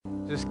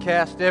Just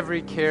cast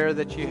every care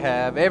that you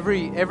have,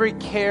 every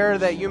care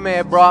that you may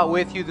have brought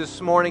with you this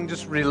morning,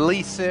 just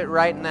release it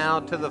right now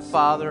to the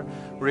Father.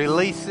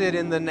 Release it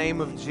in the name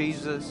of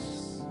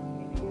Jesus.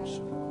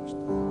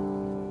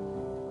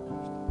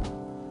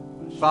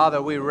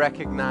 Father, we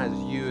recognize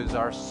you as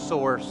our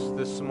source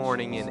this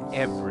morning in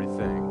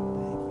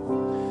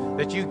everything.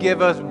 That you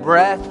give us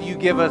breath, you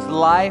give us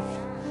life,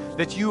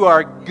 that you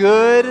are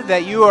good,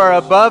 that you are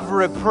above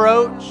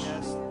reproach,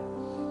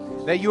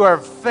 that you are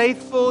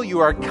faithful,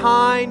 you are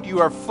kind, you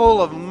are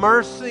full of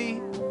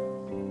mercy.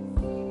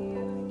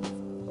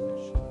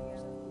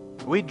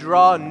 We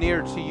draw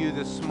near to you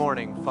this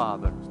morning,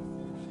 Father.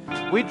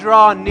 We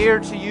draw near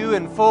to you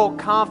in full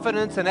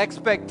confidence and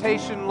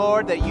expectation,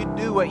 Lord, that you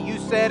do what you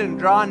said and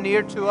draw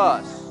near to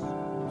us.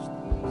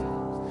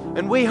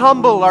 And we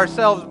humble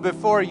ourselves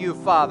before you,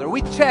 Father.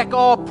 We check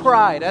all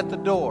pride at the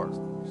door.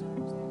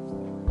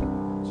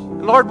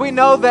 Lord, we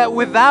know that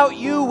without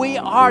you we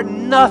are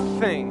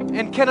nothing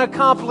and can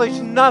accomplish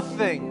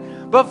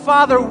nothing. But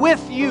Father,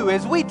 with you,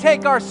 as we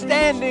take our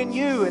stand in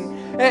you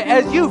and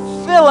as you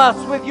fill us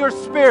with your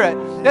Spirit,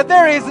 that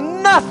there is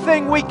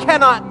nothing we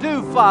cannot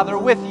do, Father,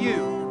 with you.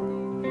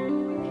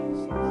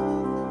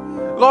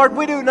 Lord,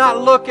 we do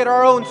not look at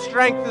our own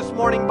strength this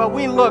morning, but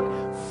we look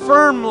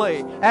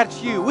firmly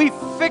at you. We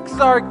fix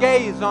our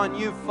gaze on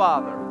you,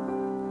 Father.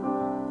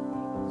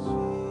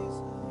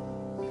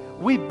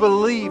 We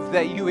believe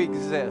that you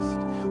exist.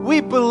 We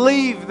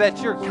believe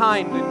that you're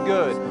kind and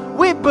good.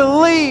 We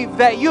believe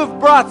that you've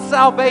brought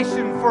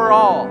salvation for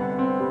all.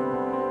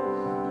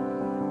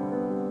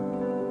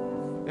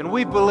 And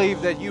we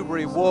believe that you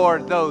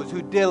reward those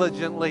who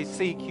diligently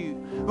seek you,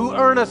 who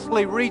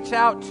earnestly reach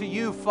out to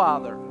you,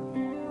 Father.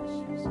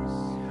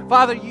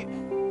 Father,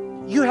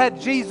 you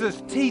had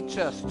Jesus teach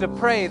us to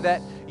pray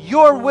that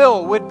your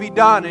will would be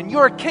done and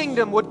your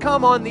kingdom would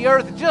come on the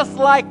earth just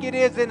like it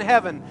is in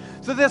heaven.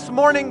 So this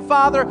morning,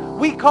 Father,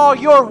 we call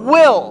your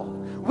will,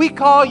 we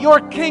call your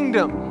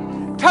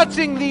kingdom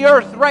touching the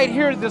earth right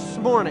here this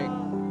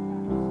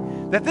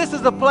morning. That this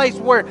is a place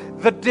where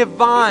the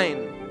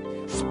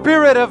divine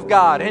Spirit of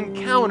God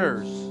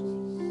encounters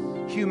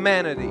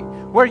humanity.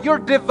 Where your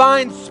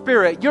divine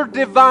spirit, your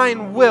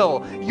divine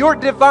will, your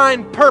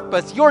divine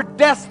purpose, your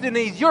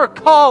destinies, your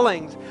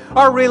callings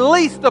are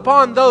released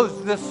upon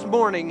those this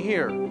morning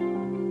here.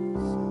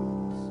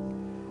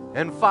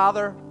 And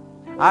Father,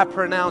 I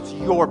pronounce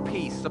your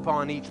peace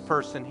upon each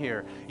person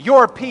here.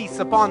 Your peace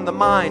upon the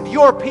mind,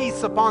 your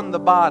peace upon the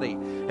body.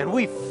 And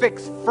we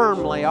fix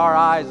firmly our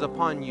eyes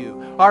upon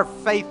you, our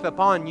faith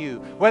upon you.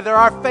 Whether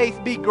our faith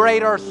be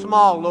great or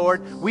small,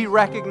 Lord, we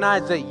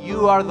recognize that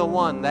you are the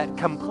one that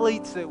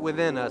completes it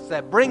within us,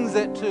 that brings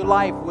it to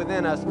life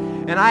within us.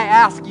 And I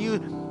ask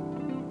you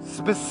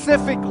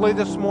specifically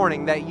this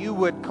morning that you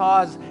would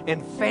cause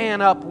and fan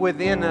up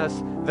within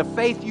us the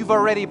faith you've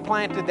already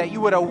planted, that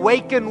you would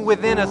awaken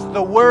within us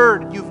the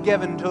word you've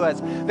given to us,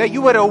 that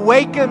you would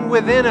awaken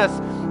within us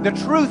the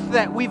truth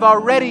that we've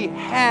already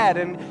had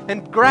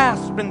and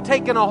grasped and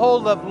taken a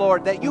hold of,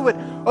 Lord, that you would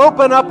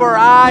open up our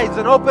eyes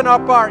and open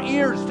up our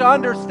ears to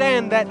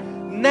understand that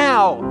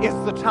now is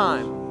the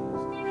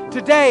time.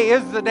 Today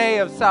is the day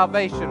of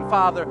salvation,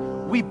 Father.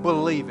 We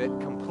believe it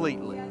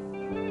completely.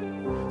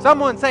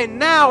 Someone say,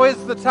 now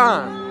is the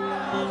time.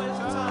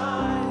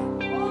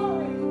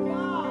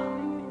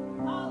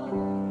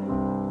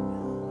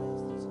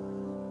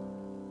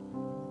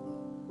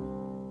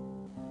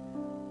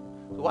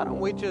 Why don't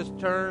we just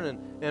turn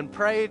and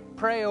pray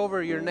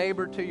over your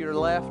neighbor to your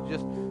left.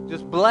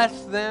 Just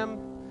bless them.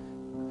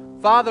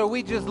 Father,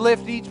 we just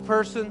lift each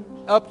person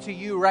up to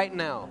you right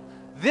now.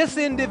 This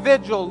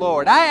individual,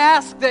 Lord, I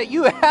ask that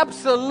you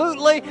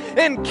absolutely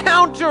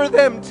encounter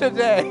them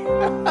today.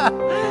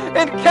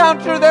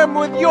 Encounter them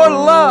with your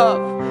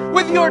love,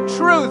 with your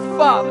truth,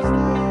 Father.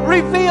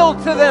 Reveal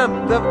to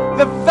them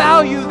the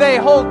value they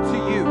hold to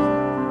you.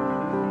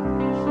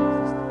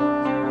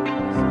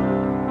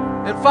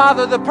 And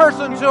Father, the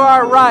person to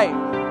our right,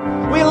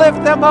 we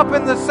lift them up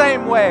in the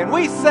same way. And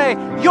we say,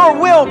 your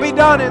will be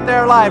done in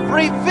their life.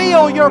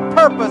 Reveal your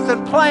purpose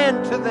and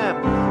plan to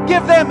them.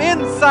 Give them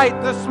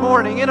insight this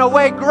morning in a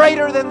way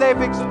greater than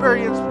they've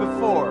experienced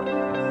before.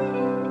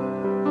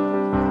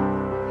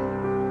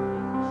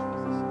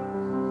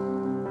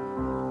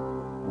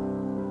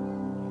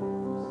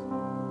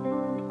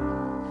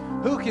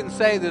 Who can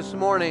say this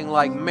morning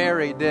like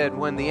Mary did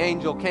when the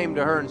angel came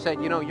to her and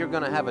said, you know, you're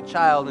going to have a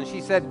child. And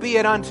she said, be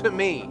it unto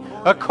me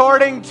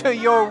according to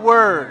your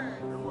word.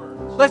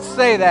 Let's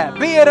say that.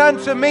 Be it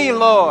unto me,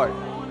 Lord.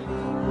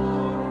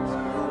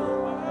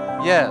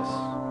 Yes.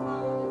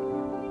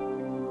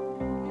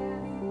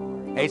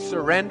 A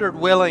surrendered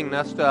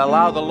willingness to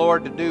allow the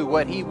Lord to do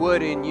what He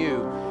would in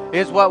you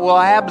is what will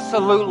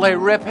absolutely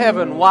rip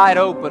heaven wide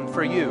open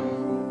for you.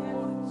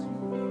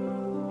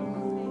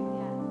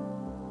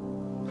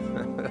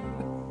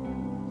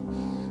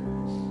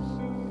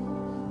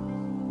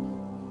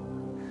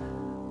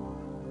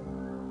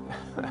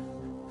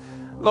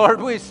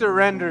 Lord, we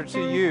surrender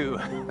to you.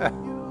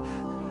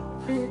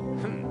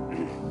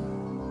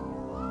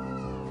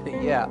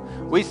 Yeah,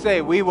 we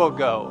say we will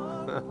go.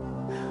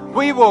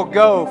 We will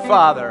go,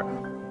 Father.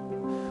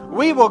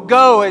 We will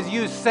go as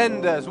you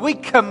send us. We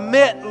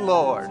commit,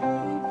 Lord,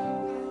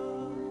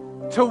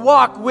 to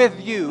walk with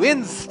you,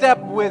 in step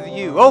with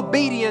you,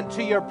 obedient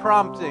to your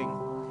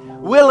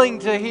prompting, willing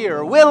to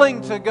hear,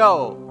 willing to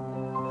go.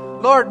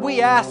 Lord,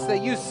 we ask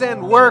that you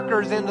send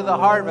workers into the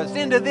harvest,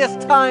 into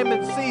this time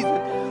and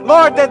season.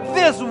 Lord, that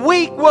this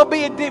week will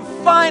be a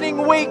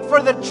defining week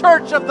for the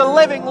church of the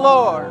living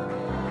Lord.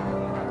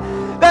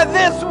 That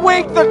this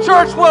week the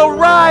church will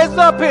rise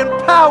up in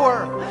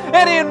power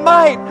and in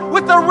might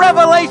with the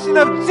revelation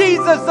of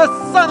Jesus,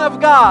 the Son of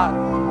God.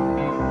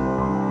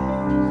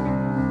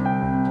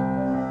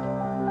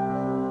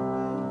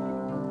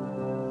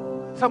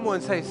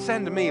 Someone say,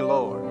 send me,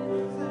 Lord.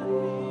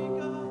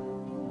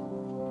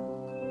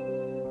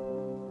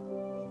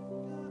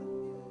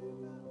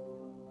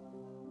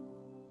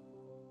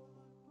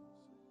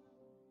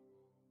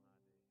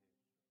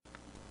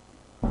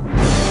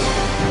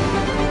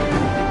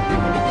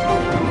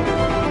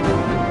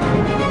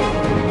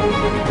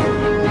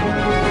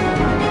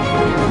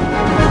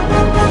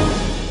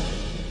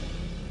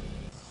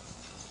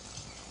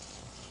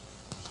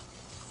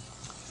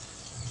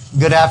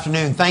 Good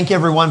afternoon. Thank you,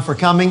 everyone, for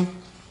coming.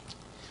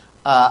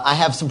 I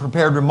have some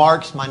prepared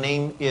remarks. My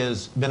name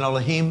is Ben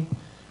Elohim.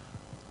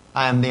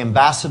 I am the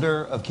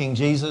ambassador of King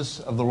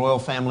Jesus of the Royal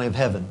Family of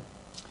Heaven.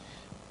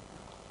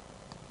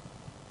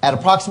 At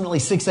approximately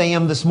 6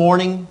 a.m. this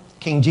morning,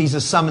 King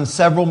Jesus summoned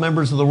several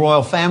members of the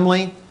royal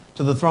family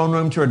to the throne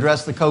room to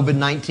address the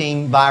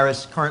COVID-19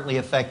 virus currently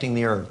affecting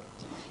the earth.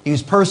 He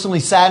was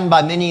personally saddened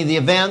by many of the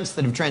events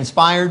that have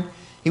transpired.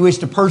 He wished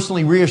to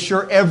personally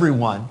reassure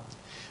everyone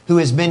who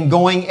has been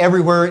going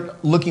everywhere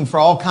looking for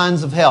all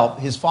kinds of help.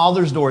 His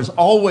Father's door is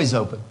always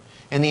open,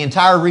 and the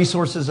entire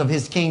resources of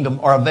His kingdom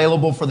are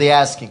available for the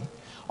asking.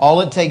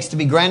 All it takes to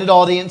be granted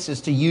audience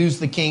is to use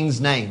the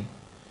King's name.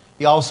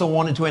 He also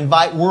wanted to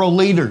invite world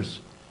leaders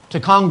to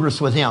Congress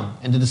with him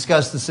and to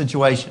discuss the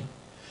situation.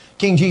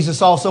 King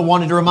Jesus also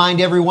wanted to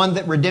remind everyone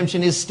that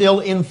redemption is still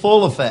in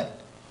full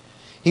effect.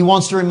 He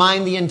wants to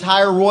remind the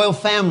entire royal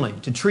family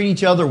to treat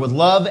each other with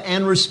love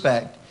and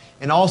respect,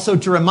 and also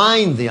to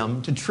remind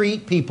them to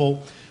treat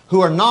people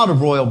who are not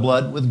of royal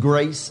blood with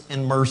grace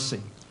and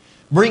mercy.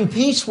 Bring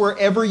peace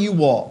wherever you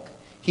walk.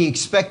 He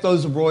expects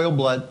those of royal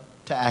blood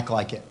to act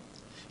like it.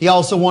 He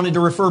also wanted to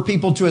refer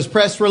people to his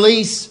press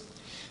release.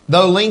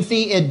 Though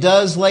lengthy, it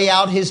does lay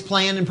out his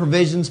plan and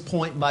provisions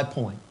point by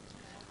point.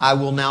 I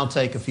will now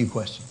take a few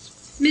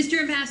questions. Mr.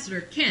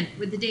 Ambassador, Kent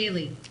with The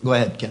Daily. Go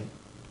ahead, Kent.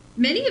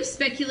 Many have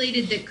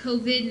speculated that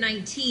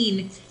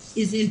COVID-19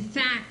 is in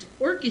fact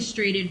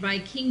orchestrated by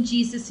King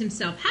Jesus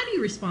himself. How do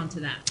you respond to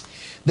that?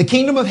 The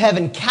kingdom of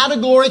heaven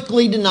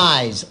categorically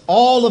denies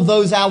all of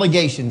those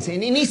allegations,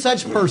 and any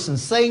such person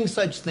saying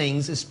such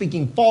things is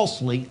speaking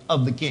falsely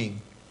of the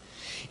king.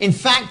 In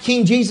fact,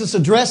 King Jesus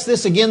addressed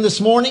this again this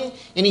morning,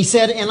 and he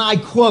said, and I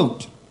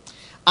quote,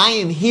 "I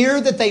am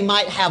here that they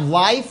might have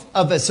life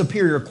of a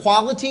superior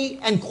quality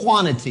and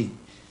quantity.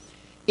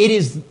 It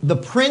is the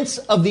prince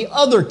of the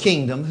other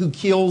kingdom who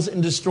kills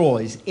and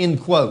destroys,"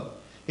 end quote.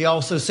 He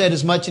also said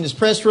as much in his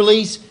press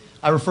release.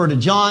 I refer to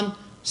John,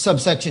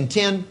 subsection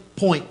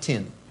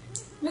 10.10.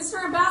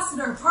 Mr.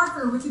 Ambassador,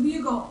 Parker with the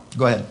Bugle.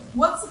 Go ahead.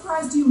 What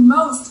surprised you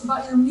most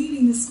about your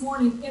meeting this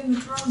morning in the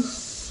throne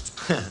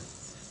room?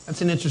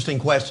 That's an interesting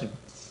question.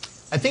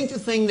 I think the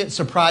thing that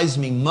surprised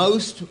me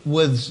most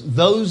was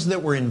those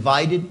that were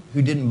invited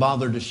who didn't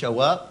bother to show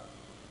up.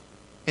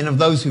 And of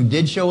those who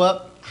did show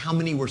up, how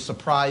many were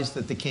surprised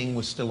that the king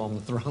was still on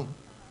the throne?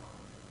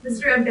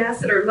 Mr.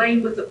 Ambassador,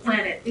 Lane with the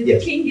Planet, did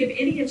Yes. the king give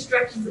any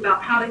instructions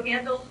about how to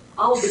handle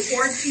all of the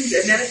quarantines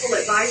and medical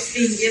advice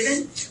being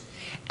given?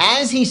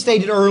 As he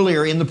stated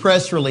earlier in the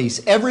press release,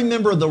 every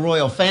member of the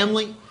royal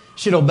family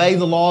should obey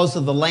the laws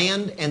of the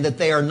land, and that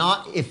they are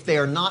not, if they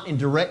are not in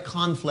direct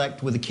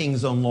conflict with the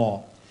king's own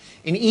law.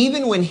 And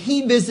even when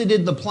he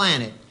visited the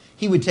planet,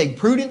 he would take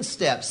prudent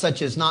steps,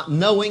 such as not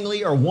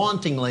knowingly or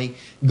wantingly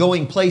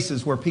going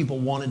places where people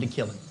wanted to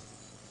kill him.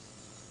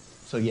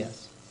 So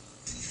yes.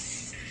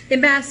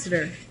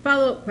 Ambassador,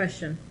 follow-up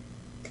question.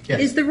 Yes.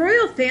 Is the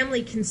royal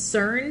family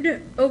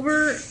concerned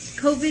over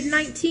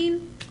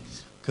COVID-19?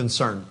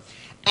 Concern.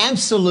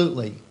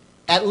 Absolutely.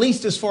 At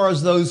least as far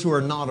as those who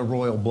are not of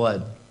royal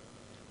blood.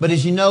 But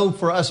as you know,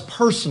 for us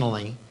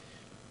personally,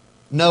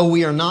 no,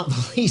 we are not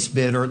the least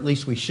bit, or at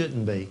least we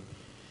shouldn't be.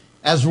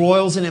 As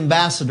royals and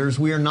ambassadors,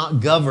 we are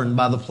not governed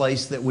by the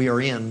place that we are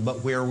in,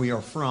 but where we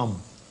are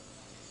from.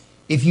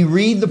 If you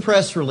read the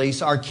press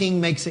release, our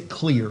king makes it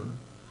clear.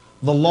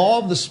 The law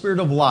of the Spirit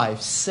of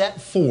life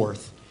set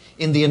forth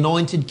in the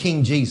anointed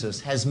King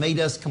Jesus has made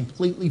us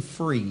completely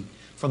free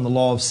from the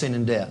law of sin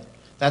and death.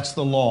 That's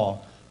the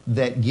law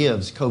that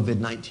gives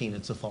COVID-19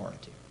 its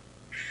authority.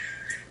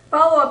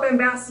 Follow-up,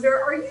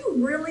 Ambassador, are you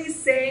really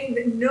saying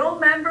that no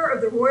member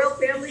of the royal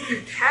family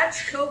can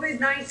catch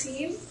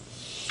COVID-19?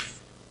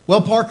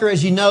 Well, Parker,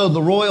 as you know,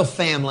 the royal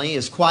family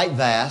is quite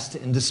vast,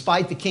 and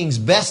despite the king's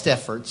best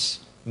efforts,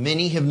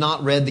 many have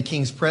not read the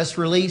king's press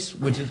release,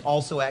 which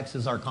also acts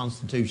as our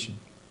Constitution.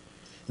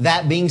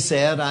 That being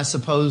said, I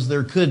suppose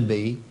there could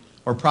be,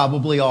 or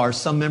probably are,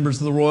 some members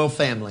of the royal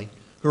family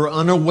who are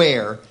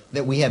unaware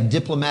that we have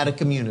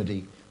diplomatic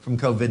immunity from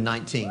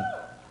COVID-19.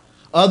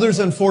 Others,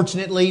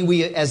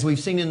 unfortunately, as we've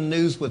seen in the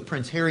news with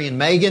Prince Harry and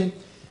Meghan,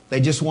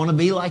 they just want to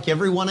be like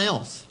everyone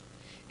else.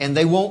 And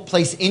they won't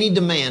place any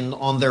demand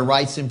on their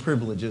rights and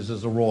privileges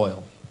as a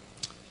royal.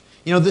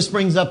 You know, this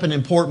brings up an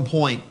important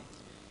point.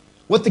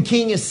 What the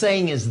king is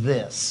saying is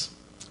this.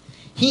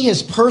 He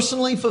has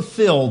personally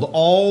fulfilled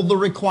all the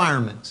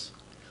requirements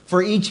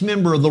for each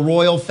member of the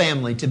royal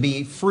family to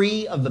be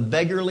free of the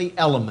beggarly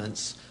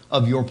elements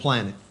of your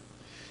planet.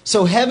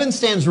 So heaven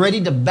stands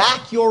ready to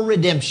back your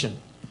redemption.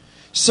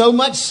 So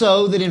much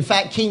so that, in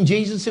fact, King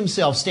Jesus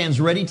himself stands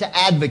ready to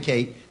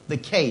advocate the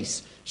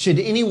case should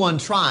anyone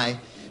try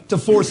to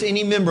force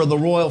any member of the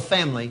royal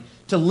family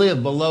to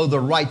live below the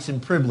rights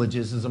and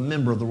privileges as a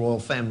member of the royal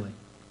family.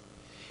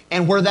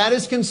 And where that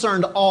is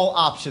concerned, all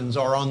options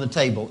are on the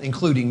table,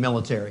 including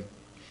military.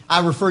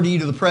 I refer to you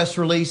to the press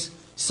release,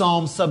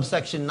 Psalm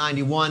subsection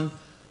 91,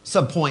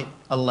 subpoint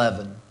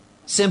 11.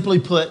 Simply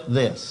put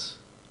this.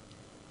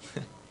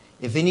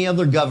 If any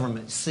other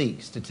government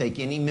seeks to take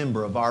any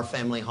member of our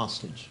family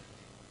hostage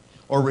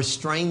or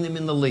restrain them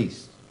in the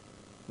least,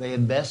 they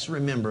had best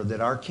remember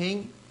that our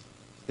king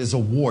is a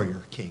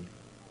warrior king.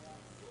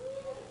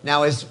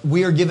 Now, as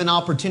we are given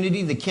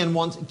opportunity, the king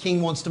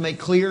wants to make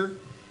clear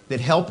that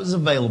help is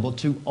available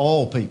to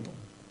all people,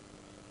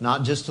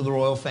 not just to the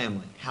royal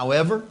family.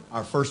 However,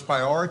 our first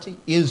priority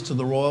is to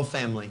the royal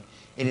family,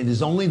 and it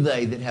is only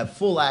they that have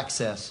full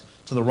access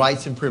to the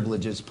rights and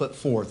privileges put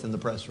forth in the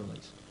press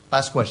release.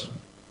 Last question.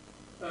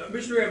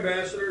 Mr.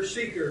 Ambassador,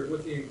 Seeker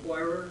with the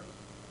Inquirer,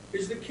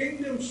 is the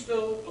kingdom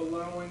still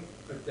allowing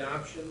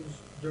adoptions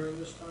during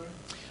this time?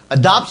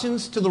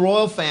 Adoptions to the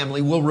royal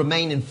family will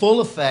remain in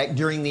full effect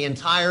during the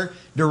entire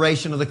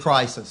duration of the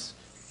crisis.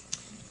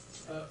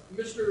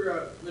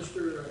 Mr.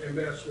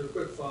 Ambassador,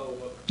 quick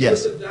follow-up.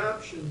 Yes. With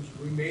adoptions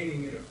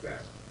remaining in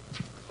effect,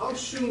 how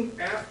soon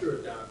after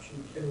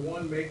adoption can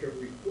one make a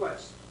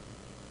request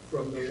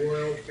from the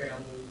royal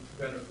family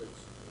benefits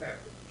package?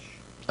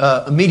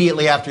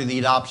 Immediately after the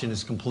adoption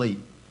is complete.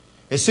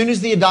 As soon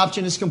as the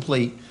adoption is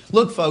complete,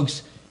 look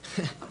folks,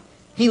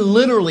 he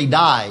literally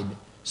died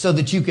so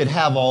that you could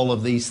have all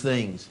of these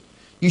things.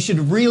 You should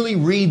really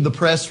read the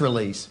press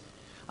release.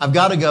 I've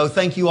got to go.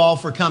 Thank you all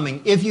for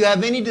coming. If you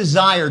have any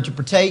desire to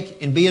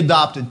partake and be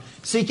adopted,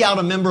 seek out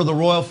a member of the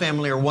royal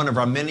family or one of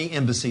our many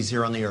embassies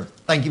here on the earth.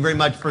 Thank you very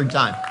much for your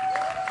time.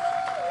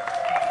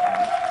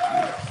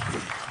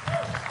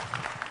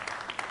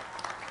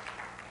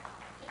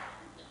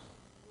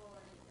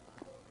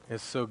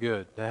 It's so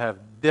good to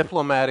have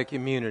diplomatic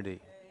immunity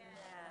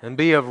and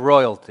be of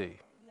royalty.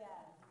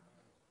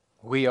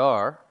 We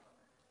are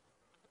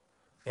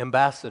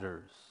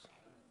ambassadors.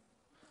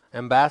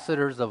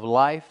 Ambassadors of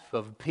life,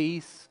 of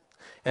peace,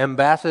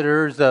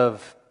 ambassadors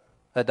of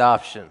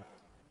adoption,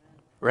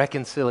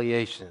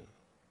 reconciliation.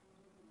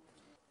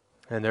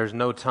 And there's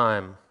no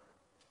time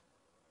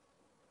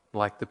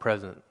like the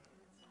present.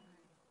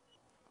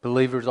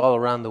 Believers all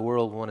around the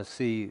world want to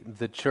see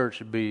the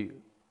church be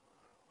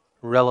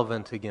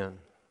relevant again.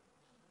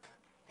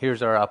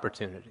 Here's our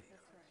opportunity.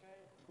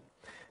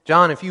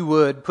 John, if you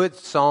would, put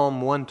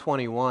Psalm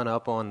 121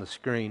 up on the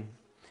screen.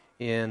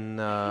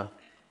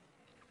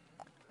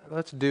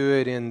 Let's do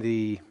it in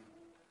the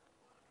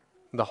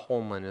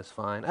Holman is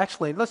fine.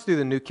 Actually, let's do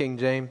the New King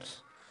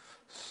James,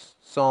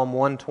 Psalm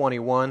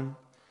 121.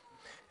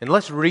 And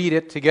let's read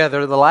it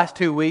together. The last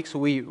 2 weeks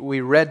we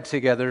read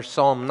together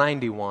Psalm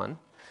 91.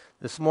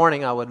 This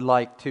morning I would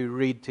like to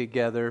read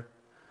together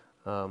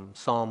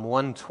Psalm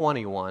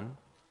 121.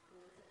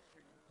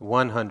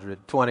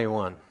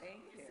 121.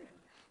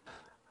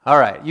 All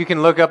right, you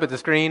can look up at the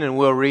screen and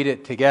we'll read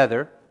it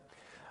together.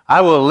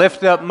 I will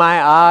lift up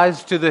my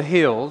eyes to the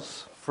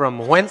hills. From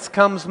whence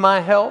comes my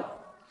help?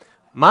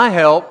 My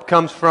help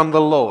comes from the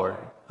Lord,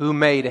 who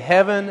made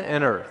heaven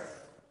and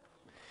earth.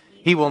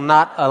 He will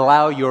not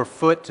allow your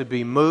foot to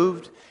be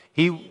moved.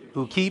 He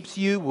who keeps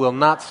you will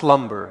not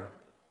slumber.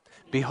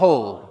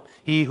 Behold,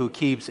 he who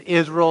keeps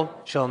Israel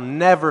shall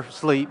never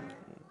sleep.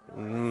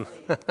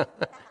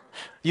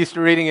 Used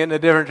to reading it in a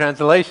different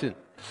translation.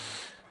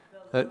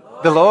 The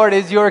Lord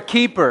is your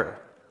keeper.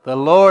 The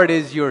Lord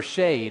is your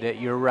shade at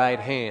your right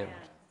hand.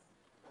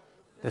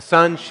 The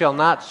sun shall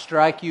not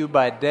strike you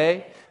by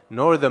day,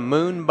 nor the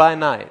moon by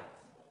night.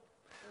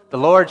 The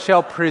Lord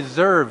shall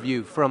preserve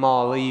you from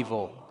all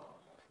evil.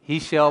 He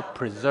shall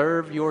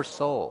preserve your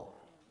soul.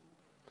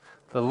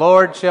 The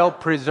Lord shall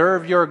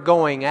preserve your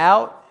going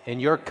out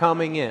and your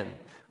coming in,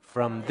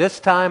 from this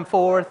time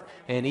forth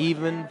and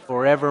even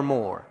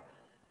forevermore.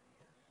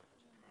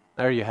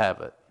 There you have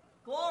it.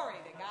 Glory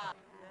to God.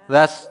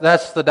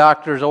 That's the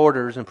doctor's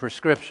orders and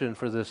prescription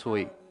for this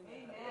week.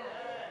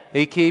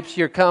 He keeps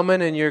your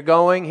coming and your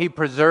going. He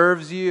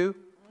preserves you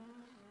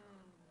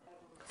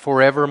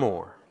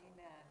forevermore.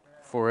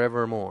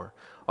 Forevermore.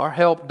 Our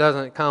help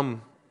doesn't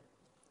come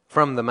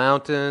from the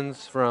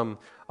mountains, from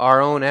our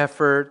own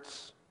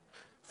efforts,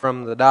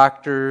 from the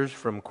doctors,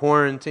 from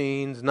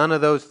quarantines, none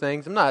of those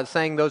things. I'm not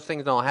saying those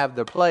things don't have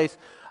their place.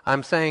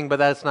 I'm saying, but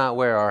that's not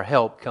where our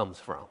help comes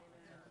from.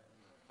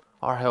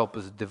 Our help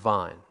is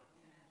divine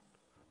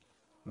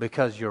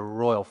because you're a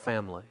royal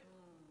family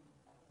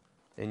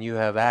and you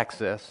have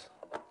access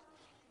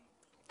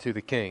to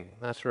the King.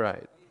 That's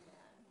right.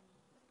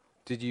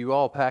 Did you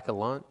all pack a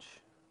lunch?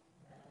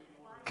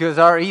 Because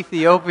our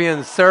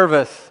Ethiopian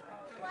service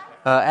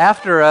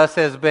after us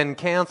has been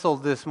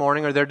canceled this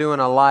morning, or they're doing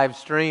a live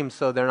stream,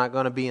 so they're not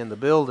going to be in the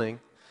building.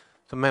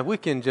 So, man, we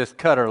can just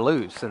cut her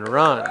loose and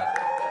run.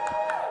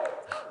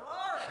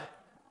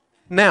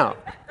 Now,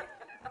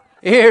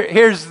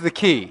 here's the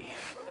key.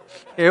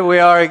 Here we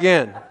are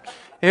again.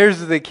 Here's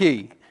the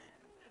key.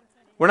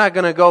 We're not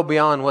going to go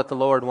beyond what the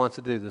Lord wants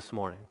to do this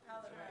morning.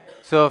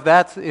 So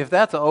if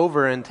that's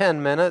over in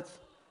 10 minutes,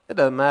 it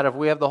doesn't matter if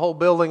we have the whole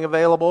building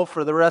available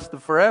for the rest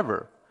of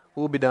forever.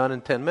 We'll be done in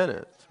 10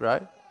 minutes,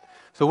 right?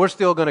 So we're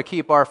still going to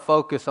keep our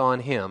focus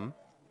on Him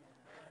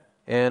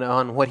and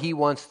on what He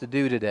wants to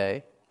do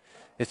today.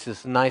 It's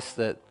just nice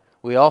that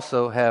we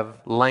also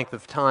have length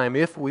of time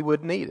if we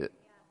would need it.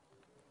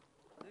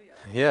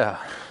 Yeah.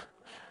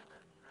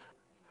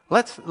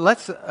 Let's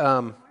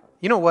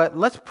you know what?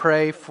 Let's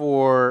pray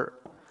for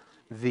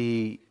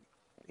the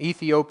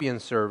Ethiopian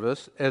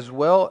service as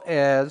well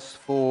as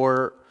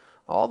for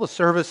all the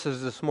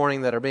services this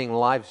morning that are being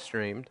live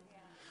streamed.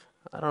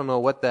 I don't know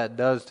what that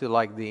does to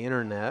like the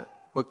internet,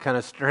 what kind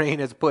of strain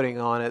it's putting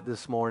on it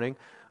this morning,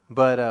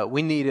 but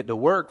we need it to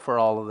work for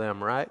all of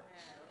them, right?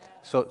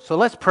 So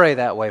let's pray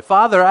that way.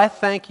 Father, I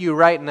thank you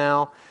right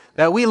now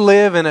that we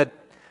live in an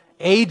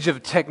age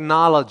of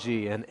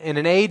technology and in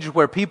an age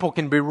where people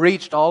can be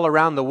reached all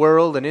around the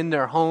world and in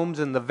their homes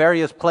and the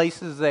various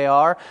places they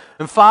are.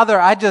 And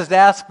Father, I just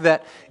ask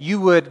that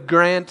you would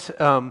grant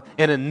an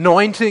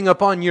anointing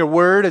upon your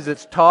word as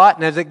it's taught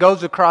and as it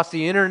goes across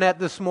the internet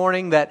this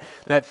morning, that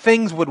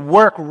things would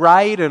work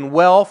right and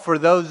well for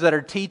those that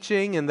are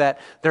teaching and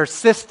that their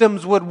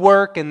systems would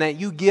work and that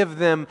you give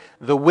them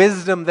the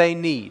wisdom they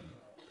need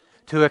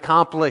to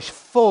accomplish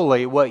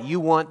fully what you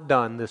want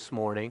done this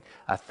morning.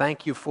 I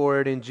thank you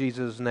for it in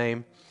Jesus'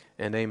 name,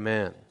 and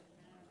amen.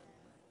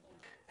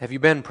 Have you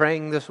been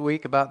praying this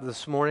week about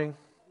this morning?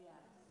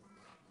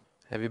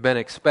 Have you been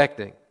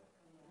expecting?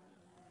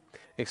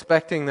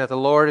 Expecting that the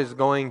Lord is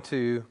going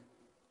to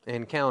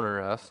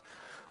encounter us.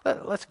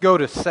 Let's go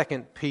to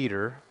 2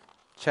 Peter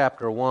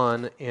chapter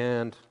 1,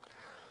 and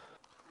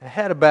I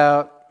had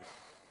about,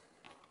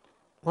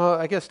 well,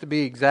 I guess to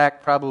be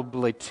exact,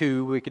 probably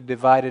 2. We could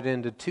divide it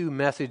into 2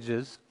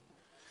 messages.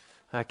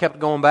 I kept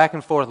going back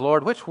and forth,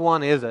 Lord, which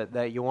one is it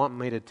that you want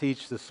me to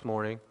teach this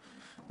morning?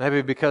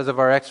 Maybe because of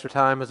our extra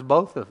time, it's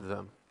both of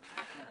them.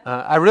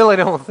 I really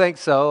don't think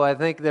so. I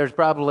think there's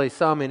probably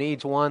some in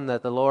each one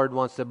that the Lord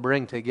wants to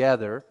bring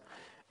together.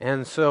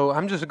 And so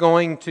I'm just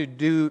going to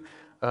do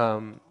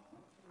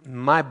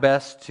my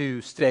best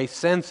to stay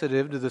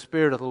sensitive to the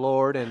Spirit of the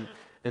Lord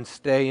and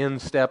stay in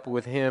step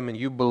with Him, and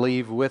you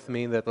believe with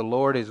me that the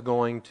Lord is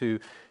going to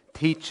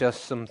teach us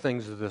some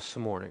things this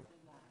morning.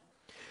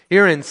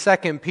 Here in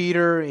 2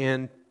 Peter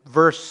in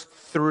verse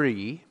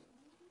 3,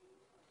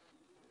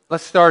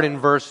 let's start in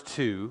verse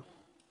 2.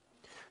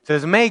 It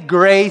says, "May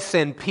grace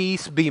and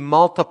peace be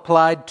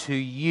multiplied to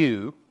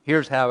you,"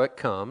 here's how it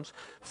comes,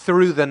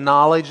 "through the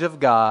knowledge of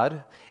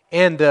God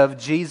and of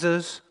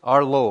Jesus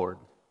our Lord,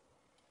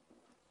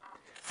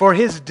 for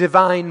His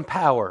divine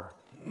power."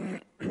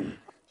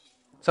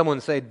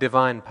 Someone say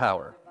divine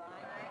power.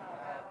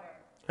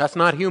 That's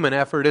not human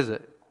effort, is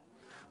it?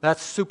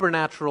 That's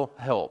supernatural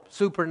help,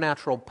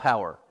 supernatural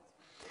power.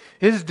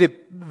 His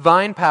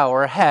divine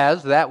power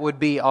has, that would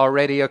be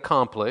already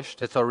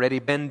accomplished. It's already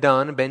been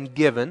done, been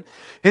given.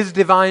 His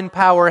divine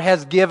power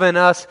has given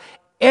us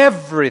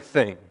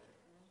everything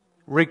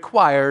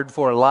required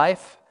for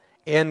life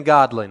and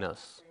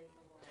godliness.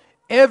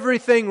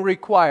 Everything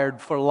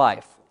required for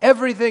life.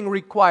 Everything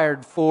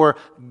required for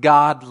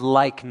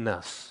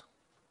God-likeness.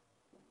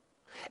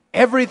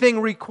 Everything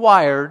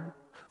required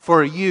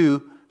for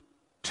you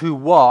to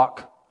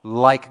walk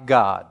like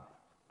God.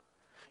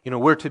 You know,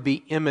 we're to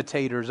be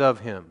imitators of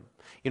Him.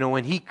 You know,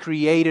 when He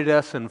created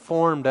us and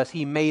formed us,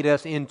 He made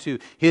us into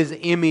His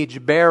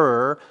image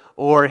bearer,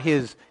 or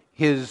His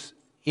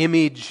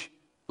image,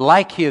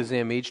 like His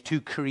image, to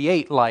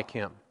create like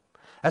Him.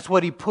 That's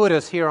what He put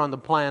us here on the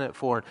planet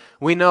for.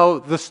 We know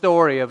the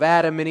story of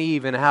Adam and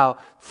Eve and how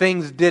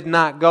things did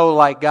not go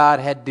like God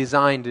had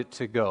designed it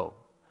to go.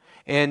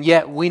 And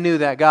yet we knew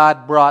that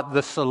God brought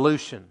the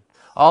solution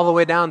all the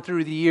way down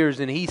through the years,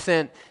 and He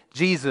sent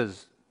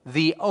Jesus,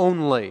 the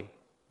only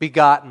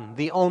begotten,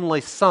 the only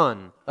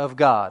Son of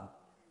God,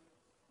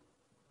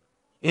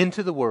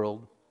 into the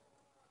world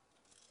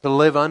to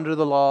live under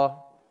the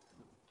law,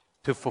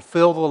 to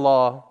fulfill the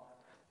law,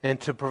 and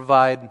to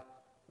provide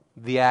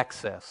the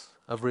access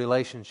of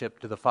relationship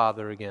to the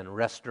Father again,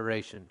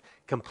 restoration,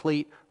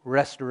 complete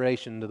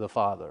restoration to the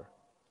Father.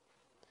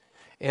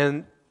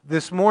 And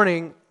this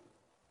morning,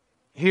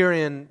 here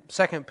in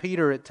 2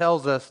 Peter, it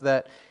tells us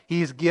that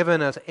He's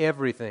given us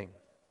everything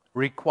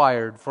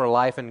required for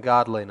life and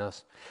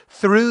godliness,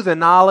 through the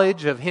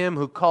knowledge of Him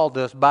who called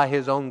us by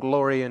His own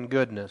glory and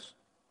goodness.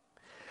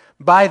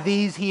 By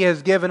these He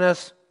has given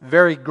us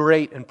very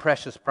great and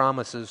precious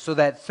promises, so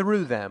that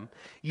through them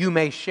you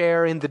may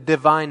share in the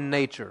divine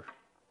nature.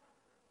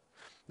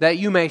 That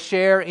you may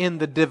share in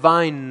the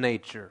divine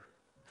nature.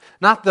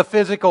 Not the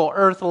physical,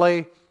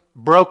 earthly,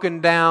 broken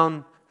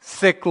down,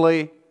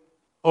 sickly,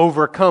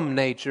 overcome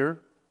nature,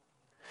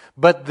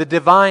 but the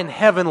divine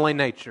heavenly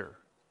nature.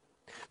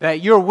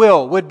 That your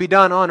will would be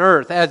done on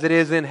earth as it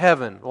is in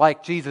heaven,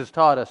 like Jesus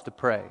taught us to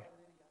pray.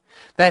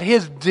 That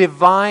His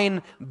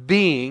divine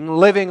being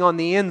living on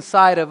the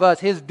inside of us,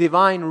 His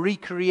divine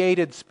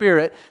recreated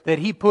Spirit that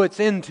He puts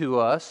into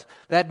us,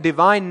 that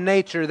divine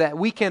nature, that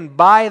we can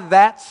by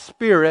that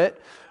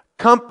Spirit,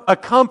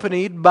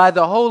 accompanied by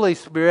the Holy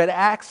Spirit,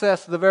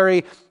 access the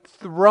very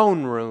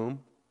throne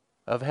room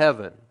of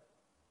heaven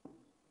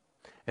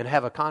and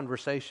have a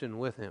conversation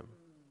with Him.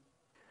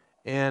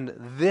 And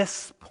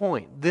this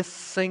point,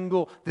 this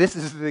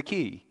is the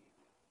key.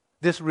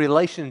 This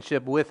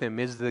relationship with Him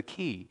is the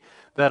key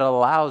that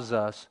allows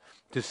us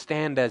to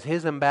stand as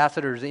His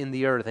ambassadors in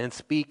the earth and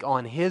speak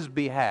on His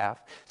behalf,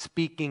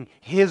 speaking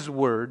His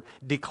word,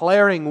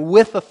 declaring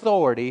with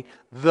authority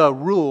the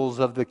rules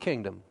of the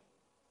kingdom.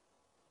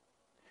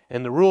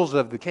 And the rules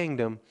of the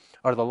kingdom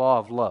are the law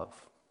of love,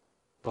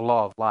 the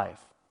law of life.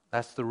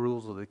 That's the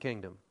rules of the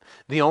kingdom.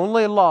 The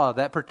only law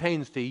that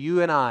pertains to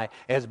you and I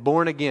as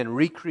born-again,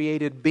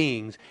 recreated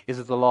beings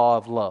is the law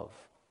of love.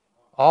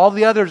 All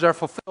the others are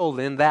fulfilled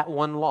in that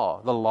one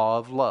law, the law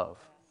of love.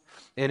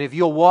 And if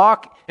you'll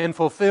walk and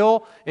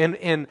fulfill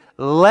and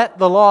let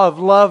the law of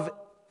love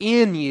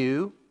in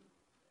you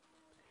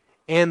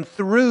and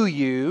through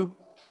you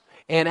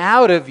and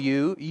out of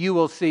you, you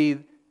will see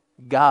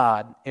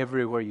God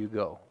everywhere you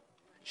go,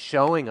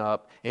 showing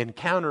up,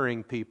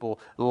 encountering people,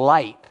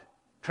 light,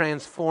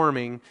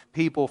 transforming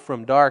people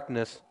from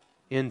darkness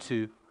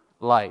into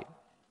light.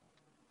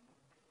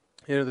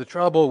 You know, the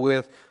trouble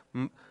with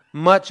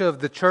much of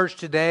the church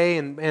today,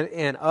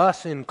 and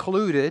us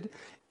included,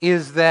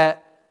 is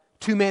that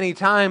too many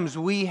times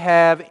we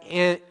have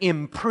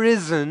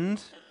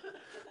imprisoned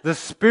the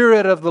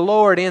Spirit of the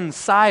Lord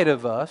inside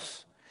of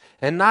us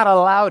and not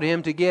allowed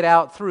Him to get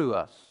out through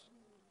us.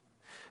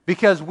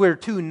 Because we're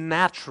too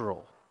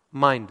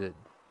natural-minded.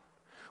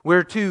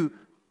 We're too,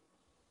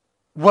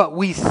 what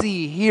we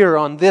see here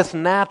on this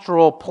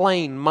natural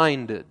plane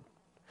minded.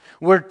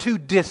 We're too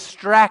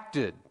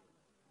distracted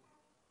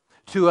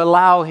to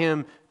allow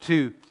Him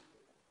to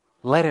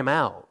let Him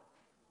out.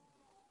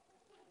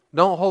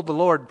 Don't hold the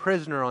Lord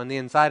prisoner on the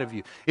inside of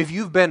you. If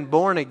you've been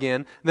born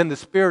again, then the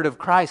Spirit of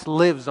Christ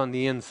lives on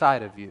the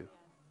inside of you.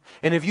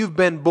 And if you've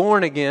been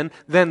born again,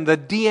 then the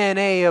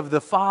DNA of the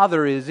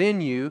Father is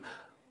in you.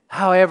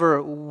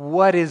 However,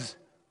 what is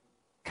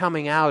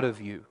coming out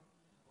of you?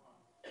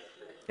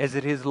 Is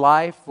it His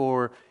life,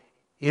 or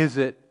is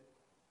it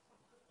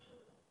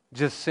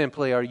just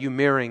simply, are you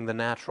mirroring the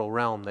natural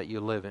realm that you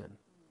live in?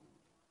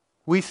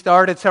 We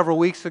started several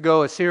weeks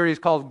ago a series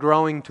called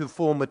Growing to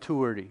Full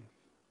Maturity.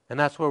 And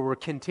that's where we're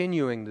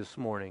continuing this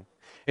morning.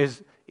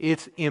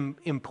 It's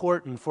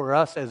important for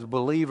us as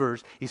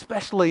believers,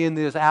 especially in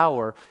this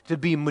hour, to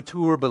be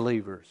mature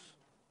believers.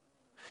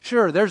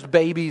 Sure, there's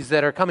babies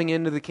that are coming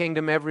into the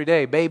kingdom every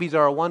day. Babies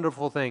are a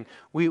wonderful thing.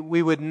 We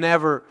would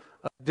never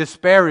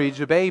disparage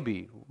a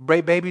baby.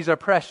 Babies are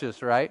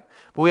precious, right?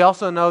 But we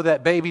also know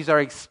that babies are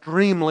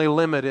extremely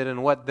limited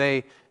in what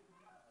they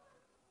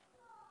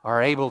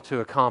are able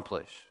to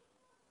accomplish.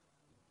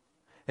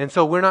 And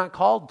so we're not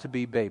called to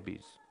be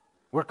babies.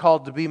 We're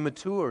called to be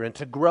mature and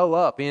to grow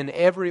up in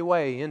every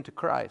way into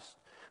Christ,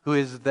 who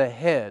is the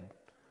head,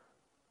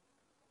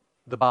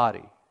 the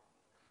body.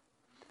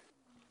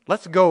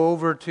 Let's go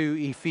over to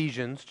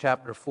Ephesians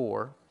chapter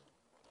 4.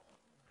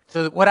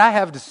 So what I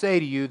have to say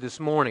to you this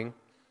morning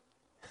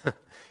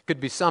could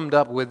be summed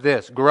up with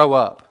this: grow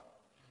up.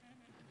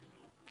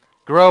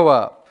 Grow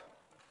up.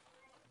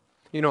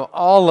 You know,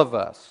 all of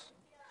us,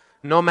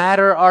 no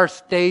matter our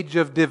stage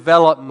of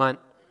development,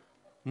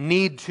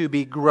 need to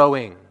be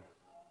growing.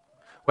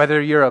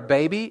 Whether you're a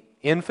baby,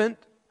 infant,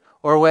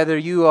 or whether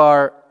you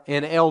are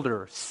an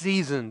elder,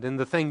 seasoned in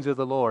the things of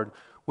the Lord,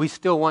 we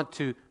still want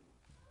to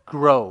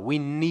grow. We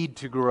need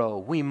to grow.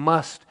 We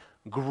must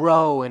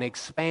grow and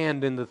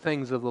expand in the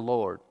things of the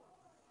Lord.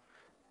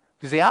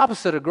 Because the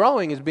opposite of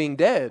growing is being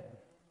dead.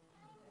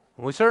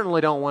 We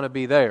certainly don't want to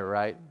be there,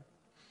 right?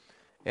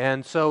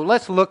 And so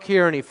let's look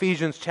here in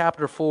Ephesians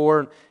chapter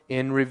 4.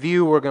 In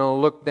review, we're going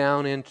to look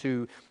down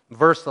into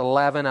verse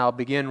 11. I'll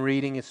begin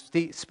reading. It's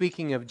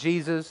speaking of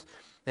Jesus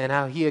and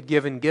how He had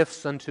given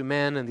gifts unto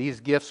men, and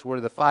these gifts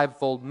were the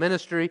fivefold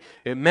ministry.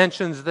 It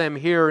mentions them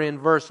here in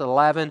verse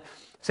 11. It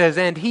says,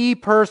 and He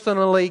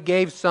personally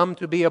gave some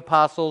to be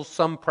apostles,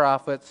 some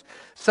prophets,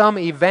 some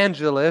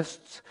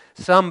evangelists,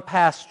 some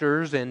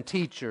pastors and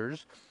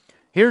teachers.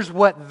 Here's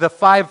what the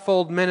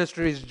fivefold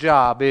ministry's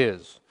job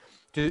is.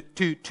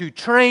 To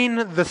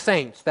train the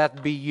saints,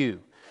 that be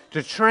you.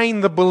 To train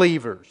the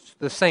believers,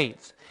 the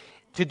saints.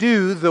 To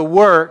do the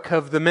work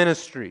of the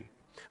ministry.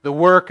 The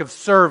work of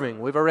serving.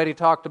 We've already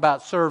talked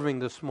about serving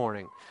this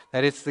morning,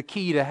 that it's the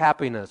key to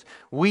happiness.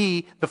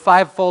 We, the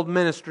fivefold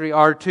ministry,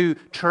 are to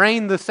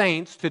train the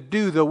saints to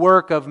do the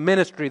work of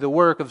ministry, the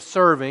work of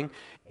serving.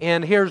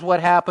 And here's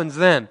what happens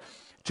then.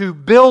 To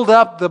build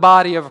up the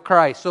body of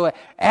Christ. So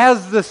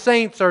as the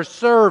saints are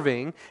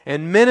serving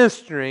and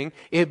ministering,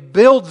 it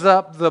builds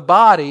up the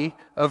body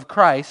of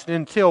Christ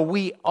until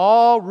we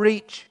all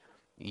reach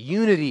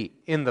unity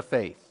in the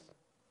faith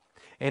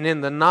and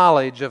in the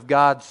knowledge of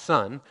God's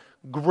Son,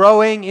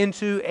 growing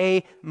into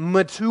a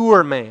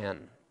mature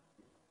man.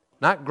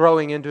 Not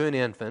growing into an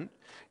infant,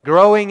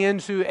 growing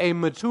into a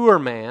mature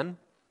man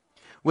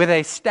with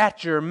a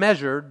stature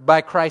measured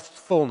by Christ's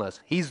fullness.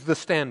 He's the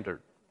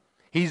standard.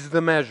 He's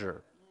the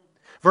measure.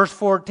 Verse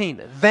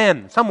 14,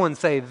 then. Someone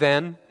say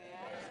then.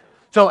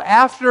 So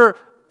after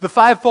the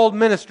fivefold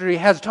ministry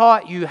has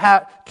taught you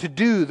how to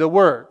do the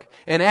work,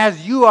 and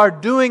as you are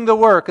doing the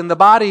work and the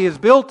body is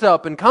built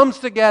up and comes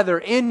together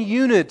in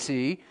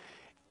unity,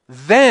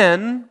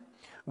 then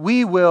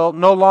we will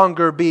no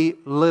longer be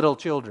little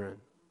children.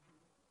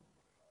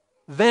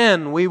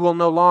 Then we will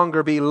no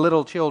longer be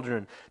little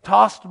children,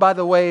 tossed by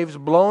the waves,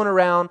 blown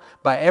around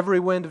by every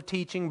wind of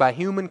teaching, by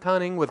human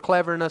cunning, with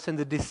cleverness and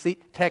the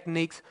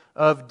techniques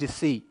of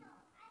deceit.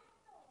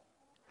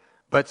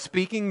 But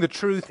speaking the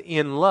truth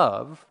in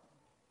love,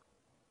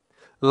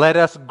 let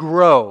us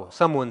grow.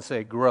 Someone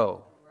say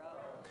grow.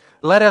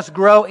 Let us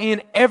grow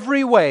in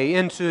every way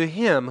into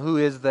Him who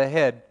is the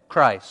head,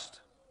 Christ.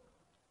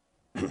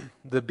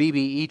 The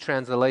BBE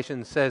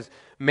translation says,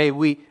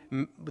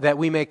 that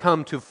we may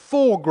come to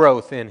full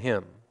growth in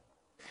Him.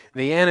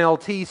 The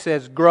NLT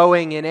says,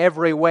 growing in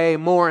every way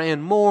more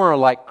and more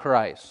like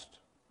Christ.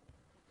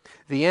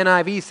 The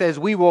NIV says,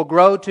 we will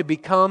grow to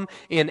become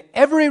in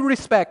every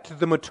respect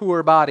the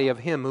mature body of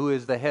Him who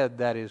is the head,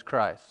 that is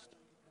Christ.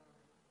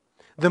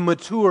 The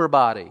mature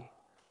body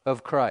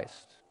of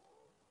Christ.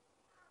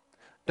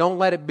 Don't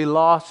let it be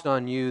lost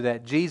on you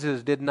that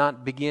Jesus did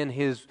not begin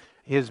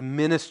His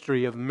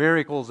ministry of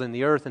miracles in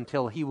the earth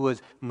until He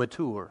was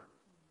mature.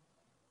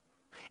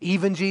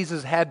 Even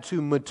Jesus had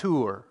to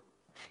mature.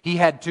 He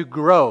had to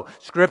grow.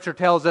 Scripture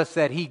tells us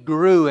that He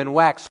grew and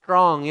waxed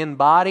strong in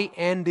body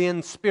and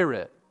in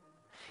spirit.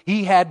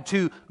 He had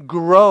to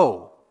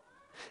grow.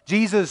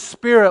 Jesus'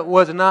 spirit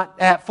was not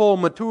at full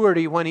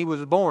maturity when He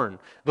was born.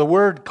 The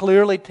Word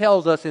clearly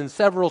tells us in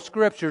several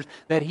scriptures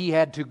that He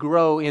had to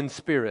grow in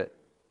spirit.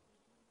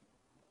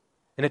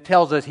 And it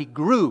tells us He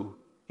grew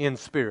in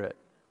spirit,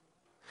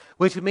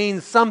 which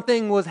means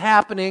something was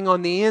happening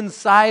on the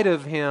inside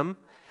of Him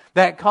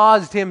that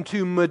caused Him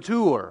to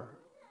mature.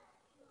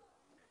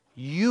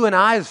 You and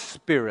I's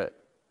spirit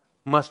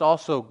must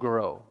also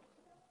grow.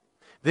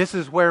 This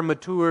is where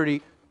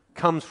maturity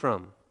comes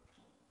from.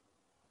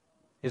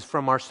 Is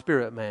from our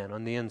spirit man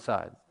on the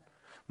inside.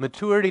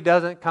 Maturity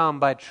doesn't come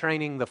by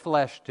training the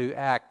flesh to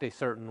act a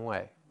certain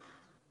way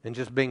and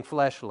just being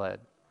flesh-led.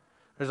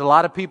 There's a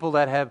lot of people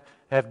that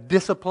have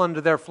disciplined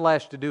their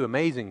flesh to do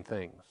amazing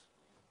things.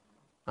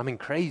 I mean,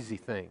 crazy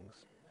things.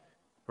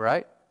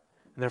 Right?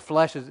 And their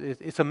flesh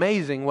it's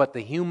amazing what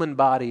the human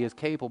body is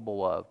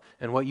capable of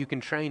and what you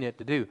can train it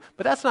to do.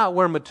 But that's not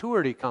where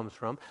maturity comes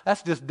from.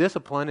 That's just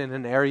discipline in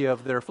an area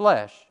of their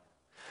flesh.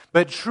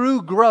 But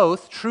true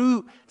growth,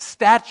 true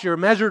stature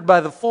measured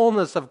by the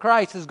fullness of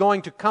Christ is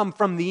going to come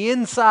from the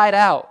inside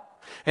out.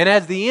 And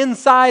as the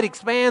inside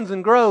expands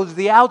and grows,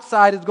 the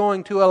outside is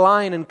going to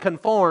align and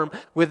conform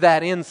with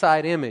that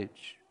inside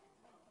image.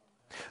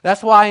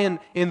 That's why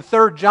in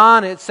 3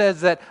 John it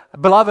says that,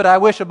 beloved, I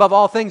wish above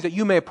all things that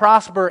you may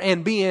prosper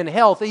and be in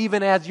health,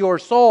 even as your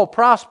soul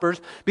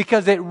prospers,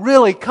 because it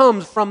really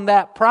comes from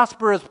that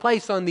prosperous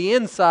place on the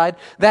inside,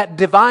 that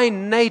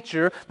divine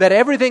nature, that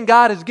everything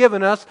God has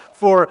given us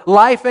for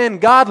life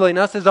and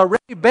godliness has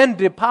already been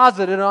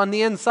deposited on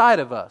the inside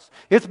of us.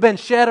 It's been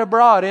shed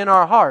abroad in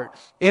our heart.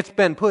 It's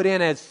been put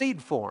in as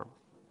seed form.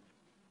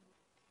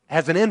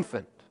 As an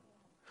infant,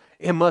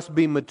 it must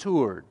be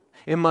matured.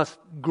 It must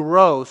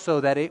grow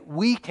so that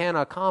we can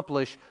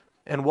accomplish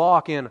and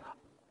walk in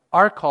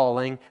our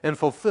calling and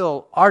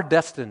fulfill our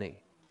destiny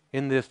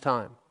in this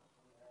time.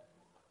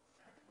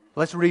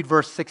 Let's read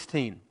verse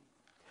 16.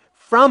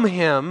 From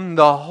Him,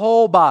 the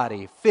whole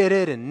body,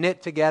 fitted and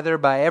knit together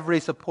by every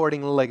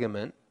supporting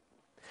ligament,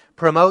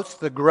 promotes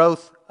the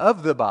growth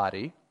of the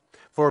body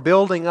for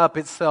building up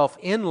itself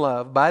in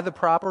love by the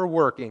proper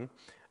working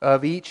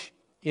of each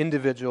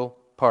individual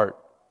part.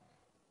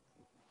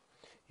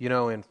 You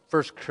know, in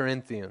 1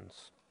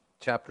 Corinthians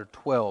chapter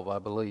 12, I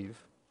believe.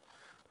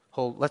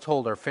 Let's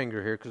hold our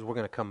finger here because we're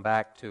going to come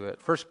back to it.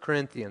 1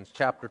 Corinthians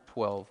chapter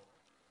 12,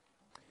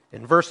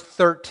 in verse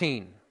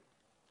 13.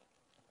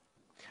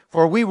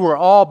 For we were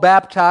all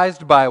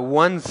baptized by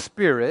one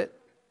Spirit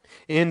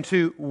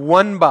into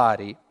one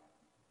body.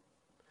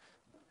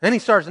 Then he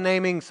starts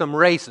naming some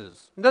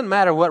races. It doesn't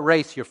matter what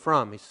race you're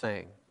from, he's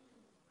saying.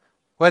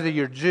 Whether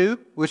you're Jew,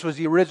 which was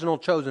the original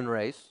chosen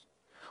race,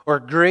 or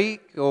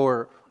Greek,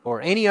 or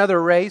any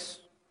other race.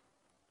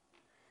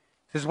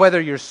 It says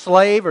whether you're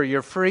slave or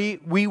you're free,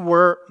 we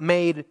were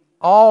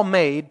all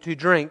made to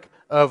drink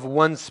of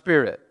one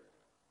Spirit.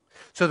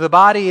 So the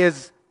body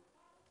is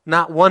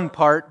not one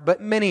part,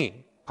 but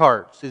many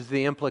parts is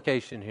the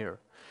implication here.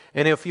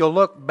 And if you'll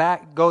look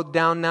back, go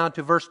down now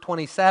to verse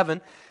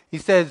 27, he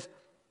says,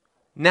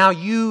 now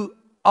you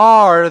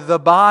are the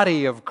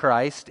body of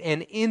Christ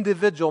and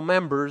individual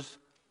members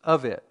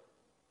of it.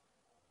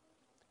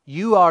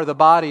 You are the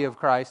body of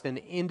Christ and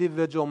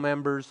individual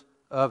members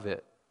of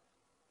it.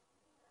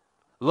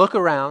 Look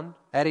around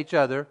at each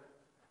other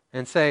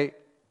and say,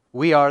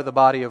 we are the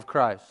body of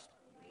Christ.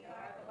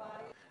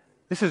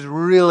 This is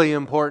really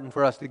important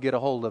for us to get a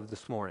hold of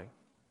this morning.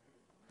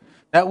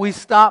 That we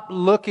stop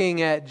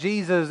looking at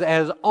Jesus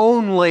as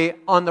only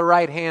on the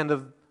right hand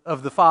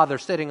of the Father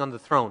sitting on the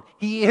throne.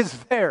 He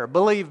is there,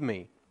 believe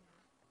me.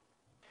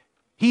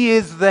 He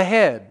is the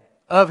head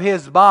of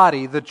His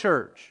body, the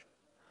church.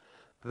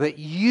 That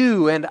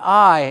you and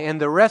I and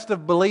the rest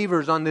of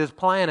believers on this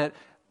planet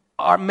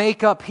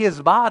make up His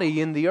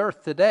body in the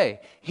earth today.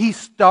 He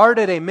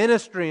started a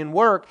ministry and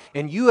work,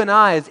 and you and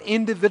I as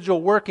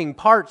individual working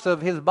parts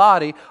of His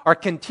body are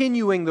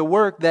continuing the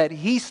work that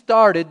He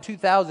started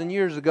 2,000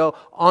 years ago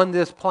on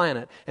this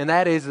planet, and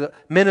that is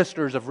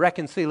ministers of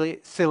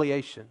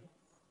reconciliation.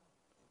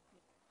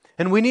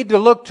 And we need to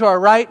look to our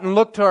right and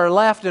look to our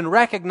left and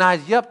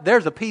recognize, yep,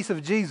 there's a piece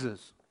of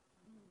Jesus.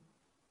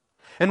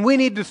 And we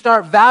need to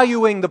start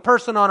valuing the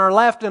person on our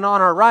left and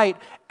on our right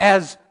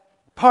as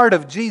part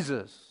of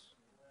Jesus.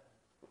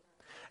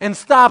 And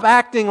stop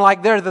acting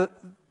like they're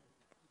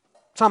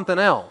something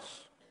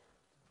else.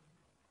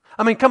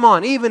 I mean, come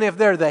on, even if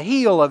they're the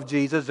heel of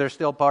Jesus, they're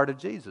still part of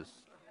Jesus.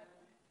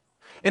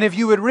 And if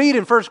you would read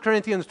in 1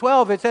 Corinthians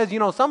 12, it says,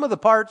 some of the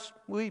parts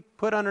we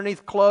put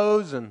underneath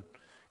clothes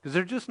because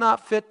they're just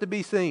not fit to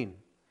be seen.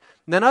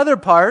 And then other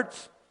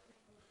parts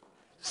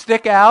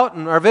stick out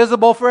and are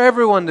visible for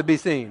everyone to be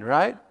seen,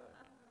 right?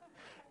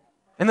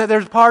 And that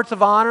there's parts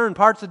of honor and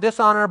parts of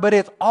dishonor, but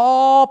it's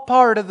all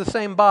part of the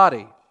same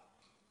body.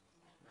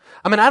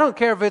 I mean, I don't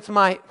care if it's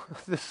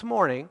this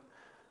morning,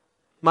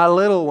 my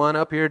little one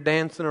up here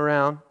dancing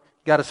around,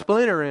 got a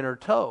splinter in her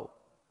toe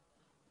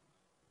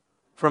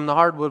from the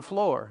hardwood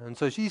floor. And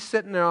so she's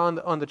sitting there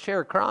on the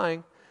chair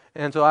crying.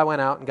 And so I went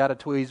out and got a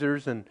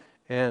tweezers and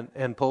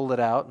pulled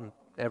it out, and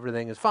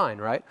everything is fine,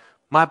 right?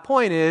 My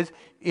point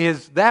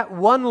is that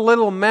one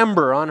little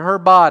member on her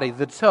body,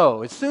 the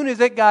toe, as soon as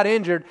it got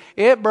injured,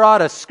 it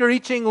brought a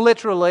screeching,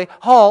 literally,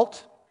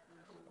 halt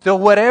to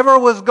whatever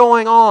was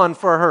going on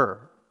for her.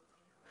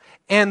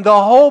 And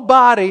the whole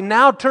body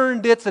now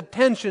turned its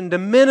attention to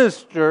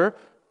minister,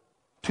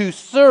 to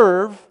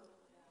serve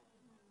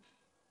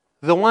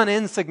the one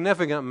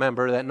insignificant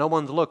member that no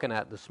one's looking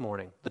at this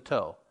morning, the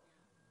toe.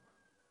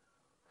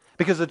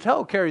 Because the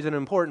toe carries an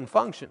important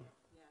function.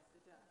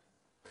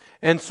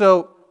 And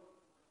so,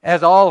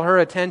 as all her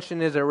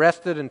attention is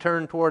arrested and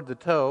turned toward the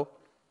toe,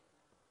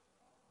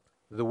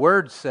 the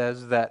Word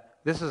says that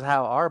this is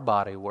how our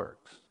body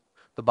works.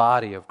 The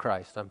body of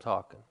Christ, I'm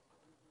talking.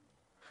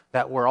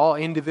 That we're all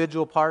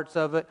individual parts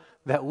of it,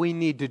 that we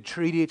need to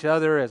treat each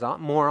other as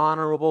more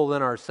honorable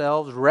than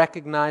ourselves,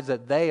 recognize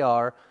that they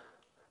are.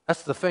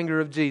 That's the finger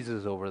of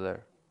Jesus over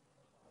there.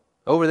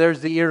 Over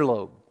there's the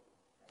earlobe.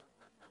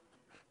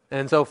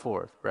 And so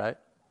forth, right?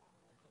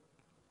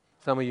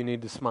 Some of you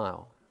need to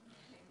smile.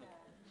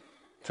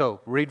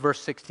 So, read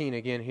verse 16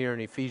 again here in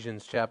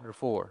Ephesians chapter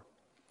 4.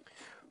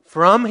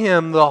 From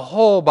Him the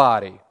whole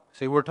body,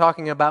 see, we're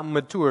talking about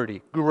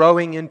maturity,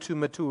 growing into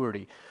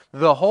maturity.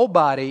 The whole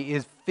body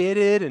is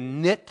fitted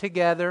and knit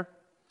together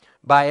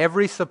by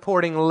every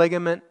supporting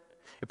ligament.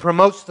 It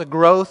promotes the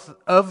growth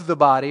of the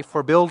body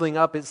for building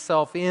up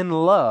itself in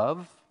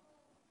love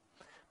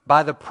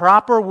by the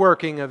proper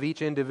working of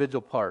each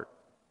individual part.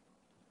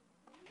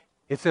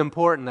 It's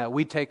important that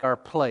we take our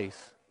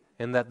place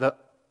and that the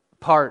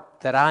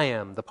part that I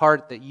am, the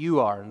part that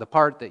you are, and the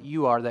part that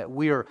you are, that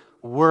we are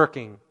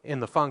working in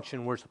the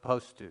function we're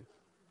supposed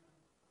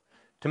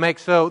to make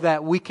so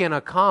that we can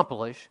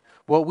accomplish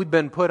what we've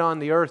been put on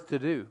the earth to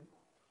do.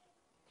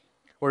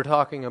 We're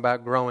talking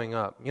about growing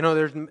up.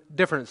 There's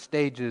different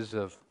stages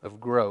of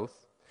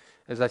growth.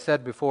 As I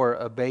said before,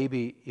 a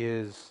baby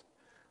is,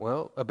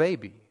 a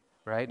baby,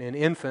 right? An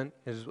infant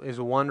is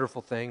a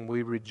wonderful thing.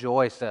 We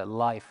rejoice at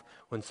life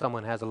when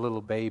someone has a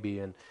little baby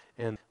and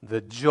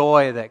the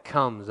joy that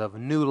comes of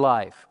new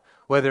life,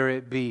 whether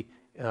it be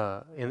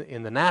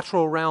in the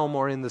natural realm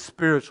or in the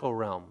spiritual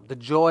realm. The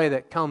joy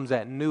that comes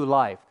at new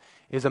life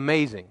is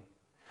amazing.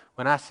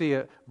 When I see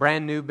a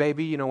brand new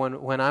baby,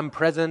 when I'm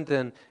present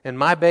and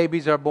my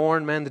babies are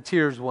born, man, the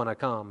tears want to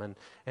come.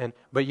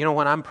 But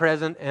when I'm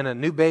present and a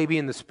new baby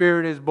and the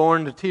Spirit is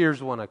born, the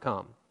tears want to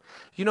come.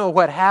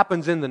 What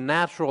happens in the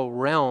natural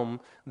realm,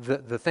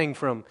 the thing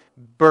from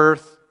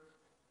birth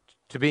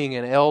to being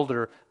an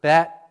elder,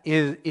 that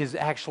is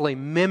actually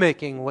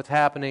mimicking what's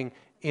happening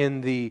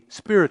in the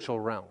spiritual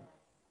realm.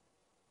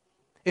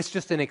 It's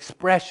just an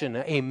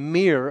expression, a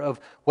mirror of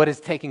what is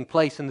taking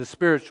place in the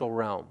spiritual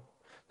realm.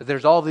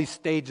 There's all these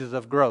stages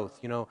of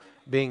growth,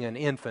 being an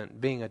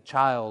infant, being a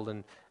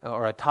child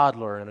or a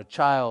toddler and a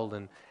child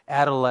and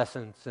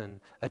adolescence and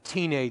a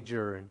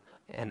teenager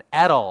an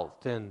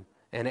adult, and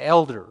an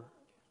elder.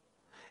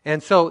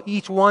 And so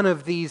each one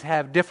of these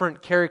have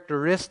different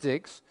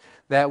characteristics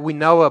that we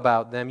know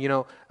about them. You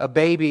know, a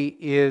baby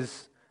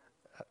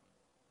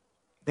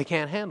they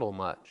can't handle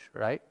much,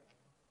 right?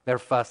 They're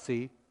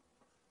fussy.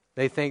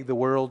 They think the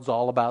world's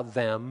all about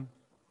them,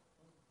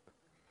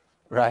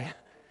 right?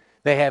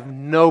 They have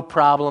no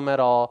problem at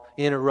all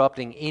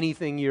interrupting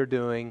anything you're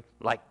doing,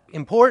 like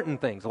important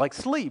things, like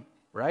sleep,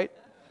 right?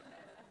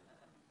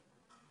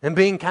 And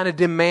being kind of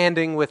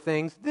demanding with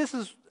things. This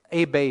is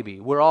a baby.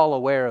 We're all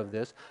aware of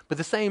this. But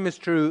the same is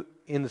true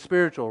in the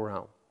spiritual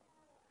realm.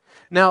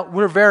 Now,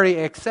 we're very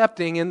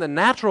accepting in the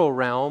natural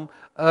realm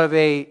of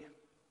a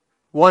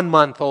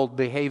 1-month-old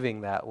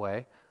behaving that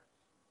way.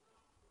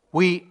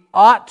 We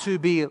ought to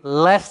be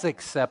less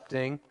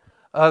accepting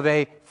of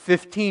a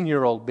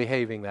 15-year-old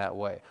behaving that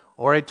way,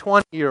 or a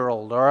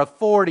 20-year-old, or a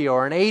 40,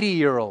 or an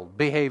 80-year-old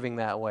behaving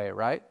that way,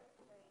 right?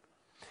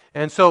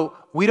 And so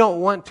we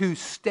don't want to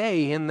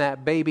stay in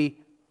that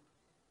baby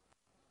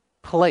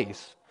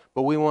place,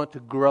 but we want to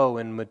grow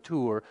and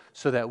mature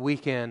so that we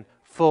can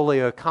fully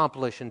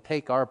accomplish and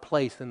take our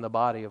place in the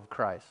body of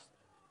Christ.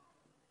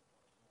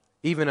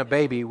 Even a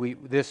baby,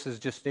 this is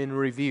just in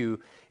review,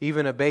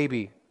 even a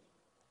baby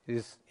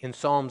is in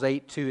Psalms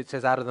 8:2, it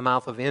says, out of the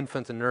mouth of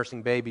infants and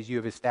nursing babies you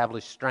have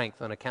established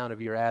strength on account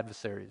of your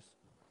adversaries.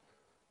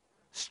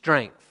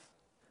 Strength,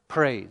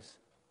 praise.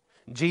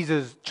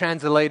 Jesus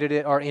translated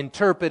it or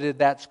interpreted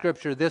that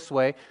scripture this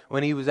way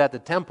when he was at the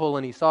temple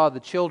and he saw the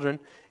children,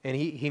 and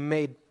he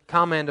made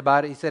comment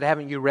about it. He said,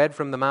 haven't you read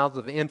from the mouths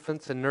of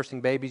infants and nursing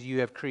babies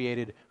you have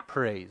created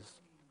praise?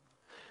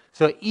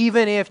 So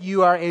even if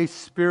you are a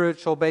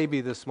spiritual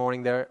baby this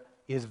morning, there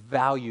is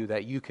value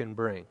that you can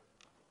bring.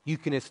 You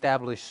can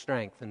establish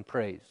strength and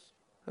praise.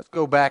 Let's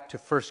go back to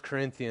 1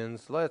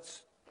 Corinthians.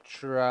 Let's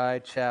try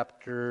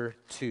chapter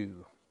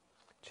 2.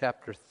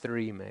 Chapter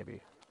 3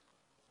 maybe.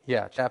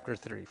 Yeah, chapter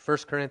 3. 1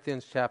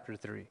 Corinthians chapter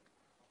 3.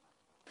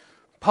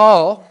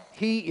 Paul,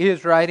 he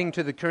is writing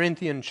to the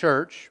Corinthian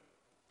church,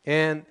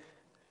 and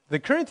the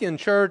Corinthian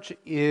church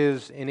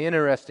is an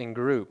interesting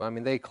group. I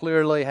mean, they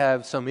clearly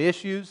have some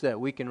issues that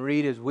we can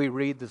read as we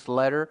read this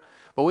letter,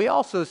 but we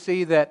also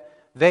see that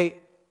the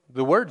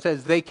word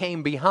says they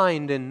came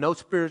behind in no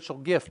spiritual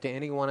gift to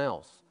anyone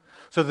else.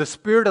 So the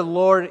Spirit of the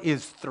Lord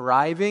is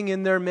thriving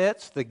in their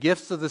midst. The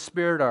gifts of the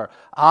Spirit are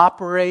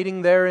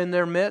operating there in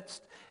their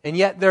midst. And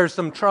yet there's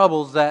some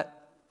troubles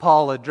that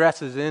Paul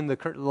addresses in the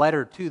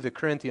letter to the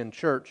Corinthian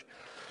church.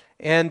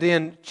 And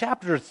in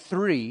chapter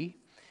 3,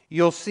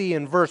 you'll see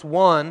in verse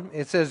 1,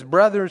 it says,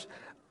 brothers,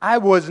 I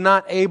was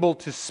not able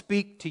to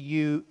speak to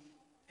you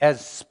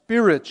as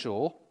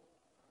spiritual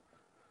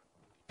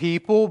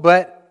people,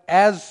 but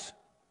as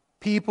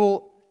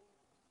people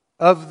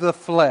of the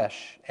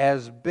flesh,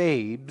 as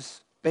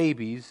babies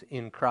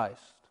in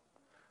Christ.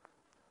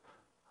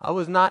 I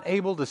was not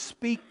able to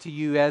speak to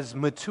you as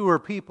mature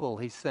people,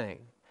 he's saying.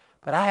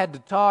 But I had to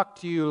talk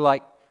to you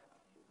like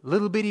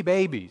little bitty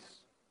babies.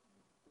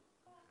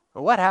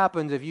 Well, what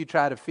happens if you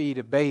try to feed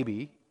a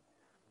baby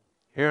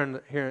here on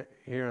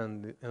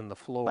the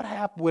floor?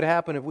 What would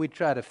happen if we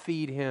try to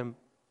feed him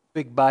a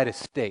big bite of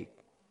steak?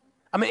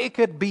 I mean, it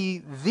could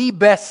be the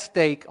best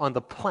steak on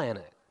the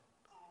planet.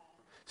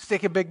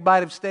 Stick a big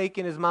bite of steak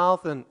in his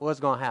mouth, and what's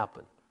going to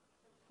happen?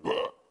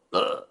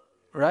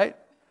 Right?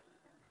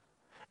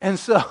 And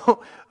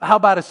so, how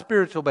about a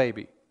spiritual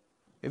baby?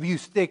 If you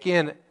stick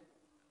in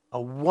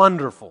a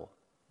wonderful,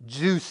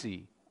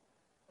 juicy,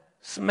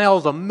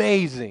 smells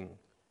amazing,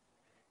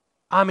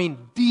 I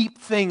mean, deep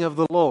thing of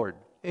the Lord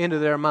into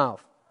their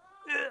mouth,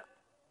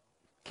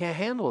 can't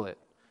handle it.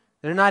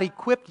 They're not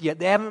equipped yet.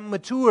 They haven't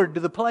matured to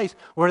the place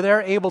where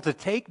they're able to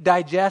take,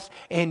 digest,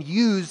 and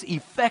use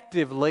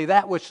effectively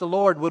that which the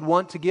Lord would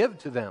want to give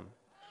to them.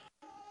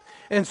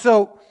 And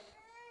so,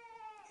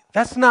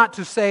 that's not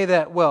to say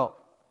that, well,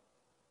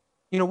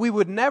 you know, we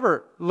would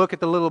never look at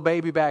the little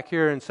baby back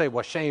here and say,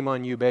 well, shame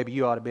on you, baby,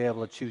 you ought to be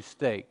able to chew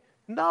steak.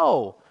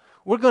 No,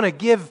 we're going to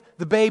give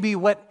the baby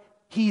what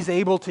he's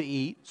able to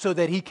eat so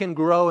that he can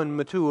grow and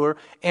mature,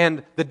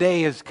 and the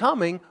day is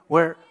coming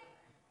where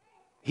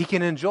he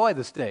can enjoy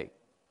the steak.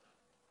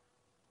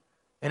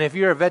 And if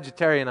you're a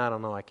vegetarian, I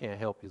don't know, I can't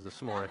help you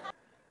this morning.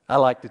 I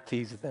like to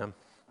tease them.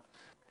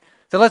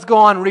 So let's go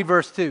on and read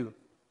verse 2.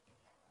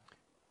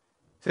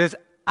 It says,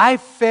 I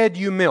fed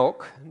you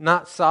milk,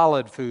 not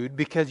solid food,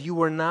 because you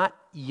were not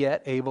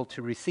yet able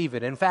to receive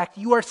it. In fact,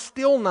 you are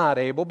still not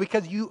able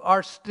because you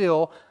are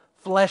still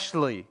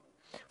fleshly.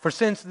 For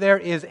since there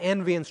is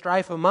envy and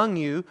strife among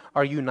you,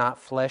 are you not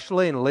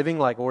fleshly and living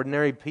like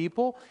ordinary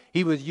people?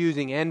 He was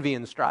using envy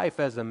and strife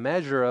as a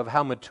measure of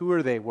how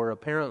mature they were,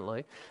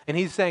 apparently. And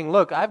he's saying,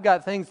 look, I've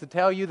got things to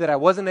tell you that I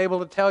wasn't able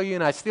to tell you,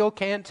 and I still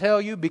can't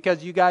tell you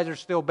because you guys are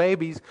still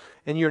babies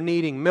and you're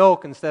needing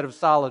milk instead of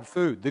solid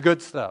food, the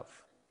good stuff.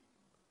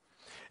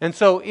 And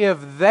so if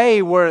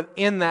they were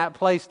in that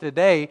place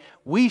today,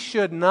 we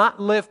should not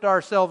lift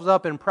ourselves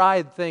up in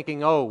pride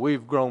thinking, oh,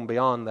 we've grown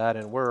beyond that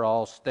and we're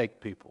all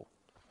steak people.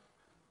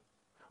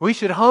 We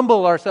should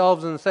humble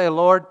ourselves and say,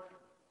 Lord,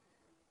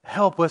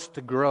 Help us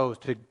to grow,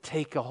 to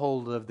take a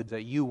hold of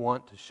that you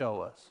want to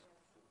show us.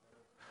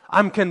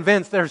 I'm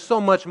convinced there's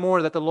so much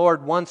more that the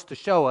Lord wants to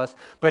show us,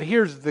 but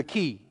here's the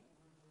key.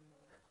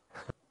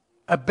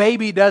 A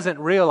baby doesn't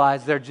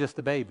realize they're just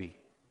a baby.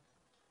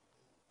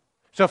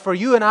 So for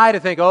you and I to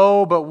think,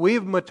 oh, but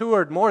we've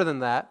matured more than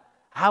that,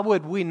 how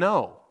would we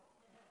know?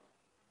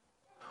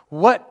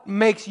 What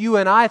makes you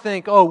and I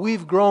think, oh,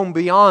 we've grown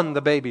beyond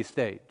the baby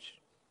stage?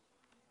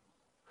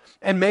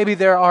 And maybe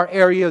there are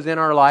areas in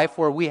our life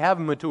where we have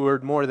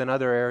matured more than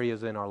other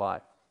areas in our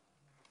life.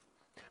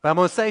 But I'm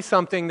going to say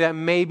something that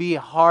may be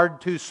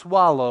hard to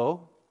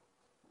swallow.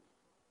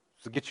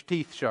 So get your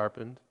teeth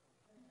sharpened.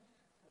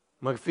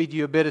 I'm going to feed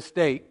you a bit of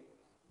steak.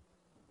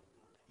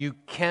 You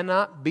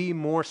cannot be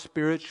more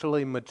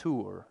spiritually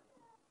mature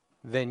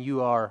than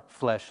you are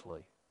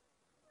fleshly.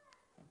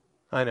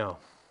 I know,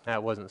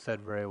 that wasn't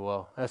said very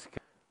well.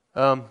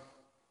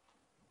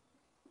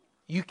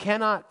 You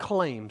cannot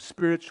claim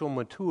spiritual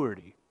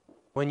maturity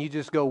when you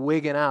just go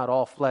wigging out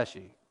all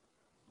fleshy.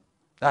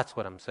 That's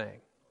what I'm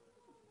saying.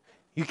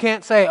 You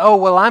can't say, oh,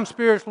 well, I'm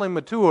spiritually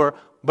mature,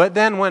 but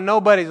then when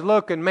nobody's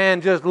looking,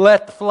 man, just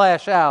let the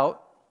flesh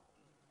out.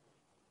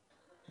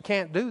 You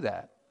can't do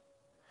that.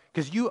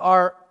 Because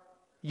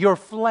your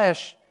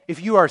flesh,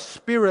 if you are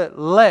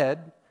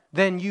spirit-led,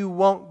 then you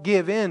won't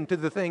give in to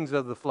the things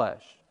of the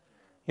flesh.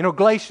 You know,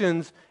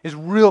 Galatians is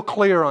real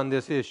clear on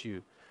this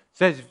issue. It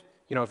says,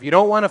 you know, if you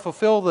don't want to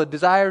fulfill the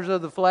desires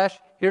of the flesh,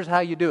 here's how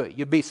you do it.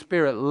 You be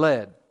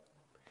spirit-led.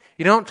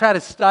 You don't try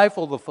to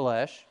stifle the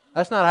flesh.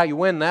 That's not how you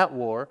win that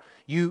war.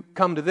 You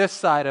come to this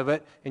side of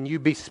it and you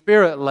be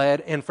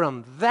spirit-led, and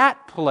from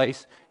that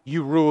place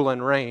you rule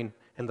and reign,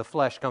 and the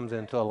flesh comes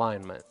into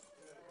alignment.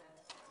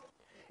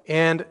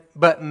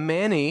 But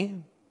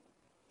many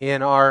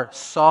in our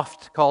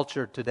soft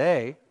culture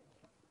today,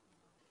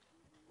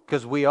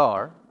 because we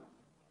are,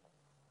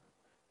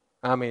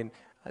 I mean,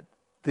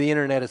 the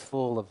internet is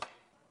full of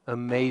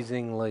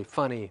amazingly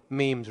funny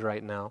memes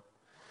right now.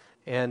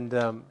 And,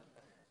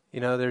 you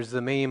know, there's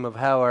the meme of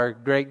how our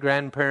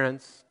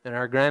great-grandparents and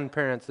our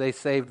grandparents, they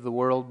saved the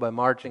world by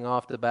marching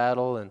off to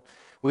battle, and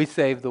we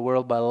saved the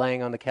world by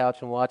laying on the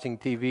couch and watching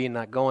TV and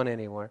not going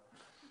anywhere.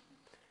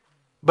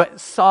 But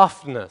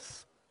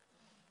softness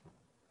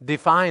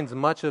defines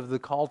much of the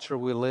culture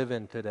we live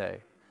in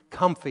today.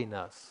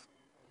 Comfiness.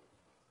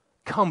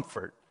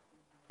 Comfort.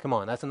 Come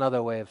on, that's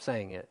another way of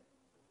saying it.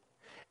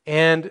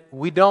 And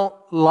we don't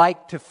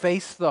like to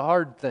face the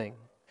hard thing.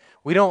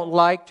 We don't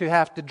like to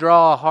have to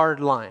draw a hard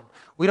line.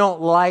 We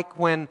don't like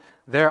when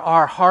there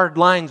are hard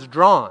lines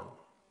drawn.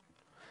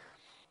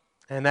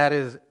 And that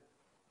is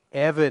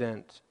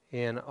evident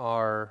in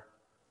our,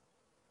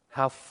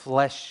 how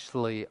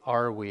fleshly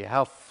are we?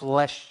 How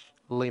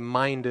fleshly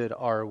minded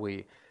are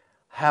we?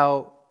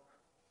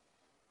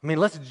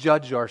 Let's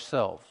judge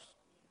ourselves.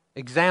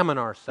 Examine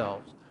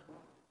ourselves.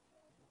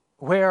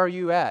 Where are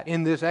you at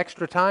in this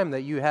extra time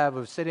that you have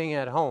of sitting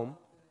at home?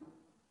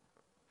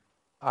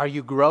 Are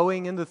you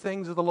growing in the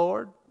things of the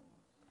Lord?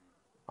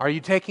 Are you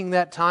taking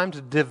that time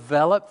to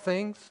develop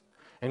things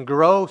and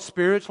grow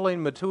spiritually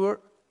and mature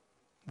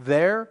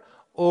there?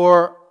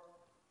 Or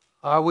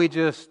are we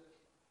just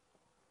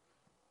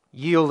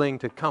yielding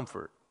to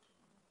comfort?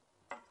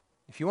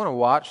 If you want to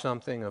watch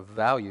something of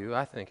value,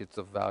 I think it's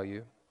of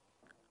value.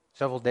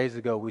 Several days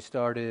ago, we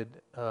started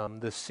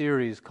this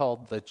series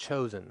called The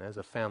Chosen as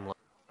a family.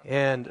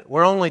 And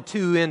we're only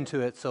 2 into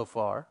it so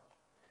far.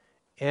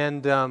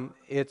 And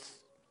it's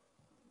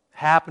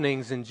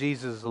happenings in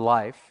Jesus'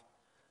 life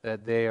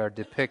that they are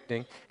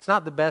depicting. It's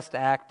not the best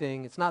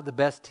acting. It's not the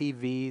best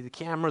TV. The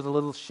camera's a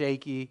little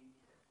shaky.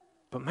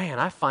 But man,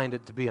 I find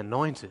it to be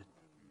anointed.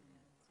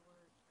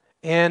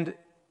 And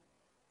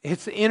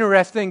it's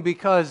interesting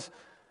because,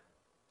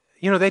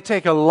 you know, they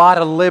take a lot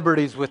of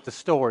liberties with the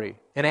story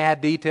and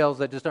add details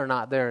that just are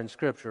not there in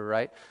Scripture,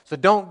 right? So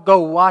don't go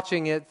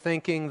watching it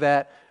thinking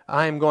that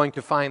I'm going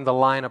to find the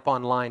line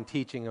upon line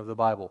teaching of the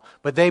Bible.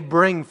 But they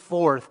bring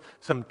forth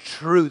some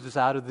truths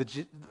out of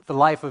the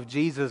life of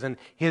Jesus and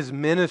His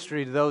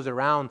ministry to those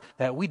around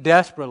that we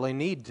desperately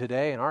need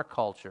today in our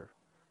culture.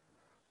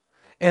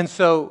 And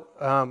so,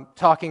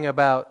 talking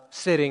about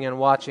sitting and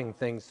watching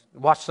things,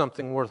 watch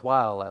something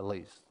worthwhile at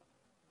least.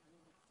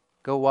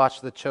 Go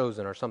watch The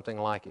Chosen or something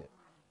like it.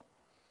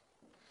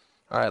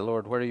 All right,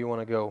 Lord, where do you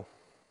want to go?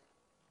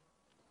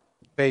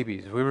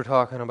 Babies. We were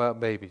talking about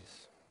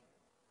babies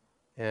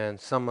and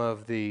some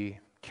of the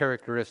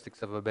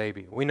characteristics of a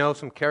baby. We know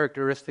some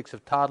characteristics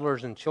of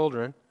toddlers and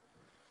children.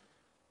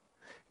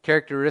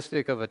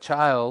 Characteristic of a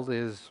child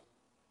is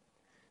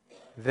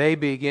they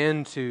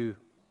begin to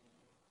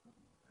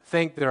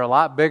think they're a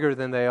lot bigger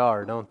than they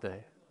are, don't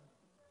they?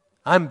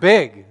 I'm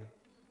big.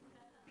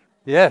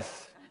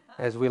 Yes,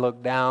 as we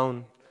look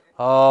down,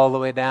 all the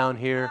way down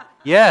here.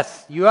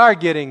 Yes, you are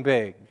getting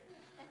big.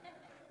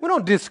 We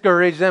don't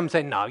discourage them and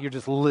say, no, you're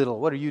just little.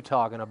 What are you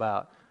talking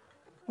about?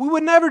 We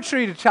would never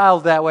treat a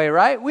child that way,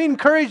 right? We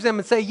encourage them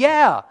and say,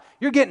 yeah,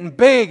 you're getting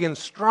big and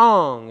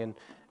strong. And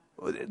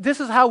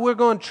this is how we're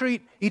going to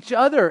treat each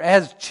other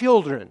as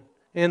children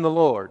in the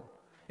Lord.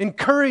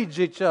 Encourage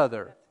each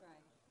other.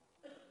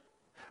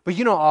 But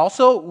you know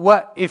also,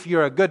 what if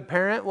you're a good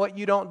parent, what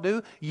you don't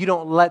do? You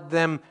don't let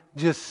them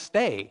just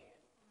stay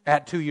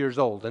at 2 years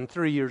old and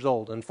 3 years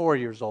old and 4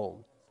 years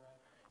old.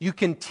 You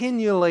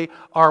continually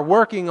are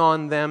working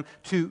on them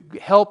to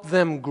help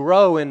them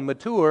grow and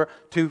mature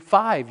to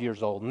 5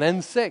 years old, and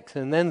then 6,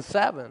 and then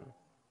 7.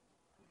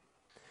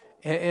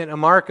 And a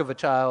mark of a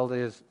child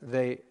is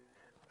they,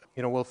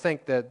 will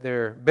think that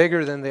they're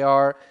bigger than they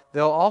are.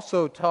 They'll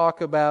also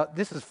talk about,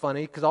 this is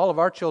funny, because all of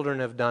our children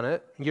have done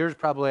it. Yours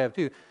probably have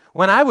too.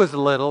 When I was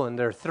little, and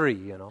they're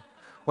 3,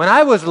 When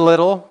I was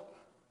little,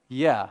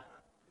 yeah.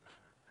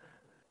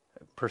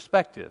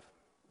 Perspective.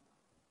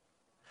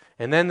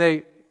 And then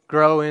they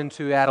grow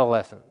into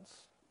adolescence.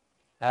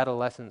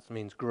 Adolescence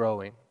means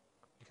growing.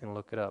 You can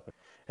look it up.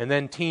 And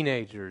then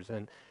teenagers.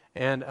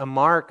 And a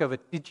mark of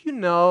it. Did you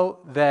know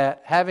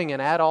that having an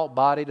adult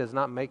body does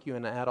not make you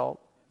an adult?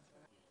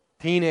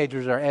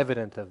 Teenagers are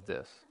evident of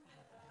this.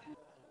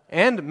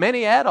 And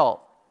many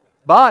adult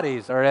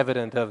bodies are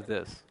evident of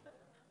this.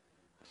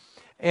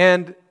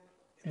 And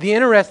the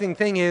interesting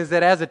thing is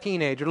that as a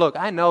teenager, look,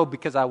 I know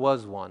because I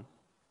was one.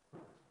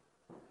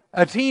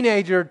 A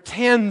teenager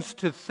tends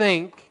to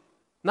think,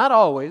 not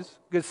always,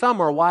 because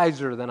some are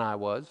wiser than I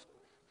was,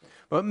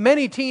 but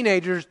many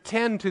teenagers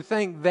tend to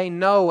think they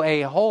know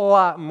a whole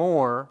lot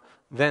more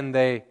than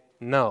they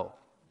know.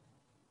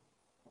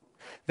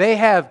 They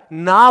have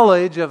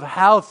knowledge of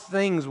how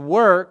things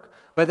work,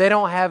 but they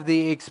don't have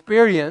the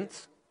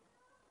experience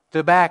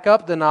to back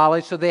up the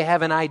knowledge, so they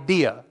have an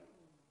idea.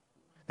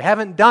 They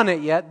haven't done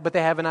it yet, but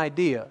they have an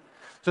idea.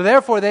 So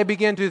therefore, they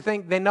begin to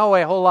think they know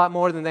a whole lot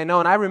more than they know.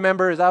 And I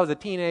remember as I was a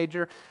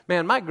teenager,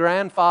 man, my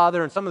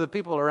grandfather and some of the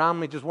people around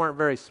me just weren't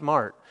very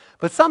smart.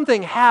 But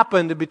something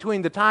happened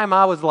between the time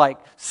I was like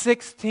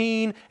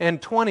 16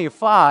 and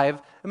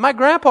 25, and my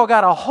grandpa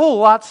got a whole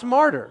lot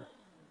smarter.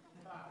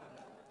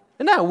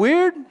 Isn't that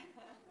weird?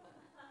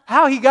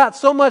 How he got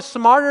so much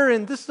smarter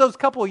in those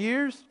couple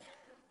years?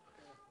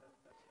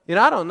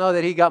 I don't know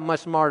that he got much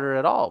smarter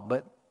at all,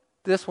 but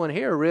this one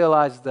here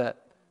realized that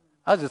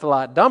I was just a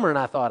lot dumber than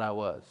I thought I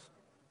was.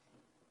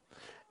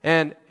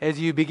 And as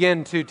you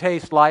begin to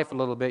taste life a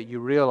little bit, you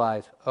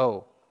realize,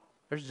 oh,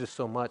 there's just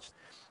so much.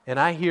 And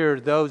I hear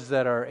those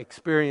that are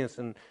experienced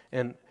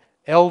and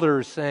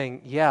elders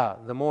saying, yeah,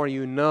 the more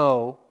you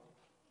know,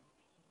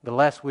 the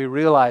less we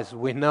realize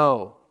we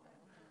know.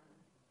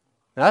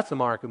 Now, that's the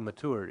mark of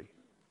maturity,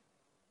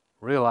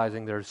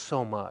 realizing there's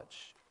so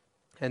much.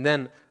 And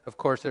then, of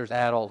course, there's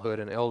adulthood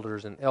and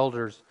elders. And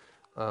elders,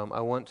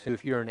 I want to,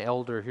 if you're an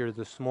elder here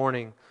this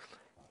morning,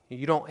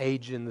 you don't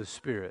age in the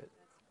spirit.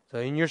 So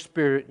in your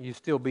spirit, you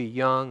still be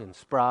young and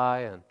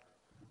spry, and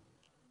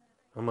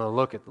I'm going to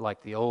look at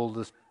like the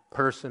oldest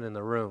person in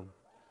the room.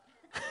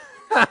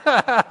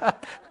 I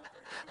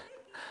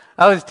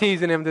was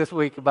teasing him this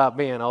week about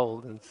being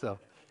old, and so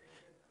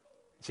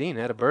Gene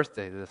had a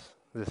birthday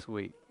this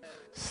week.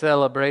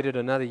 Celebrated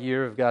another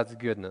year of God's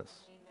goodness.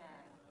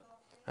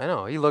 I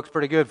know, he looks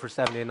pretty good for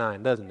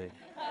 79, doesn't he?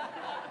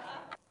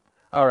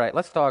 All right,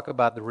 let's talk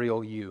about the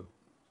real you,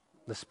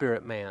 the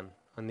spirit man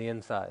on the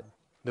inside,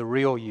 the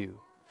real you.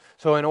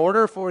 So in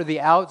order for the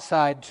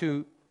outside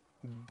to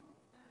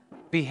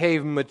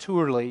behave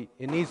maturely,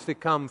 it needs to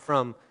come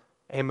from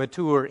a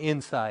mature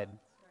inside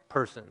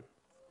person.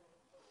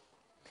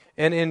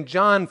 And in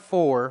John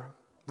 4,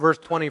 verse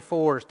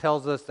 24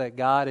 tells us that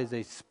God is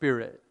a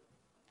spirit.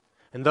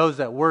 And those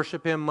that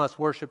worship Him must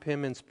worship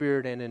Him in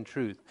spirit and in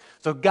truth.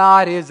 So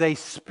God is a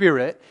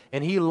spirit,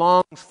 and He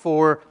longs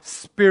for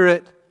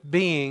spirit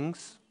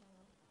beings,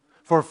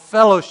 for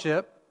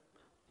fellowship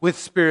with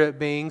spirit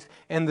beings,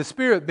 and the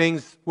spirit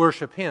beings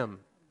worship Him.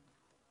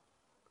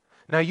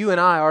 Now you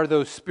and I are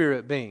those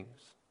spirit beings.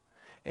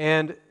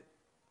 And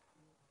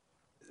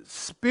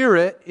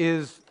spirit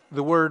is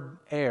the word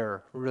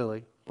air,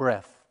 really,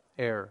 breath,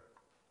 air.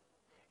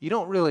 You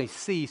don't really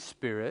see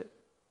spirit,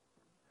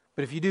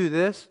 but if you do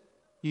this,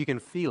 you can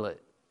feel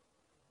it,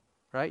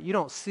 right? You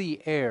don't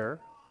see air.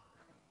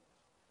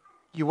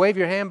 You wave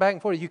your hand back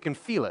and forth, you can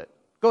feel it.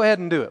 Go ahead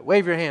and do it.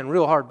 Wave your hand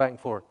real hard back and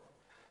forth.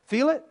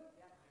 Feel it?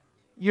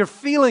 You're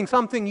feeling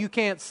something you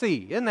can't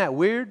see. Isn't that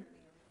weird?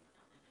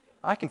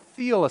 I can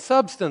feel a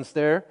substance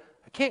there.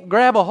 I can't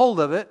grab a hold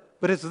of it,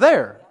 but it's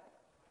there.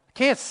 I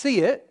can't see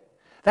it.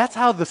 That's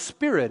how the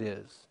Spirit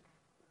is.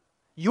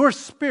 Your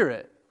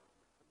spirit.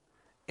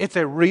 It's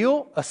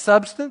a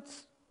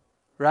substance,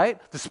 right?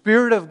 The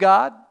Spirit of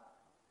God.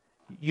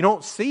 You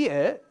don't see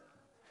it.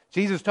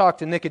 Jesus talked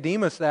to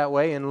Nicodemus that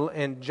way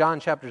in John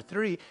chapter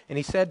 3, and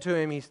He said to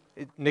him,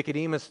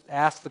 Nicodemus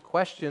asked the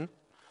question,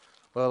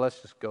 well,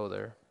 let's just go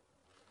there.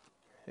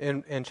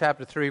 In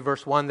chapter 3,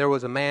 verse 1, there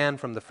was a man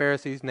from the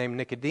Pharisees named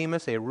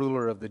Nicodemus, a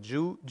ruler of the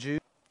Jews.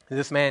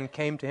 This man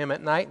came to Him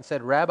at night and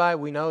said, Rabbi,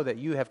 we know that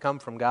you have come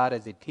from God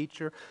as a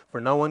teacher, for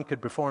no one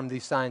could perform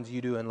these signs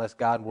you do unless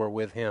God were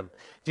with him.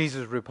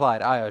 Jesus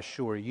replied, I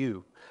assure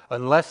you,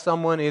 unless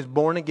someone is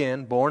born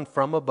again, born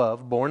from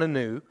above, born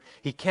anew,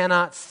 he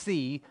cannot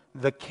see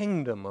the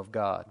kingdom of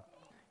God.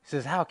 He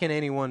says, how can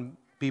anyone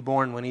be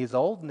born when he's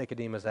old?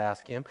 Nicodemus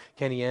asked him.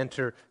 Can he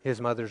enter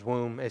his mother's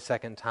womb a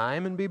second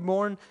time and be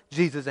born?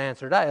 Jesus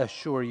answered, I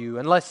assure you,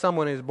 unless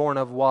someone is born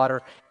of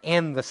water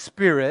and the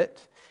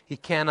Spirit, he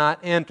cannot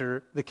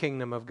enter the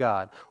kingdom of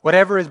God.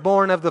 Whatever is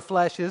born of the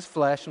flesh is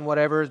flesh, and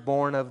whatever is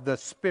born of the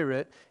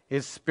Spirit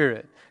is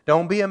spirit.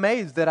 Don't be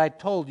amazed that I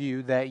told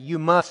you that you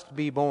must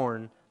be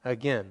born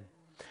again.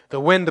 The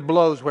wind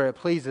blows where it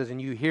pleases,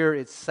 and you hear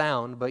its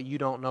sound, but you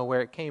don't know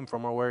where it came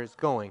from or where it's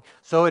going.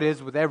 So it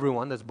is with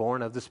everyone that's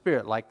born of the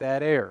Spirit, like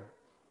that air.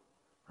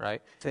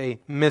 Right? It's a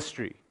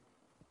mystery.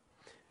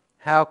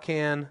 How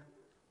can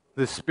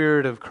the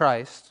Spirit of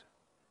Christ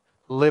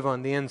live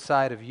on the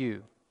inside of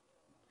you?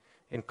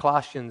 In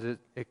Colossians,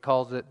 it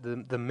calls it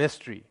the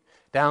mystery,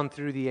 down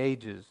through the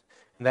ages.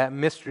 And that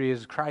mystery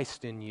is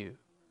Christ in you.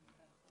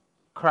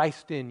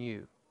 Christ in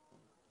you,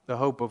 the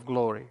hope of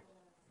glory.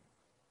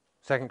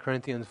 2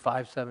 Corinthians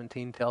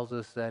 5:17 tells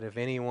us that if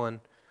anyone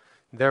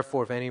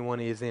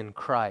is in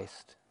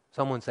Christ,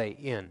 someone say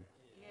in.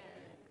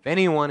 If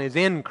anyone is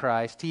in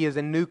Christ, he is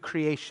a new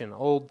creation.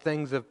 Old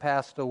things have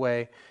passed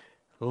away.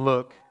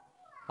 Look,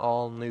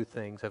 all new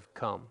things have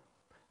come.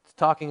 It's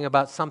talking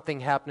about something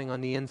happening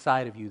on the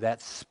inside of you,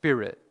 that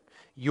spirit,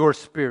 your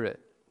spirit.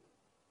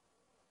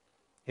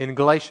 In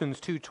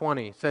Galatians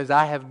 2:20, it says,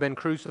 I have been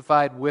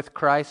crucified with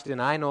Christ,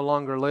 and I no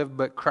longer live,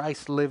 but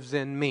Christ lives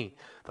in me.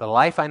 The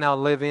life I now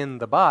live in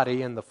the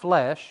body, in the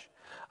flesh,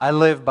 I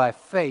live by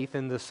faith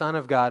in the Son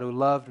of God who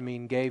loved me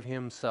and gave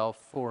himself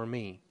for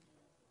me.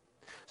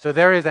 So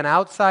there is an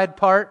outside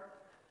part,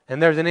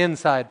 and there's an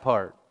inside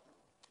part.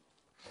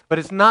 But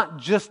it's not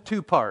just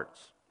two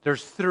parts.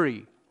 There's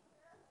three.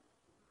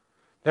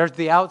 There's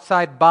the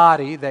outside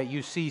body that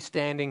you see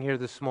standing here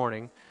this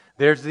morning.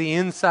 There's the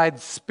inside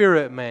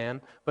spirit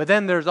man, but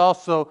then there's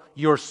also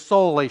your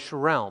soulish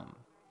realm.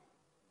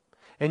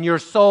 And your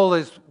soul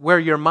is where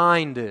your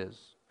mind is,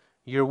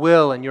 your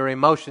will and your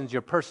emotions,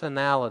 your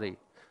personality.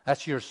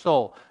 That's your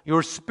soul.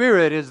 Your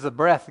spirit is the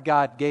breath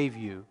God gave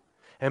you.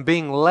 And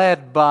being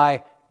led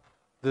by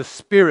the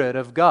Spirit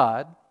of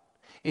God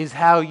is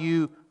how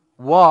you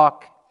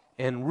walk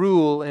and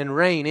rule and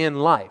reign in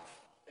life.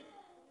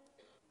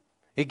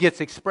 It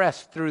gets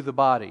expressed through the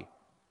body.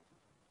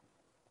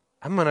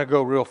 I'm going to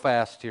go real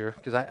fast here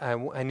because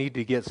I need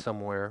to get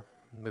somewhere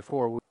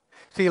before we...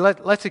 See,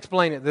 let's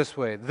explain it this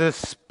way. The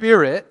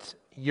Spirit,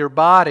 your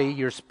body,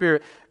 your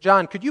spirit...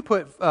 John, could you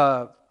put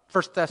 1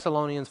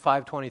 Thessalonians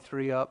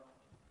 5:23 up?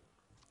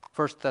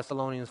 1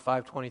 Thessalonians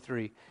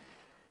 5:23.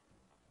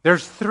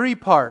 There's three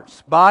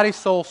parts, body,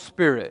 soul,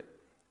 spirit.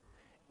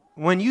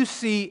 When you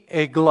see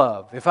a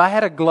glove, if I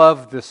had a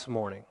glove this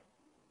morning,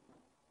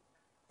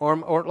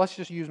 or let's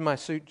just use my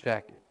suit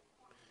jacket.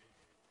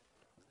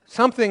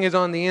 Something is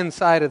on the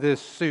inside of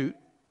this suit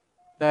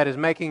that is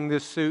making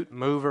this suit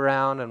move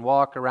around and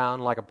walk around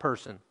like a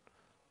person.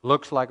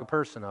 Looks like a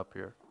person up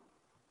here.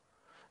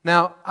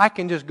 Now, I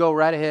can just go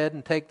right ahead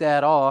and take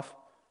that off.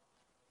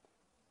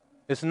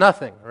 It's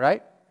nothing,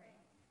 right?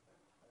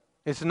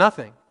 It's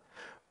nothing.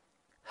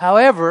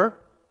 However,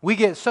 we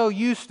get so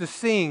used to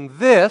seeing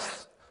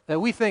this that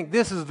we think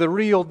this is the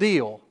real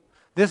deal.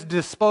 This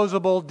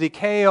disposable,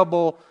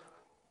 decayable,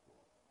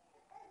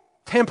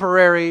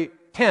 temporary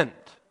tent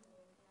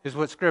is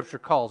what Scripture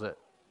calls it.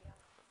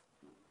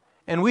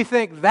 And we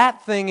think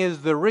that thing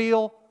is the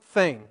real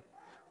thing.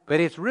 But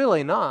it's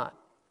really not.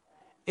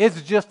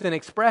 It's just an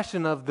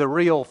expression of the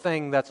real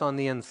thing that's on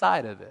the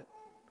inside of it.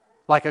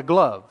 Like a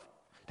glove.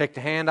 Take the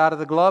hand out of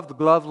the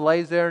glove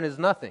lays there and is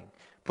nothing.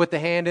 Put the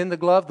hand in the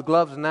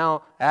glove's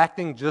now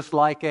acting just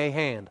like a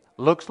hand.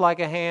 Looks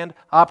like a hand,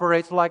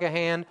 operates like a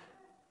hand.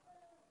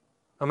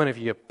 I mean, if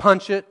you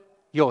punch it,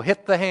 you'll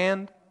hit the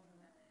hand.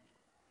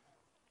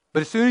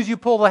 But as soon as you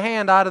pull the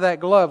hand out of that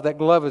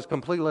glove is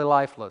completely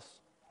lifeless.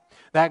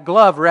 That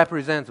glove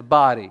represents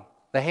body.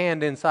 The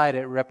hand inside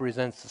it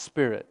represents the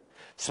spirit.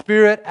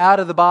 Spirit out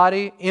of the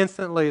body,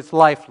 instantly it's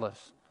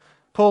lifeless.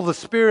 Pull the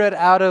spirit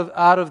out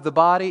of the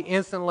body,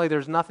 instantly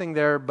there's nothing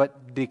there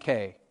but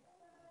decay.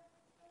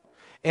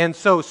 And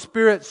so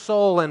spirit,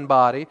 soul, and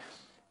body,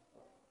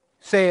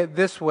 say it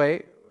this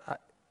way,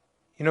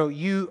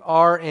 you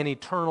are an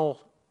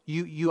eternal,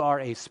 you are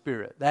a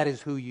spirit. That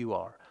is who you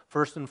are.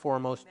 First and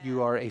foremost,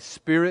 you are a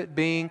spirit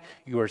being.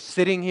 You are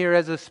sitting here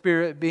as a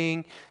spirit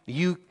being.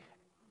 You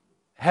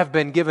have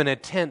been given a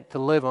tent to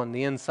live on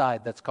the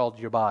inside that's called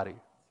your body,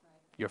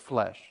 your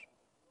flesh.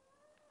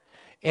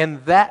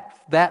 And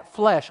that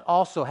flesh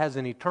also has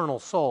an eternal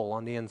soul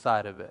on the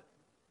inside of it.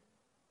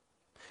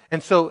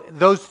 And so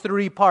those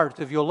three parts,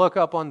 if you'll look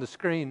up on the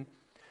screen,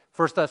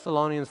 1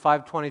 Thessalonians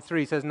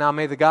 5:23 says, now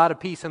may the God of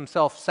peace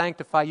himself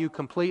sanctify you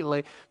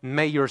completely.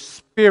 May your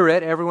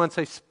spirit, everyone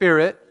say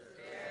spirit,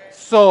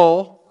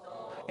 soul,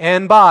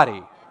 and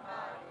body.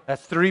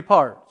 That's three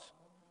parts.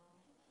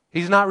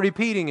 He's not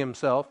repeating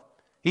himself.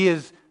 He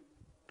is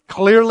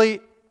clearly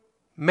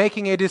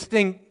making a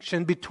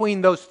distinction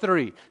between those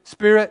three.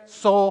 Spirit,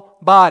 soul,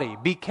 body.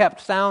 Be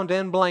kept sound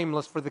and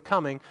blameless for the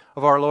coming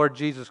of our Lord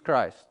Jesus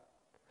Christ.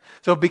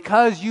 So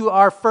because you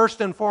are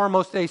first and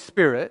foremost a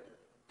spirit,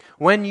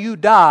 when you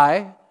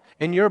die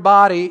and your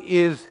body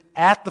is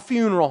at the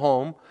funeral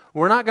home,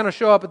 we're not going to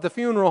show up at the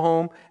funeral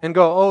home and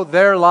go, oh,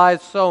 there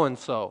lies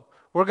so-and-so.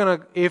 We're going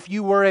to, if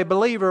you were a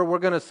believer, we're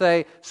going to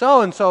say,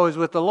 so-and-so is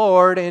with the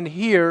Lord, and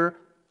here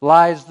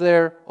lies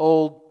their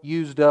old,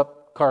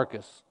 used-up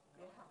carcass.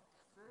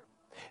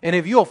 And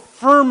if you'll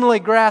firmly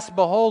grasp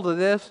a hold of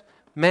this,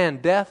 man,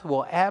 death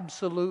will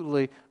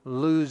absolutely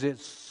lose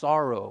its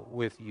sorrow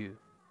with you.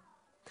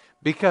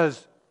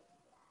 Because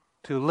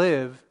to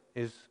live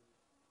is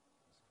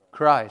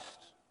Christ,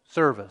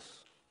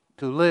 service.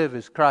 To live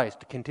is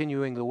Christ,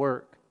 continuing the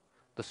work,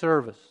 the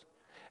service.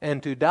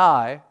 And to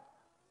die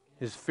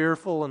is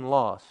fearful and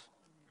loss.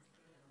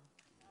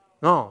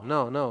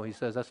 No, he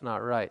says that's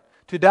not right.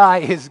 To die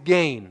is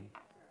gain.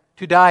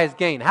 To die is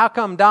gain. How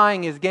come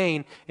dying is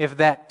gain if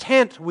that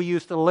tent we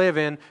used to live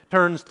in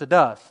turns to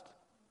dust?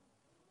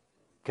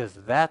 Because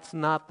that's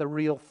not the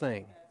real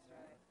thing.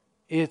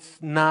 It's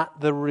not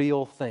the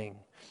real thing.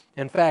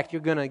 In fact,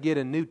 you're going to get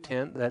a new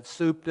tent that's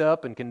souped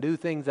up and can do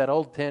things that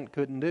old tent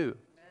couldn't do.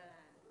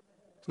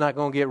 It's not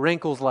going to get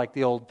wrinkles like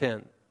the old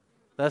tent.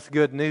 That's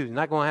good news. You're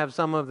not going to have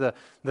some of the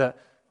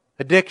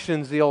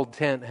addictions the old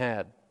tent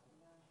had.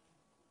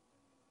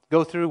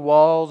 Go through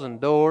walls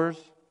and doors,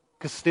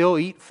 could still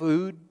eat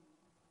food.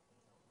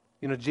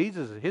 You know,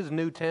 Jesus, his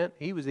new tent,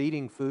 he was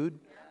eating food.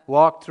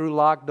 Walked through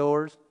locked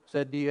doors,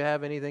 said, do you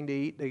have anything to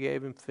eat? They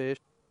gave him fish.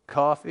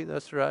 Coffee,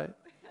 that's right.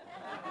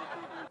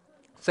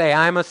 Say,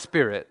 I'm a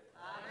spirit.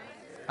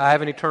 I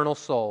have an eternal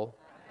soul.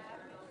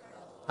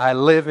 I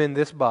live in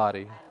this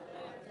body.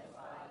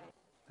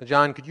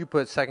 John, could you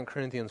put 2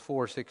 Corinthians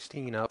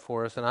 4:16 up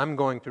for us? And I'm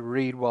going to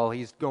read while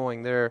he's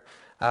going there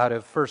out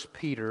of 1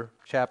 Peter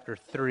chapter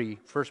 3.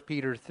 1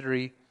 Peter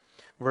 3,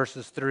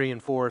 verses 3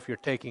 and 4 if you're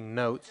taking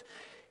notes.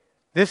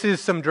 This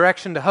is some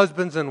direction to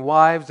husbands and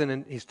wives,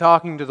 and he's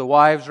talking to the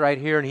wives right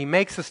here, and he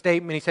makes a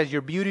statement. He says,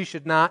 your beauty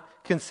should not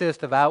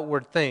consist of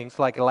outward things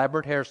like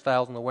elaborate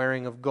hairstyles and the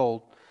wearing of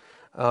gold.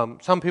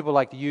 Some people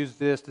like to use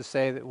this to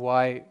say that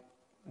why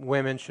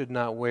women should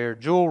not wear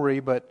jewelry,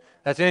 but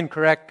that's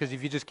incorrect because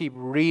if you just keep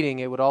reading,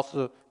 it would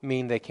also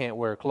mean they can't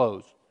wear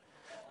clothes.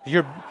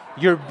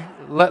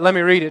 Let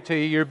me read it to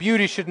you. Your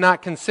beauty should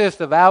not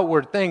consist of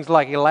outward things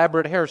like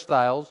elaborate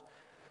hairstyles,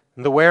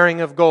 and the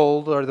wearing of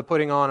gold, or the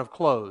putting on of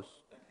clothes.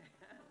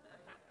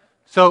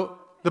 So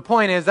the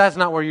point is, that's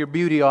not where your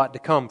beauty ought to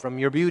come from.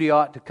 Your beauty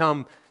ought to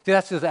come, see,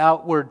 that's just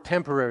outward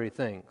temporary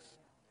things.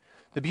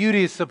 The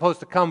beauty is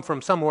supposed to come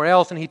from somewhere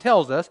else, and he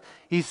tells us,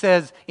 he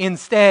says,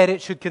 instead it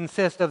should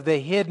consist of the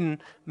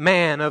hidden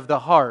man of the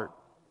heart.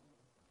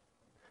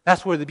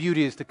 That's where the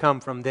beauty is to come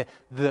from,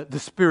 the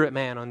spirit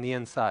man on the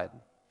inside,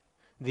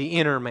 the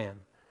inner man.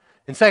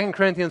 And 2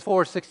 Corinthians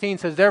 4:16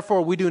 says,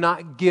 therefore we do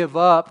not give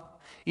up,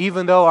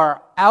 even though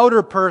our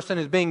outer person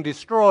is being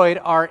destroyed,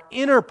 our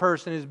inner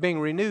person is being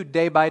renewed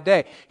day by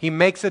day. He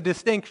makes a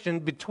distinction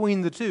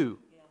between the two.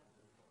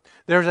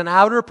 There's an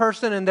outer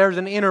person and there's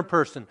an inner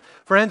person.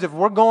 Friends, if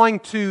we're going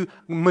to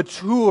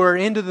mature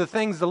into the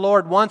things the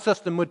Lord wants us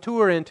to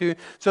mature into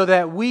so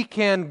that we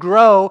can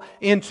grow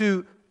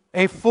into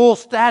a full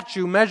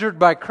stature measured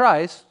by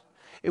Christ,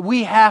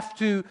 we have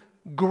to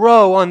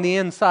grow on the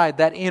inside,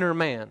 that inner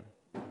man.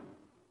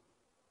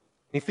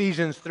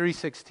 Ephesians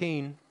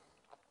 3:16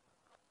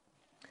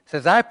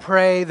 says, I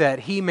pray that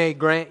He may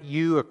grant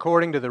you,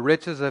 according to the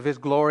riches of His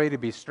glory, to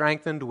be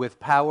strengthened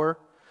with power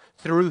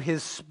through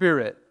His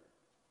Spirit.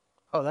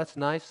 Oh, that's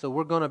nice. So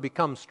we're going to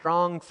become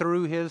strong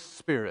through His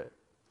Spirit.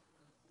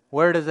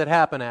 Where does it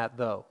happen at,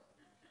 though?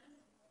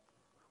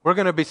 We're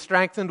going to be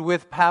strengthened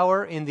with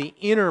power in the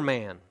inner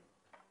man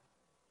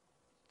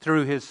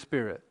through His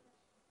Spirit.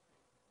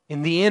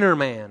 In the inner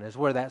man is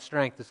where that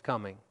strength is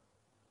coming.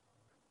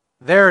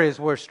 There is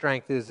where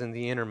strength is in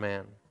the inner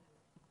man.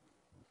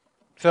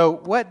 So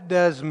what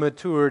does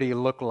maturity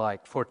look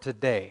like for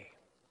today?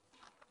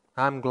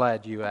 I'm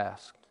glad you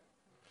asked.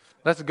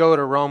 Let's go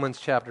to Romans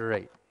chapter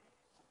 8.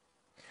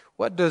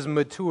 What does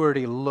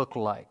maturity look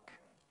like?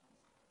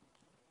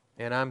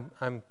 And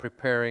I'm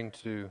preparing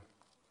to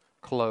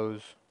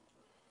close.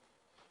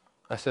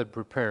 I said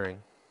preparing.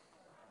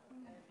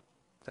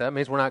 That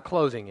means we're not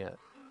closing yet.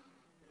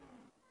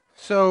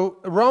 So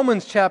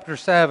Romans chapter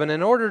 7,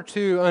 in order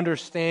to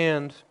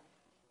understand,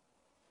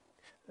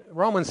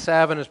 Romans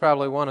 7 is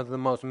probably one of the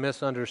most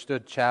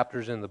misunderstood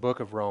chapters in the book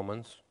of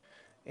Romans.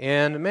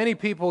 And many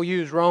people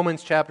use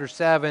Romans chapter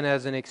 7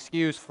 as an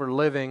excuse for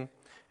living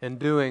and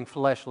doing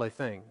fleshly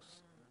things.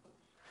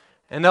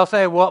 And they'll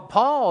say, well,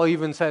 Paul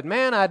even said,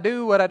 man, I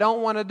do what I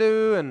don't want to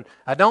do, and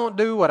I don't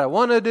do what I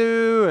want to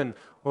do, and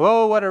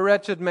whoa, what a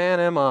wretched man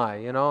am I,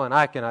 you know, and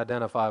I can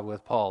identify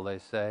with Paul, they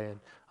say, and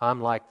I'm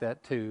like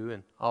that too,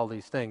 and all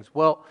these things.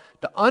 Well,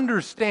 to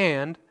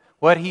understand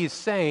what he's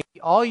saying,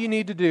 all you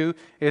need to do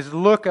is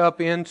look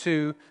up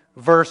into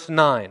verse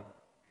 9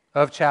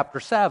 of chapter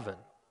 7.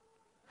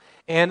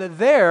 And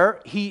there,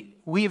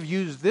 we have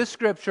used this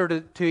scripture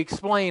to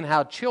explain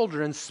how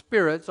children's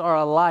spirits are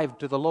alive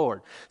to the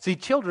Lord. See,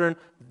 children,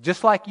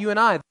 just like you and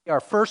I, they are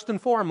first and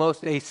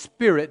foremost a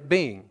spirit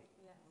being.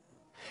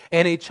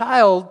 And a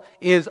child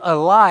is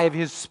alive,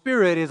 his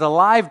spirit is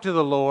alive to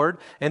the Lord,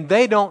 and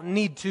they don't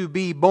need to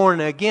be born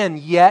again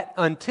yet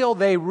until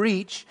they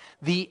reach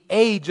the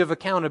age of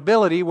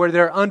accountability where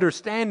their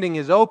understanding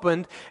is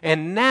opened,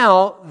 and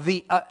now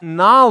the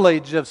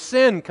knowledge of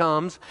sin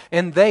comes,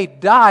 and they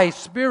die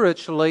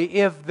spiritually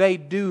if they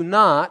do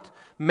not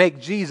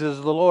make Jesus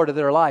the Lord of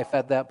their life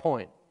at that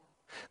point.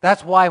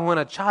 That's why when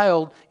a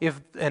child,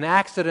 if an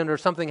accident or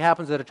something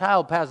happens that a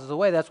child passes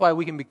away, that's why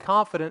we can be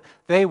confident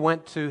they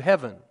went to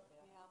heaven.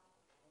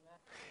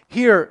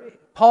 Here,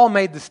 Paul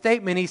made the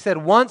statement, he said,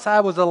 once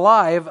I was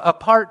alive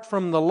apart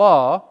from the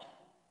law.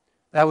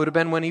 That would have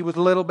been when he was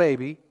a little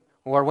baby,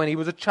 or when he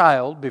was a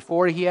child,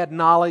 before he had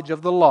knowledge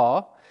of the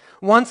law.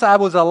 Once I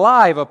was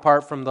alive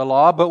apart from the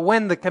law, but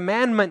when the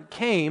commandment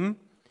came,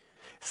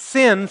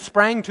 sin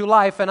sprang to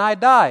life and I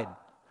died.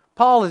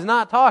 Paul is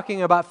not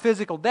talking about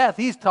physical death,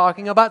 he's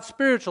talking about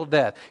spiritual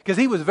death, because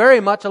he was very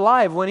much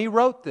alive when he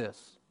wrote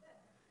this.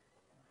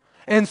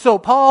 And so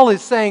Paul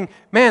is saying,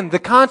 man, the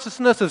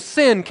consciousness of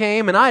sin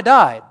came and I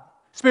died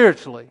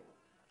spiritually.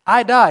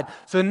 I died.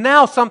 So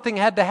now something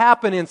had to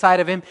happen inside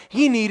of him.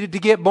 He needed to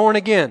get born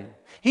again.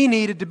 He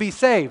needed to be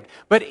saved.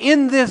 But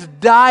in this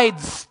died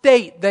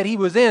state that he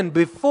was in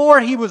before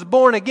he was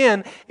born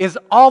again is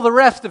all the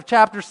rest of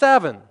chapter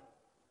 7.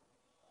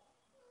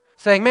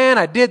 Saying, man,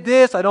 I did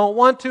this, I don't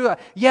want to.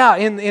 Yeah,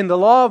 in the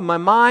law of my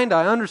mind,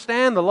 I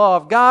understand the law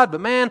of God,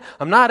 but man,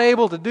 I'm not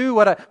able to do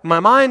what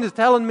my mind is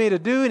telling me to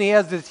do, and he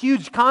has this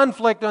huge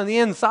conflict on the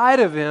inside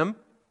of him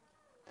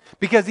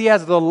because he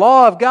has the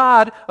law of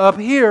God up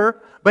here,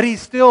 but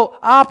he's still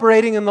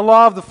operating in the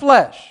law of the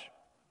flesh.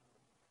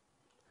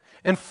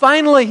 And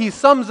finally, he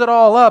sums it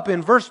all up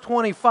in verse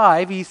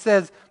 25, he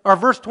says, or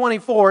verse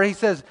 24, he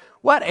says,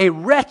 what a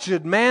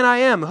wretched man I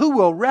am. Who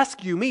will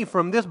rescue me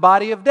from this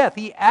body of death?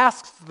 He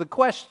asks the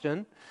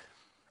question.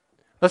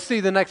 Let's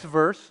see the next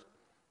verse.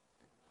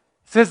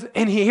 It says,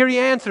 and here he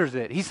answers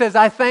it. He says,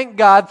 I thank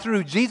God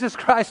through Jesus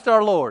Christ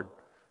our Lord.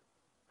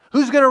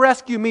 Who's going to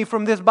rescue me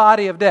from this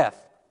body of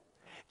death?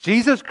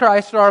 Jesus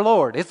Christ our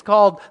Lord. It's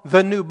called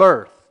the new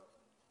birth,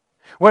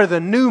 where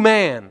the new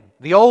man,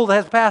 the old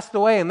has passed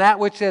away, and that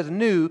which is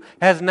new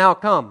has now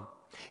come.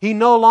 He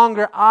no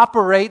longer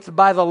operates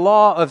by the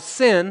law of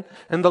sin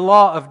and the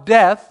law of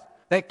death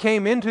that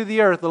came into the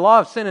earth. The law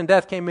of sin and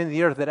death came into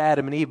the earth at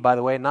Adam and Eve, by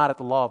the way, not at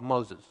the law of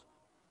Moses.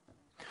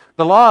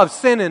 The law of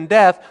sin and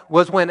death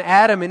was when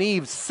Adam and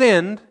Eve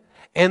sinned,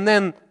 and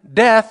then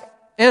death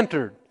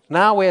entered.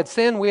 Now we had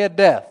sin, we had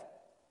death.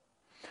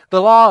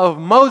 The law of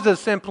Moses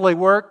simply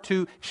worked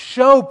to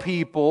show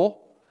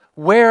people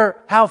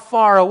how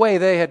far away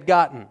they had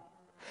gotten.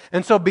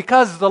 And so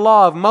because the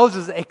law of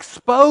Moses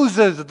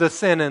exposes the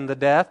sin and the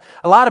death,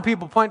 a lot of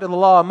people point to the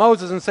law of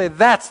Moses and say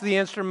that's the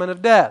instrument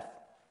of death.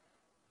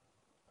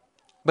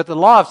 But the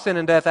law of sin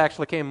and death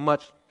actually came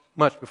much,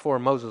 much before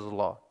Moses'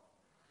 law.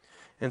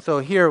 And so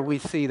here we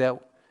see that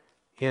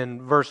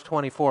in verse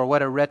 24,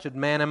 what a wretched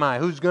man am I.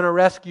 Who's going to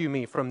rescue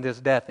me from this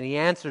death? And he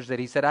answers it.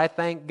 He said, I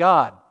thank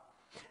God.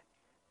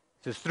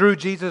 It says, through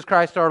Jesus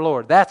Christ our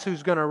Lord. That's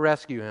who's going to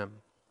rescue him.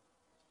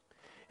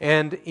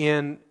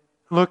 And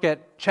look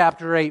at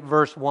chapter 8,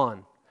 verse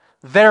 1.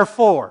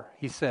 Therefore,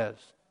 he says,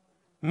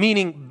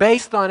 meaning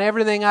based on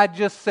everything I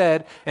just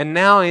said, and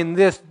now in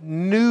this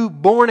new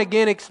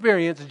born-again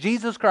experience,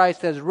 Jesus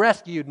Christ has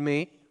rescued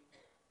me.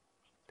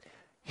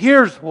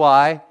 Here's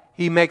why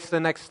he makes the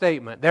next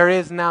statement. There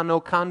is now no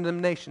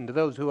condemnation to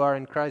those who are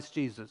in Christ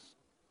Jesus.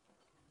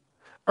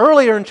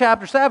 Earlier in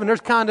chapter 7,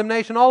 there's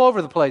condemnation all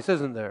over the place,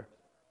 isn't there?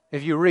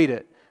 If you read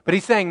it. But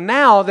he's saying,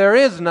 now there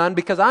is none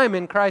because I'm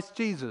in Christ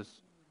Jesus.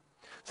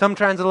 Some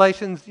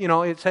translations,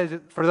 it says,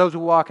 for those who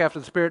walk after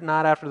the Spirit,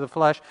 not after the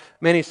flesh.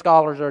 Many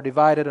scholars are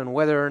divided on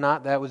whether or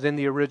not that was in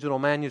the original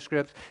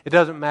manuscripts. It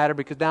doesn't matter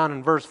because down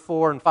in verse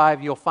 4 and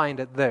 5, you'll find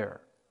it there.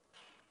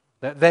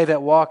 That they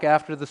that walk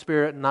after the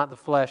Spirit and not the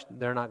flesh,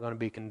 they're not going to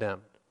be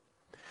condemned.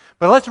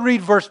 But let's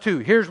read verse 2.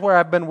 Here's where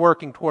I've been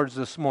working towards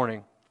this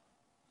morning.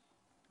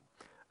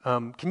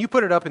 Can you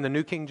put it up in the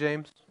New King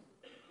James?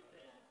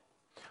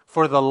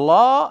 For the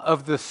law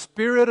of the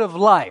Spirit of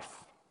life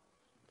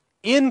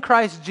in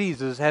Christ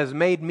Jesus has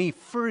made me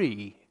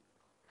free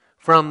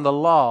from the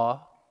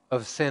law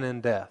of sin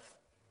and death.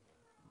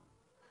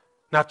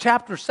 Now,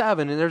 chapter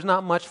 7, and there's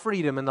not much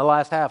freedom in the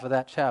last half of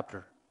that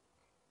chapter.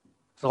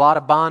 There's a lot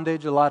of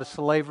bondage, a lot of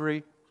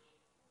slavery.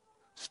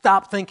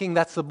 Stop thinking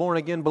that's the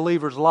born-again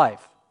believer's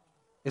life.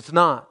 It's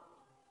not.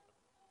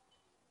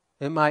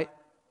 It might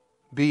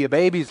be a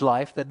baby's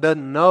life that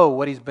doesn't know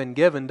what he's been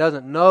given,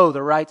 doesn't know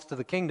the rights to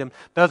the kingdom,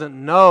 doesn't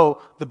know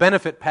the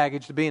benefit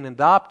package to being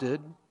adopted,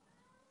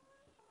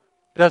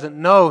 doesn't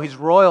know his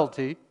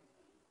royalty.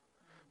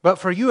 But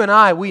for you and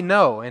I, we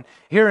know. And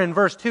here in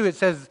verse 2 it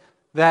says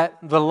that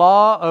the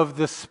law of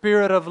the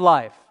Spirit of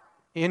life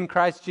in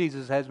Christ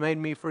Jesus has made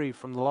me free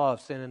from the law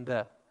of sin and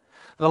death.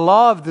 The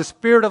law of the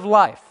Spirit of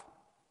life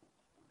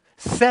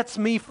sets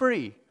me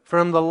free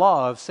from the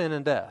law of sin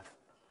and death.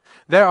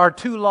 There are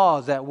two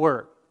laws at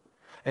work.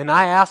 And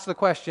I ask the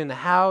question,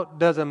 how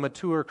does a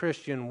mature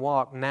Christian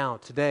walk now,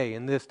 today,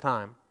 in this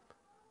time?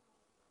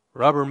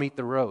 Rubber meet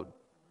the road.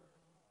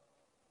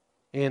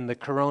 In the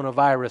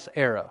coronavirus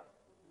era,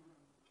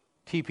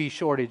 TP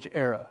shortage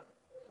era.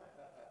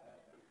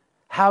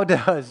 How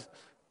does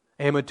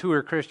a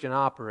mature Christian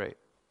operate?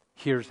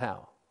 Here's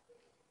how.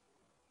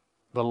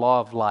 The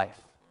law of life.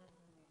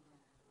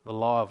 The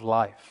law of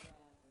life.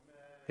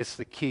 It's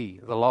the key.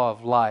 The law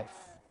of life.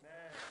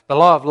 The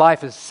law of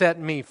life has set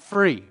me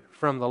free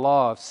from the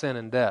law of sin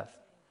and death.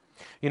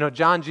 You know,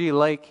 John G.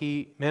 Lake,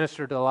 he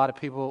ministered to a lot of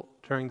people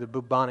during the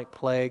bubonic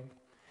plague.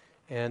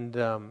 And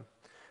I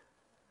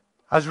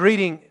was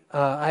reading,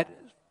 a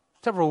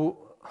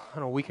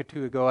week or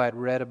two ago, I had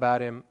read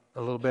about him a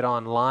little bit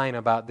online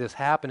about this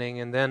happening.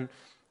 And then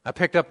I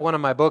picked up one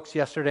of my books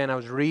yesterday, and I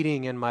was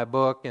reading in my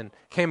book and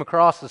came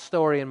across the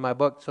story in my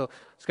book. So I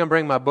was going to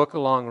bring my book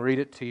along and read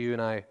it to you,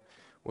 and I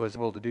was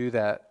able to do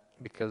that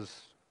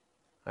because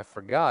I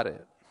forgot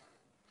it.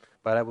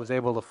 But I was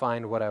able to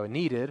find what I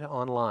needed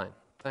online.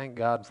 Thank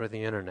God for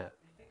the internet.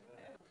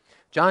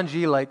 John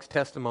G. Lake's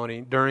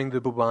testimony during the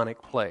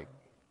bubonic plague.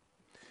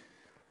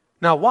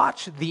 Now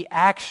watch the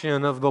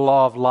action of the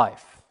law of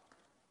life.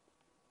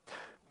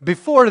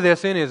 Before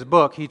this, in his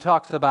book, he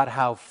talks about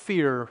how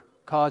fear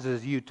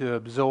causes you to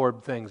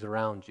absorb things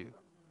around you.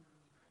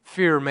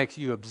 Fear makes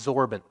you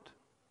absorbent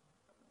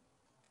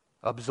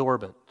to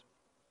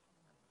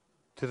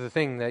the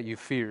thing that you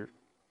fear.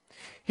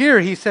 Here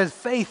he says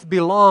faith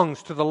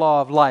belongs to the law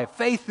of life.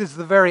 Faith is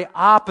the very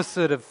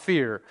opposite of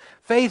fear.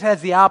 Faith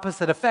has the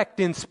opposite effect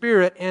in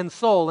spirit and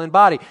soul and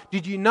body.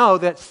 Did you know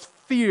that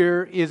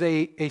fear is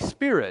a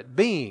spirit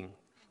being?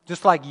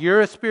 Just like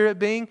you're a spirit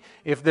being,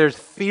 if there's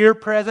fear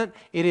present,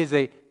 it is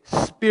a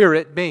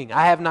spirit being.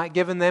 I have not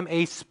given them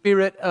a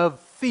spirit of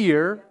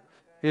fear,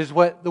 is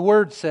what the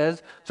word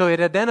says. So it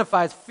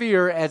identifies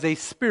fear as a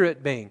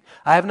spirit being.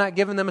 I have not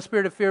given them a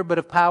spirit of fear, but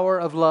of power,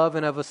 of love,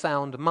 and of a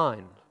sound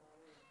mind.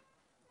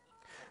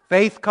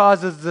 Faith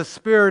causes the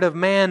spirit of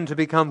man to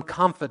become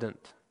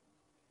confident.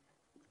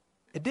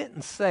 It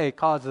didn't say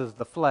causes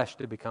the flesh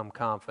to become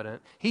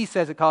confident. He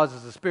says it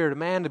causes the spirit of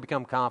man to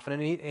become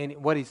confident. And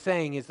what he's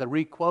saying is the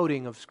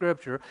re-quoting of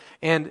Scripture.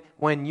 And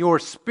when your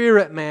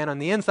spirit man on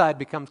the inside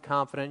becomes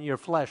confident, your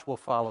flesh will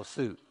follow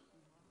suit.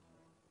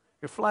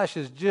 Your flesh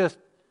is just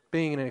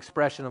being an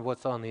expression of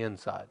what's on the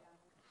inside.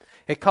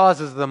 It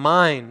causes the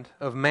mind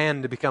of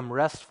man to become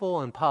restful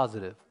and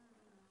positive.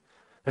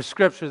 There's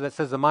Scripture that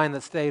says the mind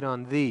that stayed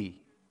on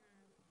thee,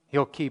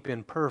 he'll keep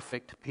in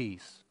perfect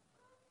peace.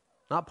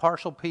 Not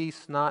partial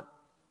peace, not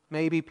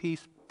maybe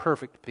peace,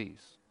 perfect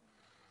peace.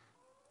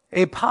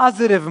 A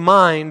positive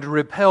mind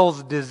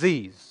repels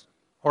disease.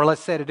 Or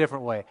let's say it a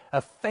different way.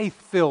 A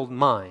faith-filled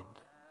mind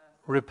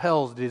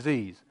repels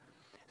disease.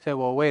 You say,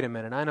 well, wait a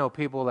minute. I know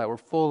people that were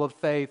full of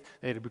faith.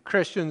 They'd been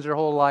Christians their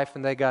whole life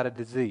and they got a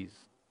disease.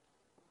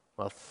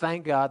 Well,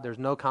 thank God there's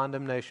no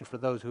condemnation for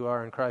those who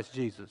are in Christ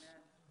Jesus.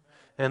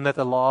 And that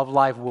the law of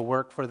life will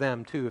work for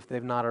them too if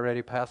they've not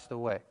already passed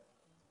away.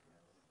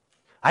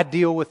 I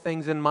deal with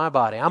things in my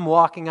body. I'm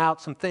walking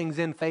out some things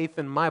in faith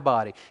in my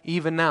body,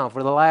 even now,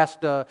 for the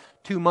last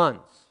 2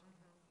 months.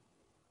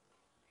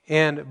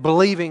 And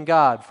believing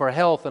God for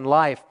health and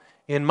life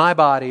in my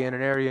body in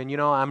an area,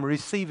 and I'm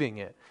receiving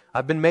it.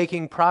 I've been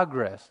making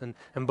progress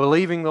and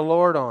believing the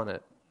Lord on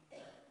it.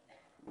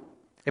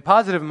 A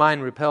positive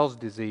mind repels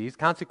disease.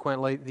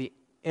 Consequently, the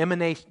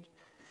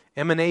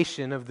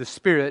emanation of the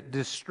Spirit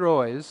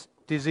destroys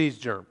disease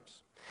germs.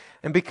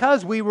 And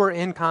because we were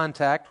in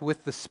contact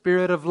with the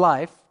Spirit of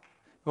life,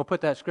 we'll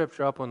put that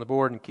scripture up on the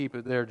board and keep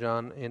it there,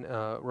 John, in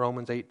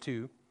Romans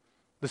 8:2.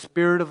 The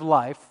Spirit of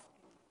life.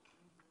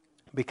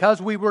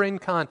 Because we were in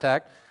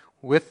contact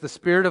with the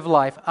Spirit of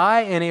life,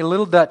 I and a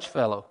little Dutch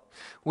fellow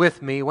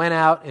with me went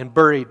out and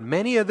buried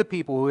many of the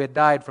people who had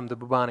died from the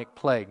bubonic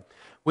plague.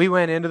 We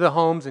went into the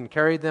homes and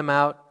carried them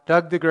out,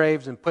 dug the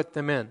graves and put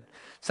them in.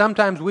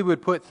 Sometimes we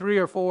would put 3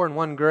 or 4 in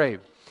one grave.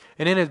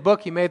 And in his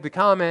book he made the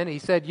comment, he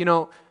said,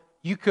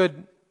 you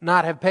could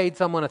not have paid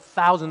someone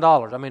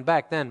 $1,000. I mean,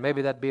 back then,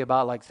 maybe that'd be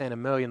about like saying $1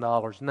 million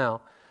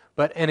now.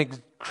 But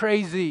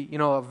crazy,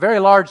 a very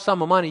large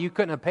sum of money, you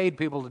couldn't have paid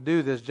people to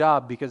do this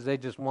job because they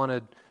just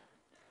wanted,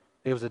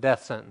 it was a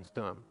death sentence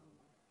to them.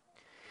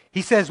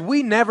 He says,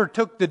 we never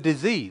took the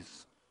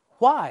disease.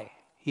 Why?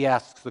 He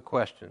asks the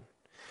question.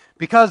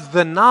 Because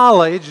the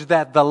knowledge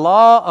that the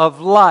law of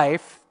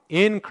life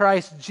in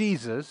Christ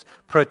Jesus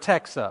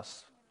protects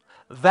us.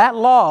 That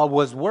law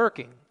was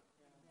working.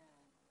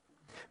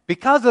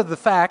 Because of the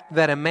fact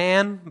that a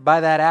man, by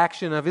that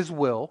action of his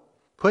will,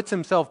 puts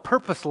himself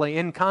purposely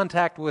in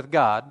contact with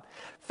God,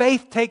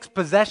 faith takes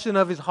possession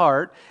of his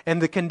heart,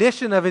 and the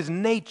condition of his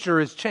nature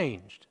is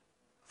changed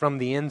from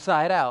the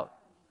inside out.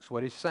 That's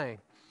what he's saying.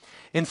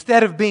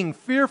 Instead of being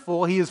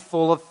fearful, he is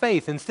full of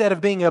faith. Instead of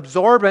being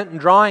absorbent and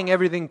drawing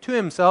everything to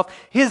himself,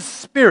 his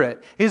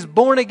spirit, his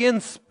born-again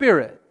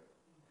spirit,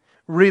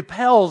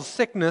 repels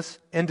sickness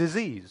and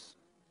disease.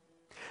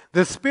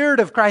 The Spirit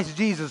of Christ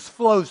Jesus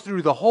flows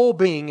through the whole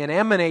being and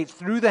emanates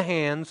through the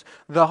hands,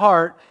 the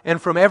heart,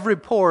 and from every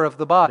pore of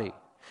the body.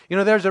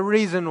 There's a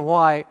reason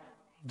why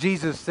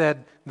Jesus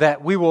said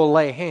that we will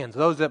lay hands.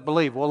 Those that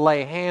believe will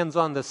lay hands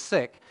on the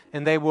sick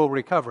and they will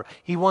recover.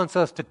 He wants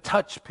us to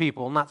touch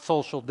people, not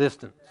social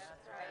distance.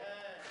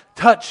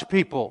 Touch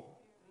people.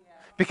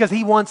 Because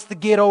He wants to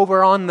get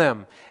over on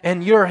them.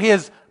 And you're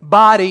His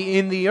body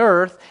in the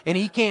earth, and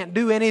He can't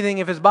do anything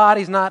if His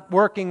body's not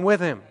working with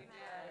Him.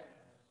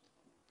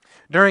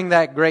 During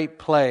that great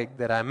plague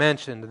that I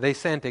mentioned, they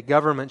sent a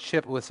government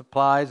ship with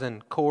supplies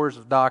and corps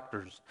of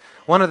doctors.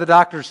 One of the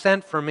doctors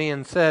sent for me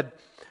and said,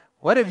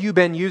 "What have you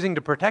been using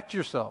to protect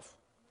yourself?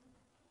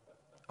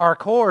 Our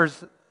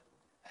corps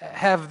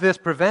have this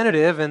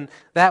preventative and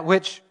that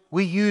which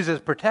we use as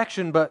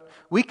protection, but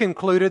we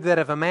concluded that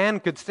if a man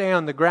could stay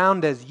on the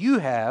ground as you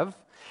have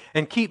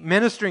and keep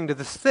ministering to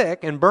the sick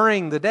and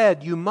burying the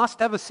dead, you must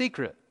have a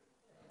secret."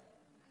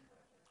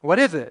 What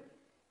is it?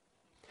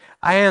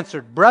 I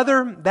answered,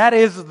 "Brother, that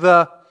is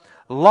the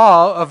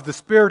law of the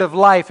Spirit of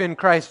life in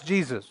Christ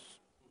Jesus.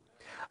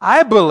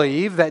 I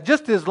believe that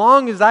just as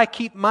long as I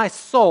keep my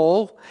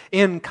soul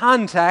in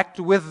contact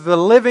with the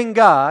living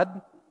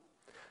God."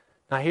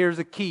 Now here's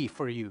a key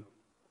for you.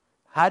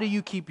 How do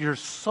you keep your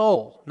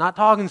soul? Not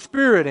talking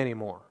spirit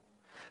anymore.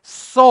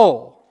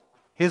 Soul,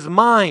 His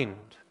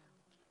mind.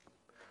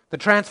 The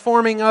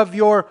transforming of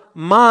your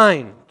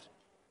mind.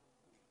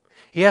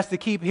 He has to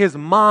keep his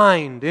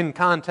mind in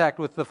contact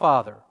with the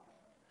Father.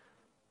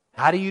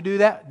 How do you do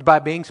that? By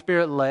being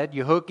Spirit-led.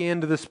 You hook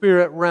into the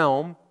Spirit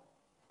realm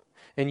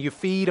and you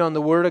feed on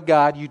the Word of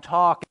God. You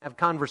talk, have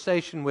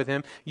conversation with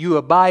Him. You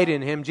abide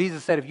in Him.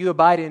 Jesus said, if you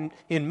abide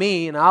in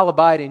me and I'll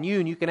abide in you,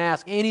 and you can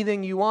ask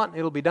anything you want,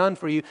 it'll be done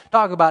for you.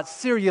 Talk about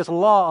serious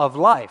law of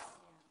life.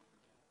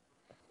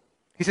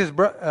 He says,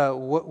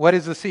 what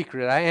is the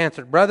secret? I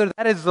answered, brother,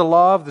 that is the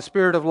law of the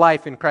Spirit of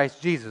life in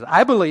Christ Jesus.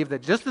 I believe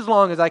that just as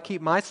long as I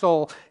keep my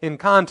soul in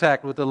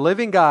contact with the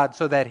living God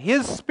so that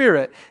His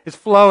Spirit is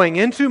flowing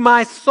into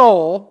my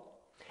soul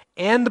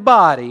and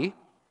body,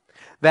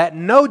 that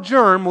no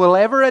germ will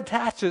ever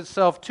attach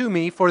itself to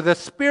me, for the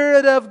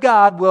Spirit of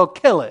God will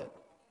kill it.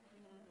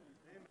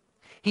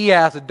 He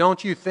asked,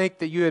 don't you think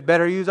that you had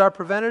better use our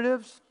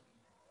preventatives?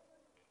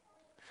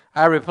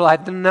 I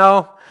replied,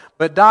 no,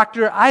 but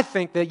doctor, I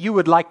think that you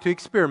would like to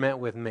experiment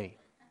with me.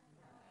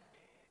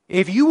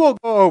 If you will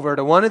go over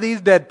to one of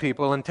these dead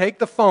people and take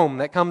the foam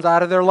that comes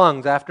out of their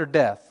lungs after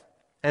death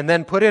and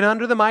then put it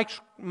under the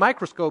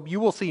microscope, you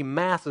will see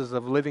masses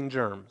of living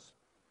germs.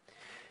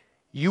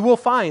 You will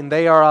find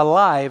they are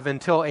alive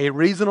until a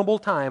reasonable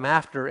time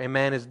after a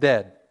man is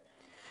dead.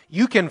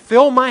 You can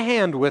fill my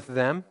hand with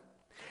them,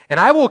 and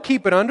I will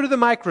keep it under the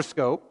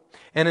microscope,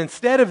 and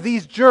instead of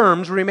these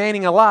germs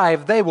remaining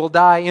alive, they will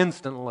die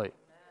instantly.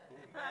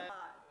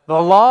 The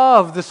law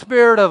of the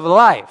Spirit of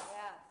life.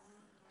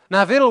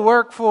 Now, if it'll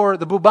work for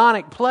the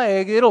bubonic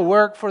plague, it'll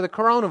work for the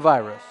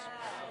coronavirus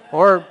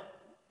or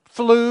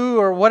flu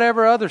or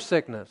whatever other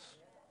sickness,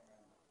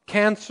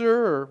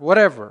 cancer or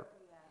whatever.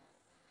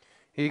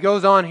 He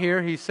goes on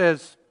here, he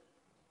says,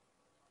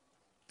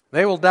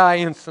 they will die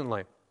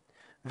instantly.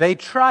 They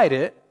tried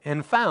it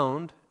and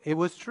found it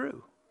was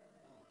true.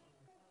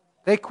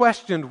 They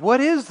questioned,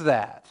 what is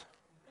that?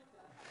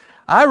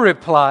 I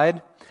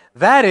replied,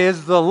 that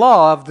is the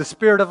law of the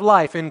Spirit of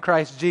life in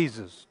Christ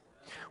Jesus.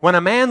 When a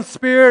man's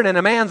spirit and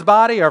a man's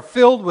body are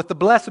filled with the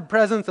blessed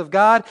presence of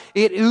God,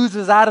 it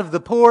oozes out of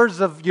the pores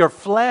of your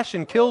flesh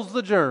and kills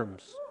the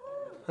germs.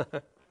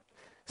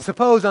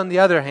 Suppose, on the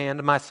other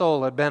hand, my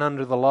soul had been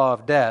under the law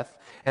of death,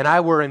 and I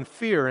were in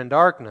fear and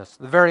darkness.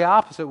 The very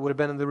opposite would have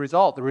been the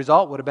result. The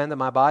result would have been that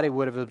my body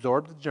would have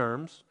absorbed the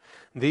germs.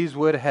 These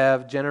would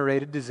have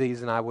generated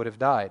disease, and I would have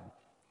died.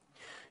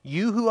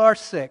 You who are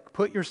sick,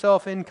 put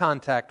yourself in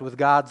contact with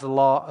God's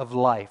law of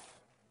life.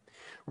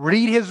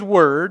 Read His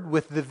Word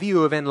with the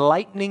view of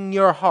enlightening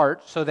your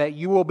heart so that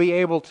you will be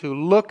able to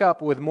look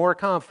up with more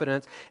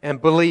confidence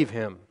and believe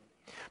Him.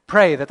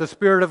 Pray that the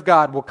Spirit of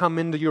God will come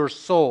into your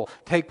soul,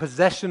 take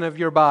possession of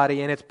your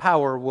body, and its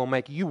power will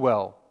make you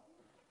well.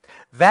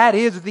 That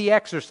is the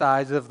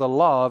exercise of the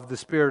law of the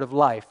Spirit of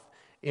life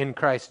in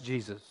Christ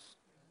Jesus.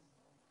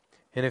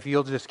 And if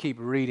you'll just keep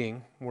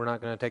reading, we're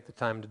not going to take the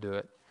time to do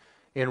it.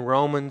 In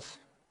Romans,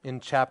 in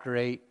chapter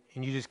 8,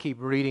 and you just keep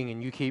reading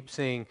and you keep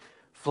seeing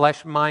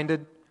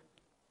flesh-minded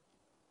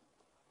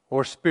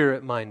or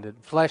spirit-minded.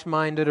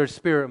 Flesh-minded or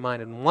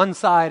spirit-minded. And one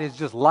side is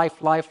just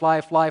life, life,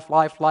 life, life,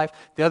 life, life.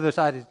 The other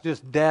side is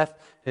just death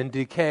and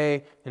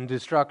decay and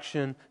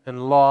destruction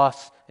and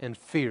loss and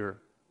fear.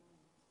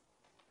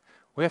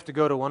 We have to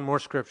go to one more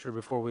scripture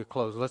before we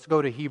close. Let's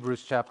go to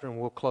Hebrews chapter and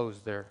we'll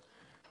close there.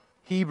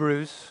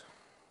 Hebrews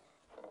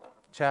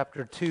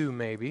chapter 2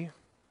 maybe.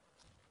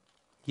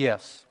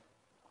 Yes.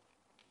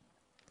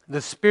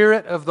 The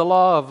Spirit of the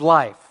law of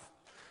life.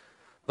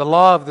 The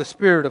law of the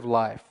Spirit of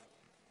life.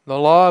 The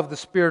law of the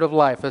Spirit of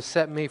life has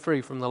set me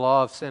free from the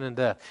law of sin and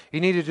death. You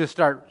need to just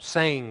start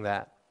saying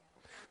that.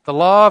 The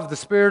law of the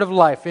Spirit of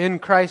life in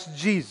Christ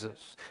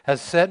Jesus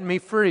has set me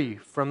free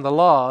from the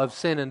law of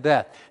sin and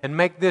death. And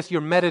make this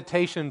your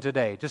meditation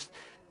today. Just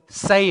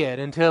say it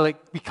until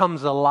it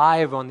becomes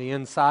alive on the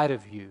inside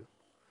of you.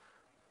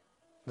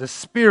 The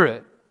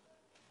Spirit,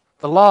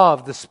 the law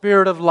of the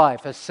Spirit of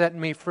life has set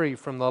me free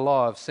from the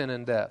law of sin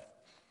and death.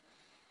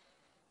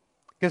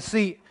 Because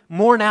see,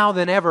 more now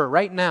than ever,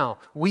 right now,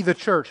 we the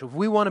church, if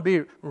we want to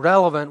be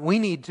relevant, we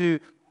need to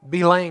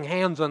be laying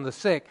hands on the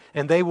sick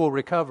and they will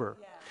recover.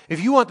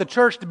 If you want the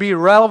church to be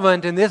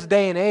relevant in this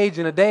day and age,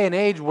 in a day and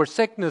age where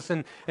sickness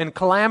and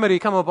calamity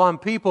come upon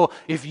people,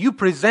 if you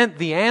present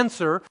the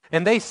answer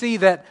and they see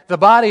that the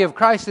body of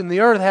Christ in the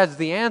earth has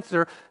the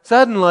answer,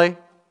 suddenly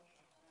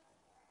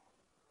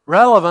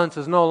relevance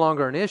is no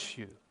longer an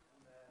issue.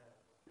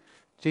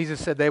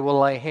 Jesus said they will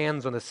lay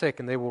hands on the sick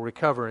and they will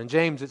recover. In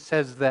James it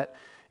says that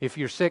if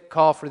you're sick,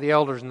 call for the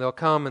elders and they'll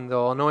come and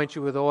they'll anoint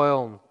you with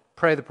oil and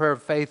pray the prayer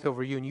of faith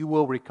over you and you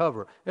will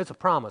recover. It's a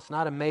promise,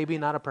 not a maybe,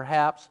 not a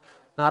perhaps,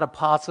 not a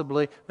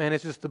possibly. Man,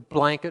 it's just a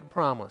blanket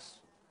promise.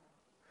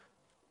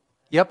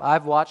 Yep,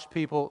 I've watched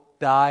people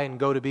die and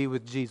go to be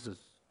with Jesus.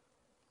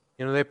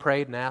 You know, they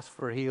prayed and asked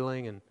for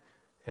healing and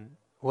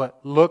what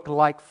looked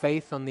like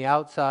faith on the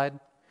outside,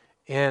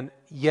 and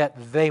yet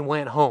they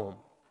went home.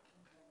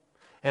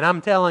 And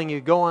I'm telling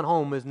you, going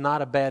home is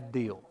not a bad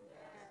deal.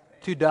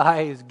 To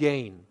die is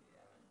gain.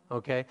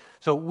 Okay?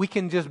 So we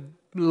can just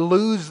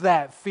lose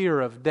that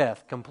fear of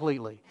death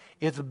completely.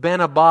 It's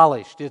been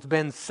abolished. It's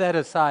been set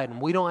aside,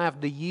 and we don't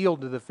have to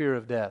yield to the fear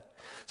of death.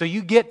 So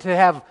you get to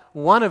have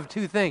one of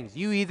two things.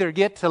 You either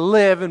get to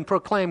live and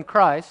proclaim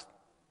Christ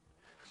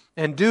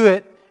and do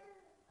it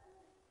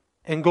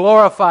and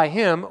glorify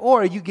Him,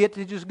 or you get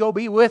to just go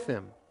be with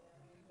Him.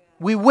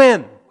 We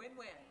win.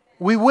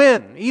 We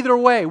win. Either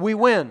way, we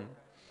win.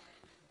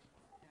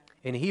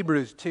 In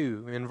Hebrews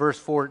 2, in verse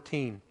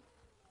 14,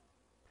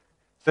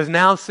 it says,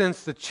 now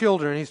since the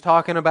children, he's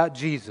talking about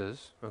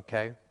Jesus,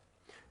 okay?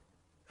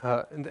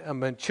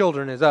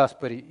 Children is us,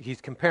 but he's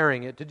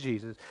comparing it to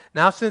Jesus.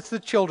 Now since the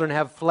children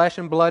have flesh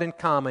and blood in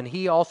common,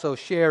 he also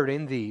shared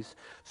in these,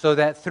 so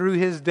that through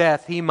his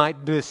death he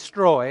might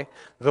destroy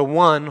the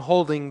one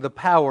holding the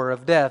power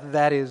of death,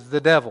 that is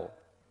the devil.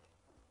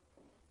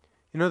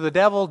 You know, the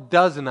devil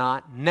does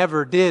not,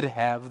 never did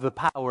have the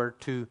power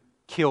to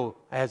kill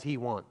as he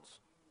wants.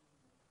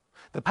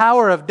 The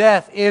power of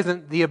death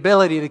isn't the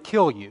ability to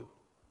kill you.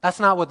 That's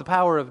not what the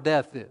power of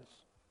death is.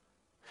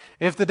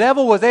 If the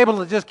devil was able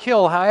to just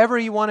kill however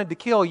he wanted to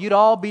kill, you'd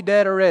all be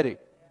dead already.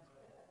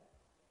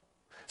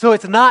 So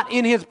it's not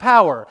in his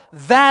power.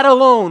 That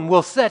alone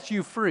will set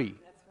you free.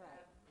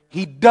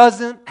 He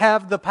doesn't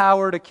have the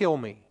power to kill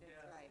me.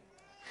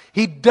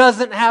 He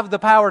doesn't have the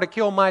power to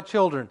kill my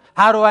children.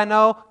 How do I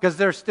know? Because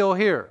they're still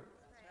here.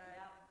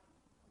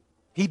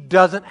 He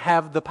doesn't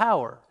have the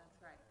power.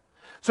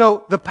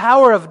 So the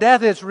power of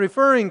death it's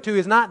referring to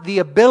is not the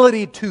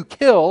ability to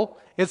kill,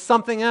 it's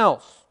something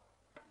else.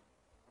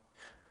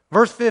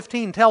 Verse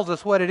 15 tells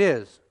us what it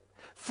is.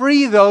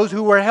 Free those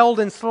who were held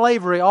in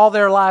slavery all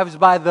their lives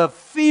by the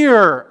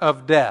fear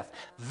of death.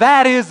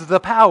 That is the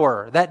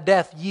power that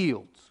death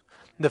yields.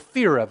 The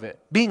fear of it.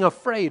 Being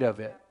afraid of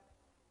it.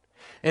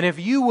 And if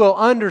you will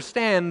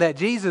understand that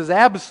Jesus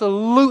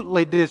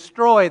absolutely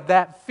destroyed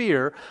that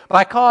fear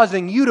by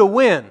causing you to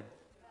win.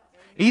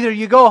 Either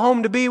you go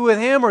home to be with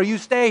Him or you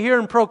stay here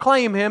and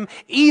proclaim Him.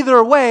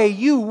 Either way,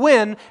 you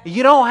win.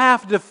 You don't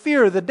have to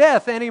fear the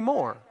death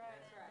anymore.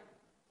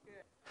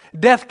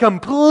 Death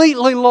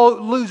completely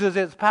loses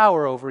its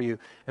power over you.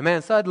 And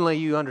man, suddenly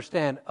you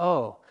understand,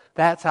 oh,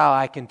 that's how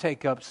I can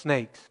take up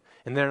snakes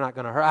and they're not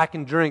going to hurt. I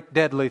can drink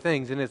deadly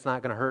things and it's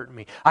not going to hurt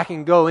me. I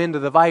can go into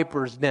the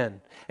viper's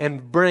den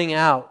and bring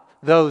out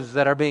those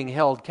that are being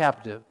held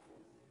captive.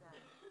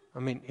 I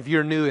mean, if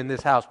you're new in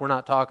this house, we're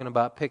not talking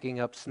about picking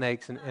up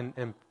snakes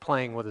and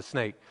playing with a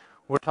snake.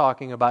 We're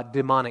talking about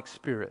demonic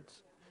spirits.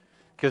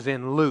 Because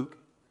in Luke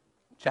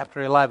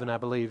chapter 11, I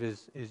believe,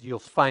 is you'll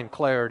find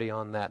clarity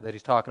on that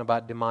he's talking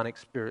about demonic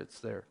spirits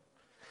there.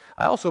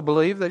 I also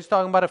believe that he's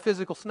talking about a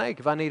physical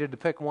snake, if I needed to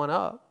pick one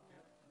up.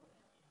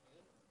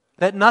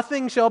 That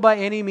nothing shall by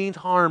any means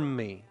harm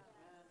me.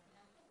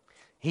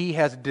 He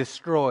has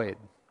destroyed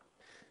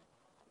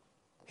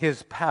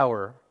his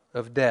power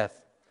of death.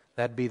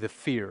 That'd be the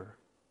fear.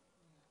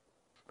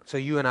 So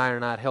you and I are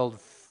not held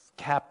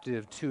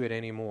captive to it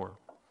anymore.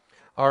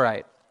 All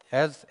right,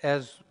 as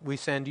we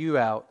send you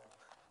out,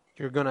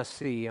 you're going to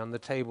see on the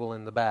table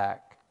in the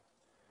back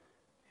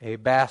a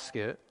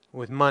basket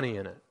with money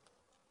in it.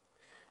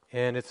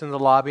 And it's in the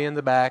lobby in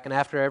the back. And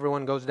after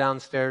everyone goes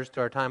downstairs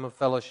to our time of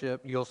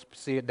fellowship, you'll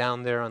see it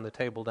down there on the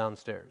table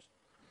downstairs.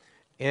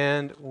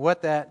 And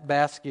what that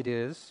basket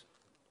is,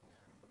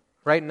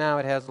 right now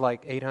it has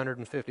like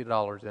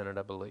 $850 in it,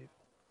 I believe.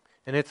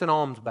 And it's an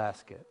alms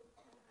basket.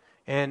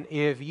 And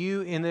if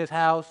you in this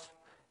house,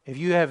 if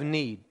you have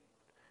need,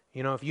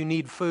 you know, if you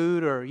need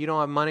food or you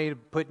don't have money to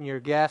put in your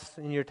gas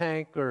in your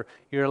tank or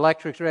your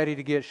electric's ready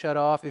to get shut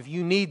off, if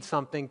you need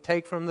something,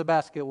 take from the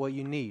basket what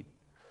you need.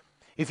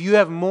 If you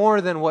have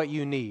more than what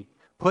you need,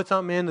 put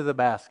something into the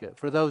basket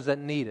for those that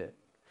need it.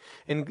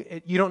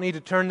 And you don't need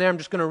to turn there. I'm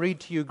just going to read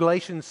to you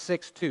Galatians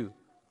 6:2.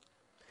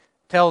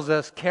 Tells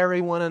us, carry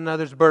one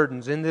another's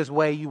burdens. In this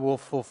way you will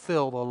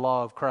fulfill the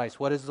law of Christ.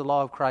 What is the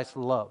law of Christ?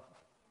 Love.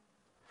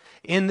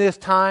 In this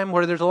time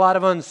where there's a lot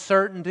of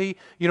uncertainty,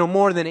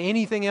 more than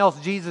anything else,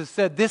 Jesus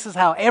said, this is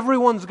how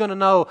everyone's going to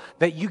know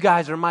that you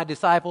guys are my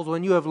disciples,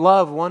 when you have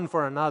love one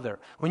for another,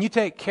 when you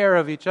take care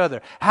of each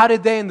other. How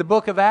did they in the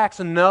book of Acts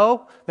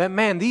know that,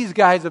 man, these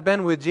guys have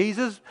been with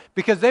Jesus?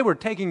 Because they were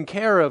taking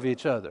care of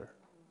each other.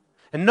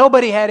 And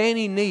nobody had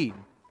any need.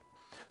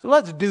 So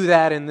let's do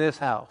that in this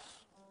house.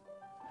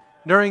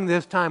 During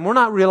this time, we're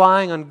not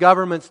relying on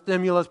government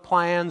stimulus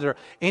plans or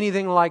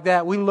anything like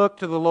that. We look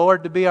to the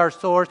Lord to be our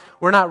source.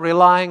 We're not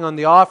relying on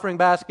the offering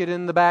basket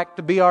in the back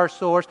to be our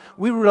source.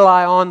 We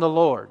rely on the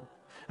Lord.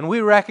 And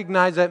we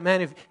recognize that,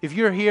 man, if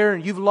you're here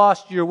and you've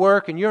lost your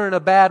work and you're in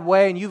a bad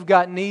way and you've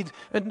got needs,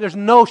 there's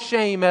no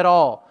shame at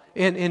all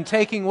in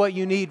taking what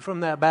you need from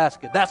that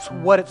basket. That's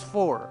what it's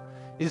for,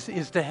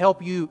 is to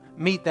help you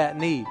meet that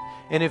need.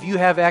 And if you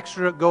have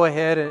extra, go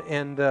ahead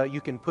and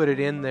you can put it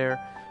in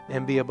there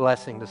and be a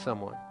blessing to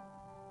someone.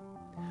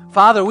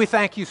 Father, we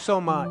thank you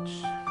so much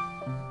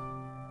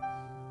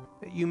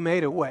that you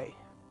made a way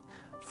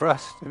for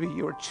us to be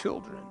your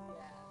children.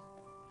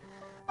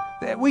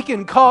 That we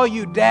can call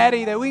you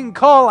Daddy, that we can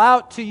call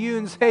out to you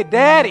and say,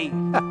 Daddy,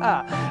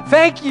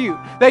 thank you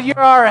that you're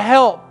our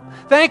help.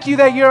 Thank you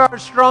that you're our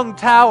strong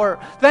tower.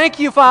 Thank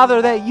you,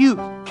 Father, that you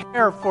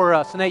care for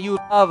us and that you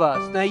love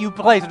us and that you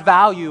place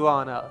value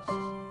on us.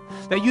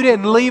 That you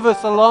didn't leave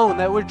us alone,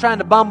 that we're trying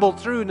to bumble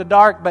through in the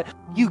dark, but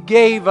you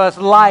gave us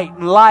light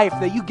and life,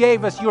 that you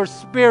gave us your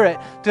Spirit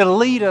to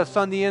lead us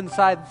on the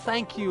inside.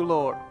 Thank you,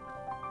 Lord.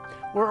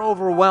 We're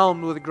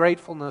overwhelmed with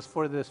gratefulness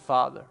for this,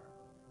 Father.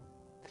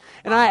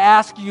 And I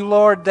ask you,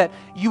 Lord, that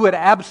you would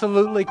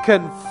absolutely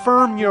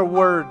confirm your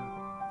word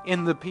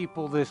in the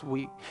people this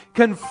week.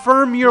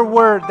 Confirm your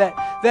word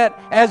that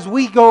as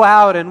we go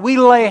out and we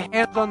lay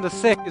hands on the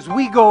sick, as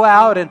we go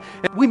out and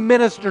we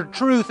minister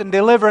truth and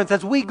deliverance,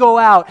 as we go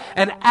out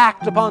and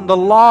act upon the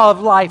law of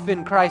life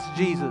in Christ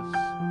Jesus,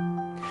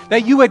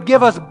 that you would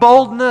give us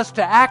boldness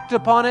to act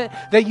upon it,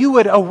 that you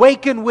would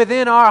awaken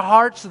within our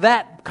hearts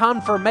that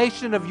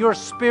confirmation of your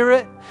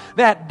Spirit,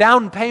 that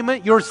down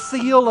payment, your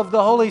seal of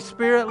the Holy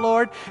Spirit,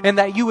 Lord, and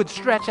that you would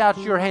stretch out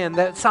your hand,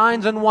 that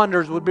signs and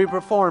wonders would be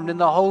performed in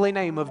the holy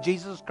name of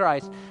Jesus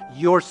Christ,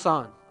 your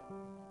Son.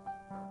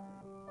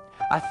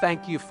 I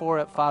thank you for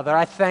it, Father.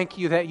 I thank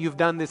you that you've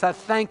done this. I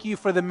thank you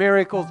for the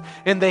miracles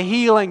and the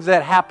healings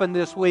that happened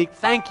this week.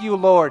 Thank you,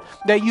 Lord,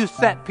 that you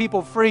set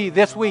people free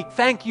this week.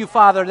 Thank you,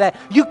 Father, that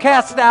you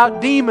cast out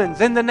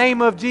demons in the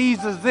name of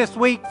Jesus this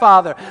week,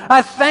 Father.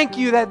 I thank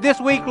you that this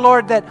week,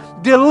 Lord,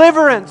 that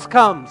deliverance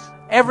comes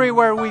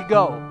everywhere we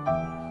go.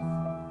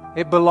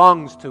 It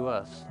belongs to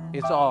us.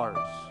 It's ours.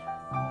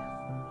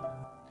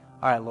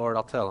 All right, Lord,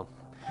 I'll tell them.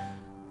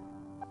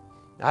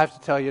 I have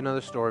to tell you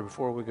another story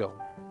before we go.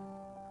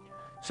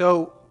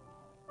 So,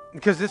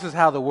 because this is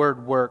how the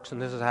Word works,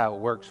 and this is how it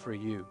works for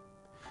you.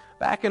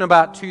 Back in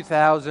about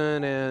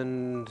 2000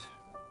 and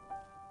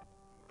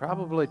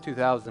probably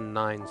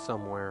 2009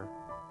 somewhere,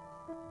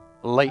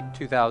 late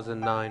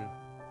 2009.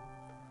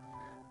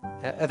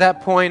 At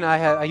that point,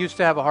 I used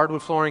to have a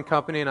hardwood flooring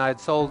company, and I had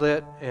sold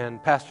it,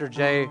 and Pastor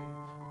Jay,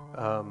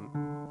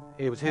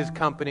 it was his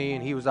company,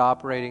 and he was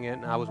operating it,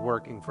 and I was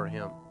working for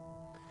him.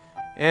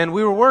 And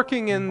we were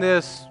working in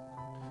this,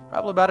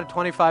 probably about a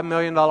 $25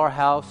 million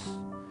house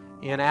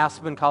in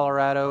Aspen,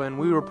 Colorado, and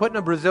we were putting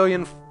a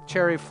Brazilian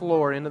cherry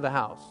floor into the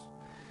house.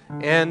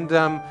 And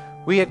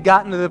we had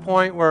gotten to the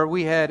point where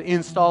we had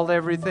installed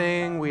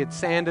everything, we had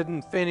sanded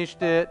and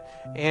finished it,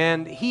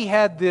 and he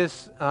had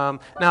this,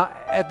 now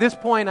at this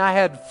point I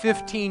had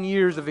 15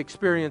 years of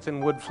experience in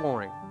wood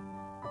flooring.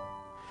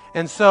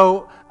 And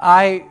so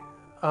I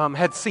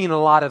had seen a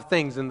lot of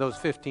things in those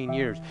 15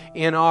 years.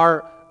 In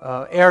our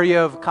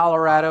area of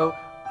Colorado,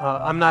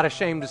 I'm not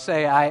ashamed to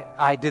say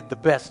I did the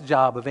best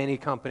job of any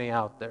company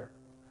out there.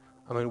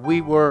 I mean,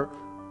 we were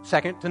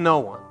second to no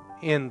one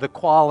in the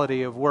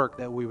quality of work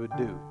that we would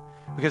do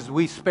because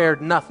we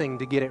spared nothing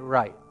to get it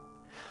right.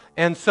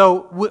 And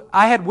so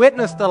I had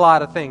witnessed a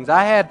lot of things.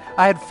 I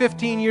had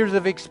 15 years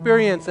of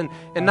experience, and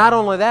not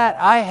only that,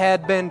 I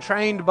had been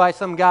trained by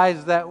some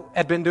guys that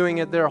had been doing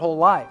it their whole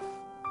life.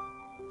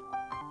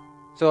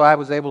 So I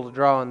was able to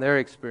draw on their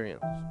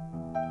experience.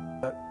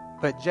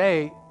 But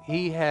Jay,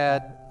 he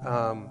had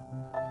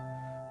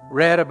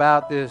read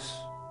about this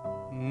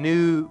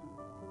new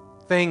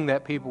thing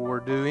that people were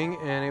doing,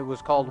 and it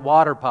was called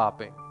water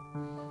popping.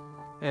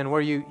 And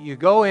where you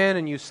go in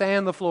and you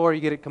sand the floor,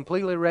 you get it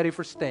completely ready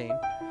for stain,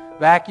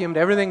 vacuumed,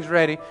 everything's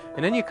ready,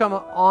 and then you come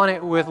on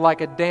it with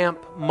like a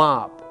damp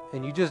mop,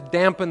 and you just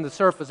dampen the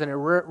surface, and it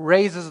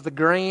raises the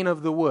grain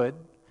of the wood,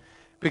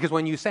 because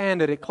when you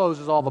sand it, it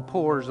closes all the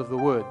pores of the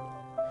wood.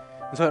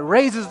 And so it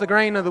raises the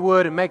grain of the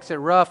wood and makes it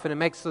rough, and it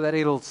makes so that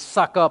it'll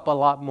suck up a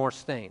lot more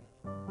stain.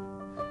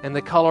 And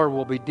the color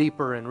will be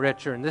deeper and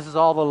richer. And this is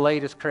all the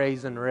latest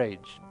craze and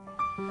rage.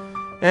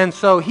 And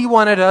so he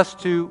wanted us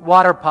to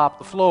water pop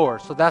the floor.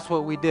 So that's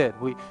what we did.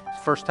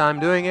 First time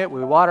doing it,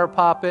 we water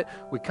pop it.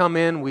 We come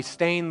in, we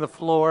stain the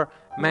floor.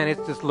 Man, it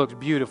just looks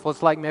beautiful.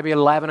 It's like maybe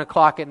 11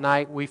 o'clock at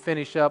night. We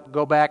finish up,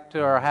 go back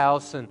to our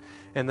house. And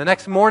the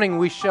next morning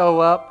we show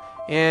up.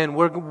 and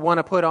we want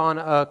to put on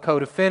a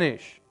coat of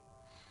finish.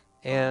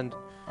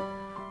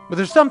 But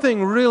there's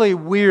something really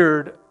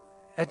weird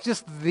at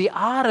just the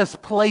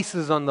oddest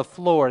places on the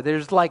floor.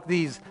 There's like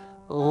these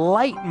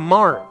light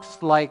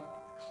marks, like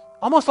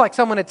almost like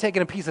someone had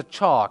taken a piece of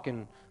chalk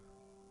and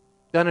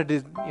done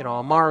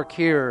a mark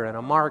here and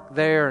a mark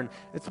there, and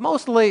it's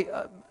mostly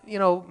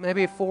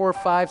maybe 4,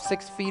 5,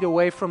 6 feet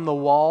away from the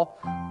wall,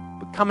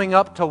 but coming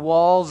up to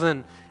walls,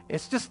 and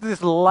it's just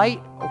this light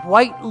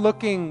white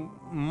looking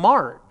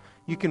mark.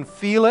 You can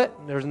feel it.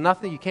 There's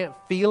nothing, you can't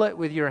feel it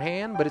with your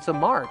hand, but it's a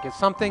mark. It's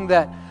something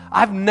that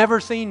I've never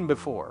seen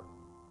before.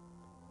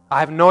 I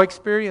have no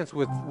experience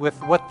with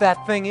what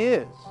that thing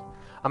is.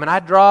 I mean, I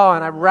draw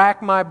and I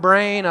rack my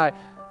brain.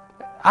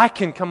 I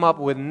can come up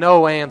with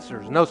no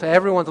answers. So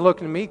everyone's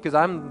looking at me because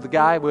I'm the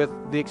guy with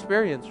the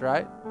experience,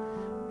 right?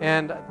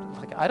 And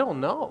I don't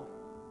know.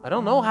 I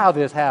don't know how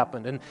this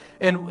happened.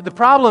 And the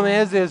problem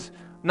is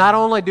not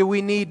only do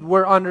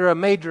we're under a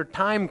major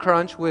time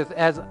crunch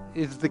as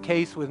is the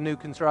case with new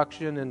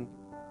construction, and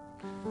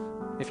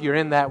if you're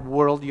in that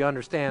world, you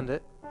understand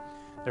it.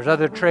 There's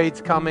other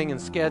trades coming and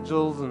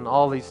schedules and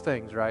all these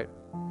things, right?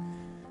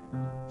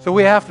 So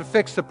we have to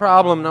fix the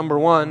problem, number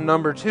one.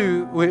 Number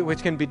two,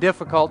 which can be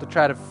difficult to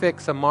try to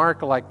fix a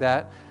mark like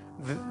that.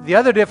 The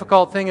other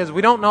difficult thing is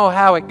we don't know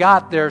how it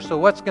got there, so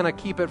what's going to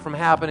keep it from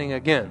happening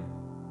again?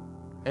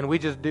 And we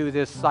just do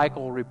this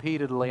cycle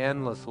repeatedly,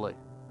 endlessly.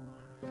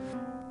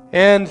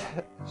 And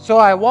so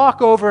I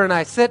walk over and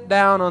I sit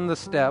down on the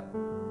step,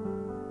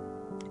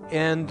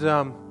 and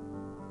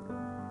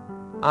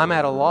I'm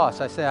at a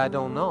loss. I say, I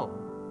don't know.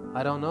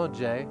 I don't know,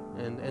 Jay.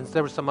 And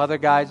there were some other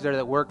guys there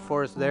that worked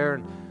for us there,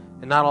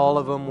 and not all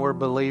of them were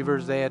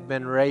believers. They had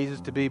been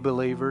raised to be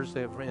believers.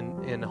 They were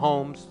in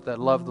homes that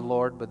loved the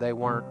Lord, but they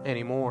weren't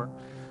anymore.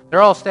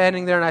 They're all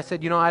standing there, and I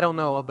said, I don't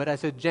know. But I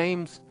said,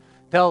 James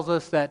tells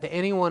us that to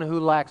anyone who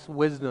lacks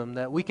wisdom,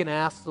 that we can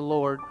ask the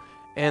Lord,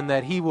 and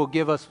that He will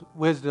give us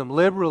wisdom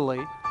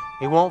liberally.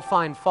 He won't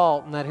find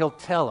fault, and that He'll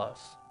tell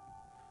us.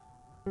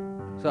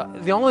 So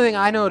the only thing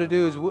I know to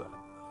do is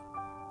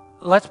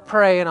let's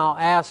pray, and I'll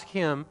ask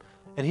Him,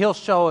 and He'll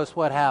show us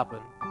what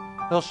happened.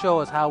 He'll show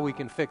us how we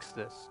can fix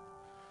this.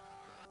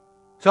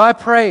 So I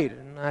prayed,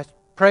 and I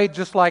prayed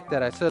just like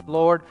that. I said,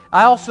 Lord,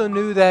 I also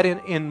knew that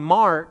in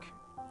Mark,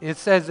 it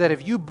says that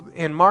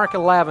in Mark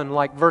 11,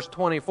 like verse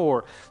 24,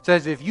 it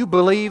says if you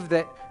believe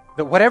that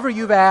whatever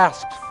you've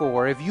asked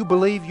for, if you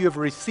believe you have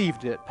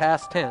received it,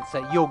 past tense,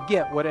 that you'll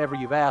get whatever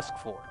you've asked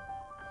for.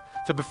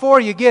 So before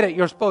you get it,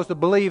 you're supposed to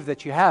believe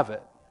that you have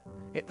it.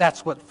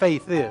 That's what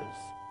faith is.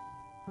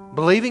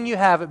 Believing you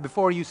have it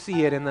before you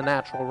see it in the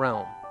natural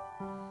realm.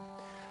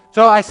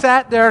 So I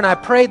sat there and I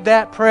prayed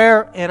that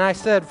prayer, and I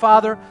said,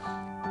 Father,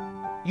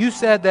 you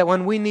said that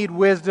when we need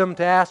wisdom,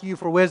 to ask you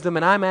for wisdom,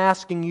 and I'm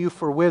asking you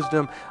for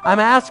wisdom. I'm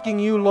asking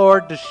you,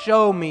 Lord, to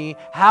show me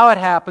how it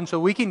happened so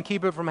we can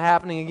keep it from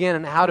happening again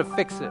and how to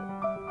fix it.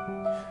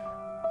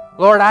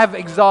 Lord, I've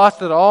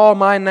exhausted all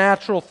my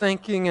natural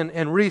thinking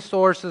and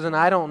resources, and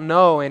I don't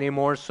know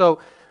anymore.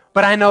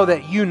 But I know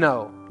that you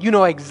know. You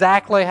know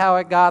exactly how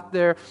it got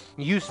there.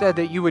 You said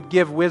that you would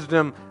give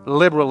wisdom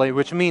liberally,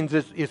 which means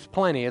it's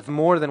plenty. It's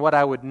more than what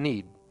I would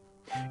need.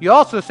 You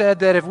also said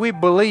that if we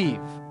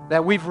believe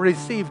that we've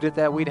received it,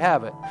 that we'd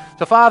have it.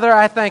 So, Father,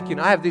 I thank you.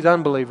 And I have these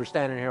unbelievers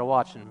standing here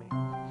watching me.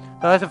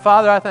 So I said,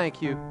 Father, I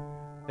thank you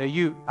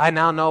that I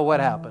now know what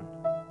happened.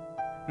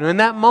 And in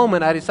that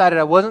moment, I decided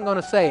I wasn't going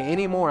to say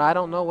anymore, I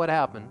don't know what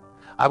happened.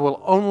 I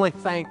will only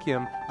thank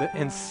Him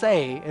and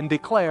say and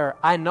declare,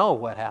 I know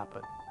what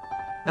happened.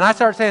 And I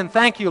started saying,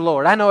 thank you,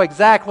 Lord. I know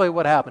exactly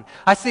what happened.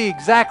 I see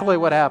exactly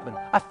what happened.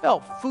 I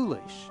felt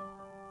foolish.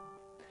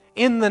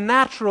 In the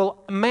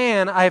natural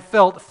man, I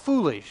felt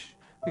foolish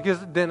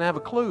because I didn't have a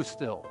clue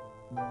still.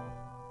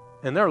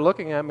 And they're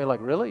looking at me like,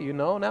 really? You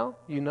know now?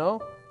 You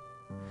know?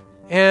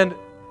 And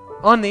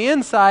on the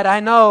inside,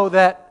 I know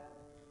that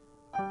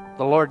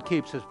the Lord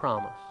keeps His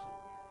promise.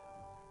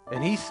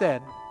 And He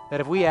said that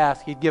if we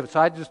ask, He'd give it. So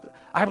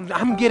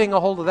I'm getting a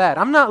hold of that.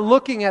 I'm not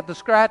looking at the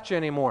scratch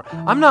anymore.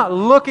 I'm not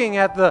looking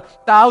at the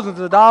thousands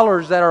of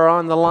dollars that are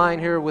on the line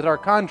here with our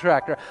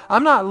contractor.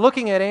 I'm not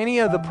looking at any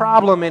of the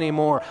problem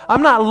anymore.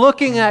 I'm not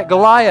looking at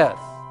Goliath.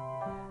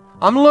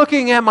 I'm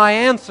looking at my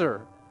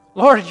answer.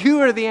 Lord, you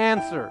are the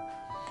answer.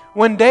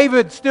 When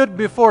David stood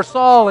before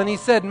Saul and he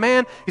said,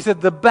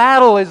 the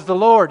battle is the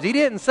Lord's. He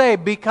didn't say,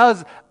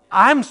 because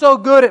I'm so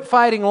good at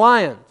fighting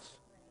lions.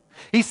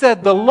 He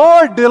said, the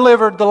Lord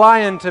delivered the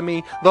lion to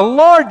me. The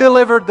Lord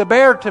delivered the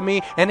bear to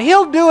me. And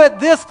He'll do it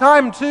this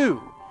time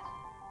too.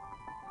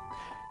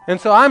 And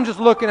so I'm just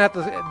looking at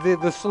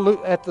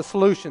the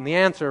solution, the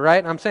answer, right?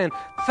 And I'm saying,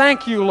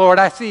 thank you, Lord.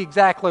 I see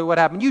exactly what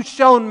happened. You've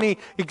shown me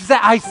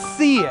I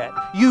see it.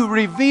 You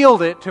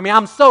revealed it to me.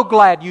 I'm so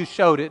glad you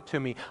showed it to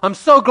me. I'm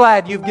so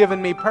glad you've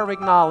given me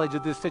perfect knowledge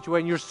of this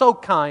situation. You're so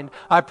kind.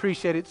 I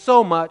appreciate it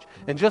so much.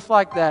 And just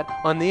like that,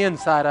 on the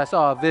inside, I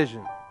saw a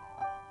vision.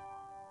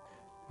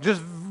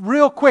 Just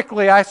real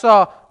quickly, I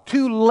saw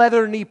 2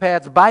 leather knee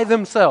pads by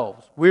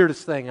themselves.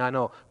 Weirdest thing I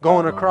know.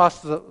 Going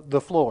across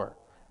the floor.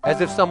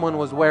 as if someone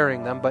was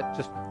wearing them, but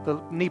just the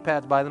knee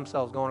pads by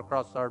themselves going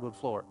across the hardwood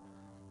floor.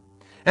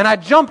 And I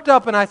jumped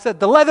up and I said,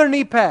 the leather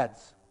knee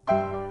pads.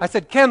 I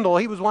said, Kendall,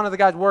 he was one of the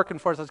guys working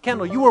for us. I said,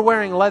 Kendall, you were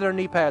wearing leather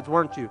knee pads,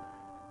 weren't you?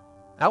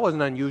 That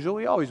wasn't unusual.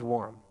 He always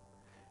wore them.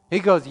 He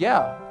goes,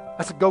 yeah.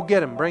 I said, go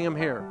get him. Bring him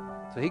here.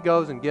 So he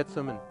goes and gets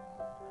them and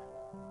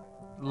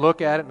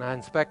look at it, and I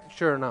inspect it.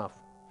 Sure enough,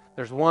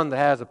 there's one that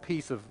has a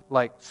piece of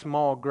like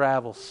small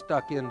gravel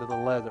stuck into the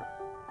leather.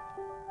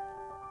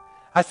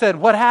 I said,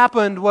 what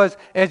happened was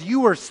as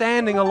you were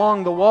sanding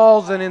along the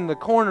walls and in the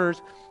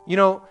corners,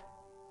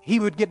 he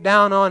would get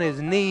down on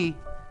his knee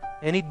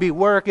and he'd be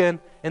working,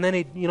 and then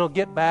he'd,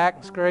 get back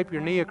and scrape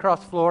your knee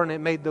across the floor, and it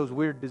made those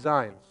weird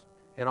designs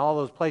in all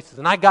those places.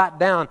 And I got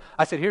down,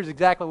 I said, here's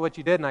exactly what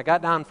you did, and I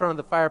got down in front of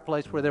the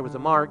fireplace where there was a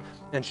mark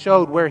and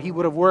showed where he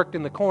would have worked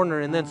in the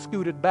corner and then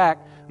scooted back,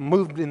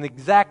 moved in the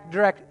exact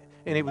direction,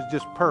 and it was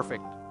just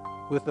perfect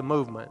with the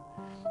movement.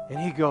 And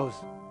he goes,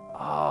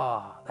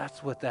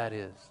 that's what that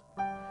is.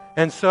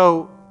 And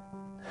so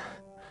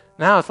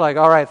now it's like,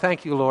 all right,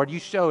 thank you, Lord. You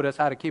showed us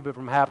how to keep it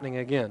from happening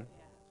again.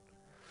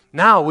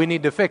 Now we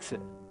need to fix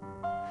it.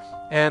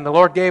 And the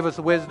Lord gave us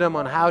wisdom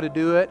on how to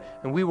do it,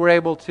 and we were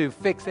able to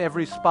fix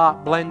every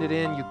spot, blend it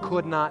in. You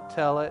could not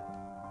tell it.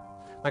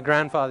 My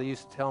grandfather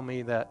used to tell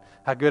me that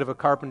how good of a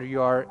carpenter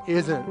you are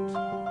isn't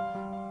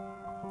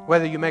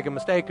whether you make a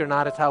mistake or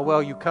not, it's how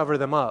well you cover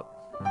them up.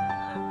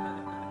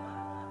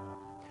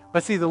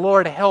 But see, the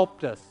Lord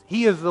helped us.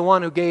 He is the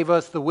one who gave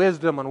us the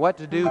wisdom on what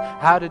to do,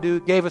 how to do,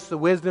 gave us the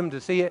wisdom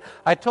to see it.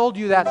 I told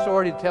you that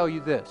story to tell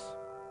you this.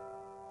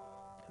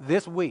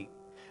 This week,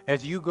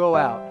 as you go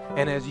out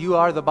and as you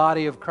are the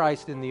body of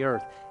Christ in the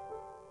earth,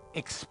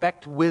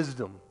 expect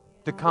wisdom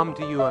to come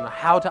to you on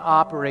how to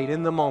operate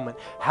in the moment,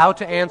 how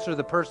to answer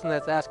the person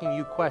that's asking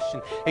you a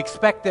question.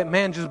 Expect that,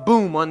 man, just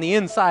boom, on the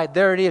inside,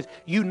 there it is.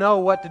 You know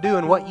what to do,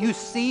 and what you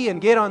see and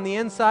get on the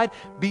inside,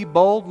 be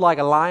bold like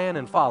a lion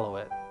and follow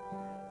it.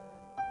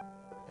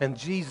 And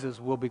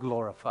Jesus will be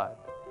glorified.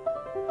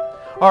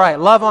 All right,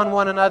 love on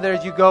one another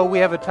as you go. We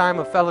have a time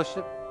of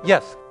fellowship.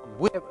 Yes,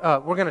 we're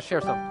going to share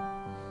something.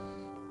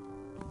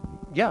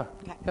 Yeah,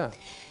 okay. Yeah.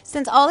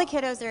 Since all the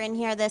kiddos are in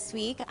here this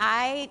week,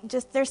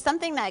 there's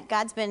something that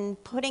God's been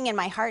putting in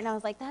my heart, and I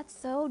was like, that's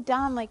so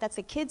dumb. Like, that's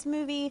a kid's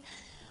movie.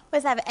 What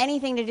does that have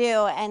anything to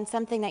do? And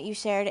something that you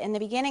shared in the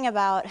beginning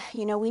about,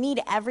 we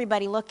need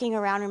everybody looking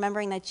around,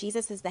 remembering that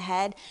Jesus is the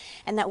head,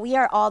 and that we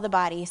are all the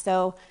body.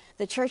 So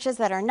the churches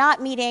that are not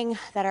meeting,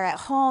 that are at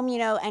home,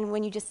 and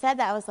when you just said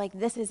that, I was like,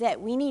 this is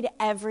it. We need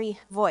every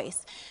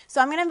voice.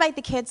 So I'm going to invite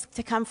the kids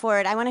to come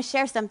forward. I want to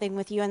share something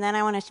with you, and then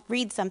I want to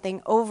read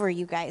something over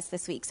you guys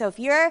this week. So if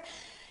you're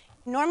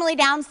normally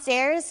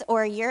downstairs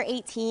or you're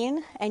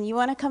 18 and you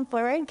want to come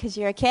forward because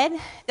you're a kid,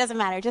 doesn't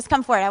matter. Just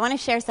come forward. I want to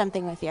share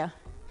something with you.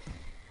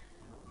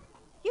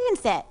 You can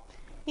sit.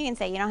 You can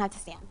sit. You don't have to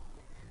stand.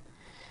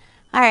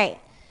 All right.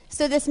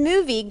 So this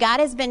movie, God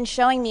has been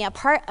showing me a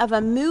part of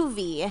a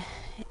movie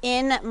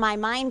in my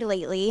mind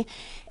lately.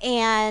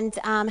 And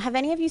have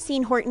any of you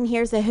seen Horton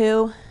Hears a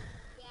Who?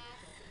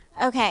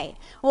 Yeah. Okay.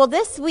 Well,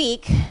 this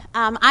week,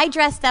 I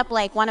dressed up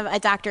like a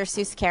Dr.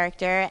 Seuss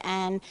character,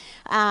 and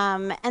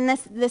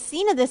the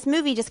scene of this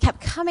movie just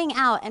kept coming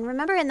out. And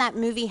remember in that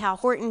movie how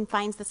Horton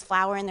finds this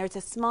flower, and there's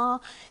a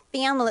small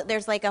family,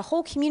 there's like a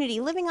whole community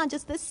living on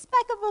just this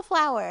speck of a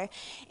flower.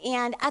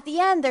 And at the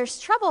end, there's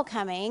trouble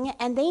coming,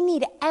 and they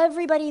need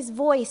everybody's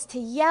voice to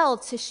yell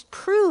to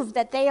prove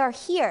that they are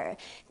here.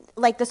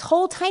 Like this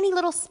whole tiny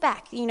little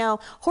speck,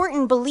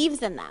 Horton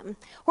believes in them.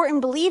 Horton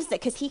believes it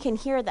because he can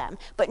hear them,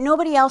 but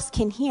nobody else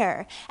can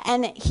hear.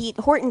 And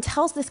Horton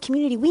tells this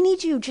community, we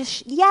need you,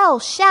 just yell,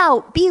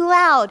 shout, be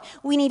loud.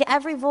 We need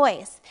every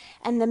voice.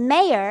 And the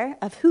mayor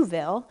of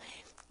Whoville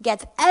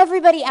gets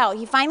everybody out.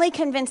 He finally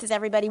convinces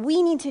everybody,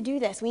 we need to do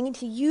this. We need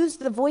to use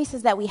the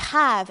voices that we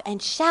have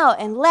and shout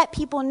and let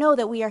people know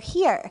that we are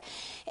here.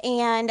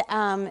 And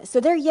so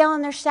they're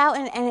yelling, they're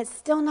shouting, and it's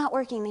still not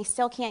working. They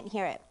still can't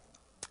hear it.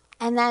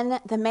 And then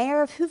the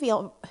mayor of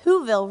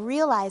Whoville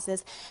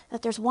realizes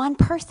that there's one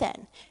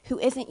person who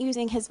isn't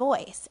using his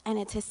voice, and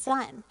it's his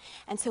son.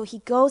 And so he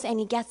goes and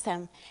he gets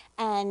him,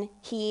 and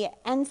he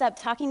ends up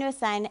talking to his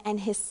son, and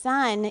his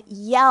son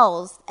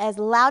yells as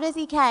loud as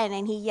he can,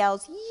 and he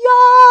yells,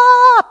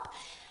 "Yup!"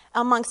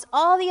 amongst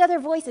all the other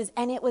voices.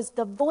 And it was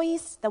the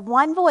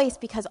one voice,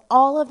 because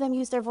all of them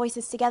used their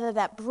voices together,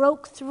 that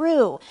broke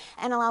through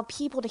and allowed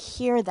people to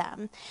hear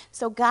them.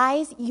 So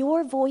guys,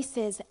 your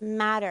voices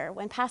matter.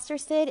 When Pastor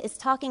Sid is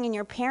talking and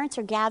your parents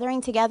are gathering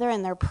together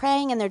and they're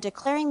praying and they're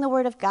declaring the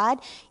word of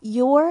God,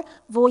 your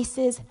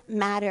voices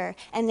matter,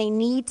 and they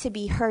need to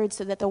be heard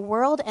so that the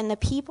world and the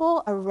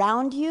people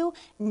around you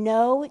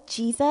know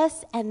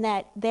Jesus, and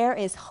that there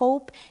is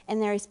hope and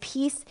there is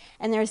peace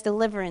and there is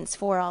deliverance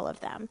for all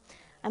of them.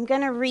 I'm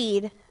going to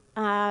read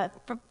 1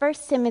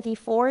 Timothy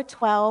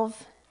 4:12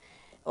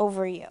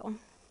 over you.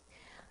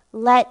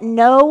 Let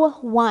no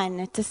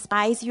one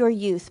despise your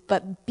youth,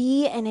 but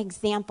be an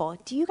example.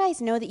 Do you guys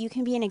know that you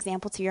can be an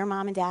example to your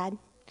mom and dad?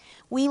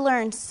 We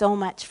learn so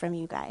much from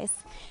you guys.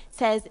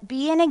 says,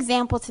 be an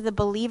example to the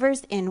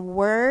believers in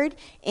word,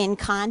 in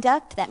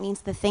conduct, that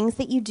means the things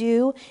that you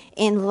do,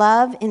 in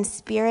love, in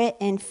spirit,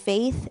 in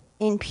faith,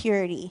 in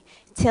purity.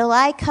 Till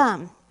I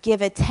come,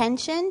 give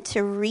attention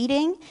to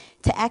reading,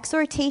 to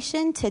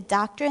exhortation, to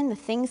doctrine, the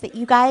things that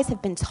you guys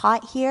have been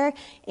taught here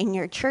in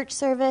your church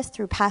service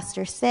through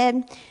Pastor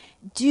Sid.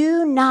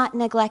 Do not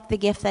neglect the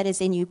gift that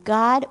is in you.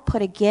 God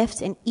put a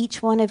gift in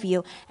each one of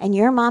you, and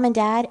your mom and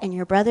dad and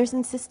your brothers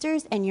and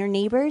sisters and your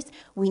neighbors,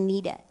 we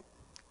need it,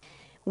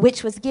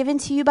 which was given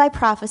to you by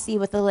prophecy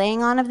with the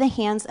laying on of the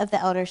hands of the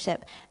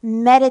eldership.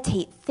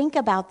 Meditate, think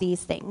about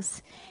these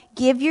things.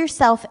 Give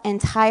yourself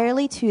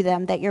entirely to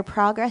them, that your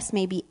progress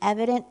may be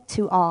evident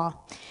to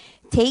all.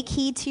 Take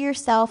heed to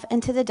yourself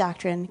and to the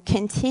doctrine.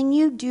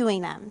 Continue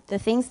doing them. The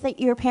things that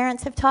your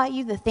parents have taught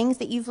you, the things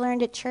that you've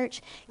learned at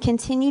church,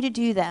 continue to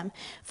do them.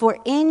 For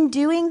in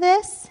doing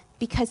this,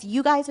 because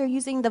you guys are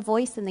using the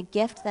voice and the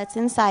gift that's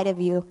inside of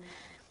you,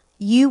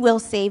 you will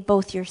save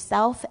both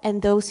yourself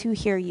and those who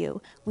hear you.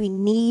 We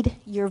need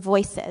your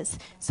voices,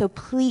 so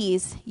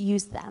please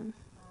use them.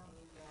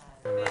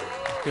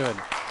 Good.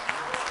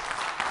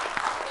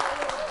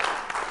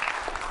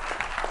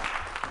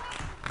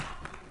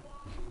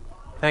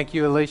 Thank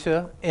you,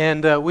 Alicia.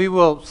 And we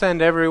will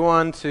send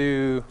everyone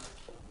to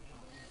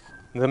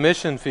the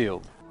mission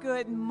field.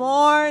 Good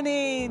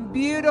morning,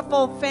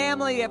 beautiful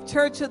family of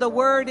Church of the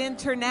Word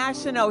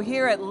International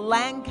here at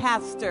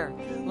Lancaster,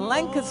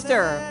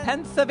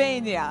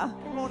 Pennsylvania.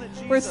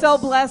 We're so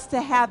blessed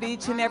to have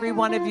each and every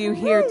one of you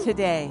here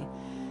today.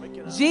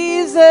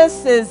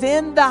 Jesus is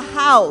in the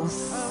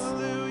house.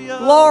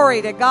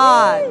 Glory to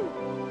God.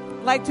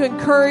 I'd like to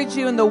encourage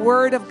you in the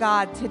Word of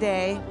God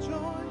today.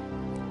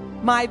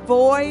 My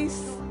voice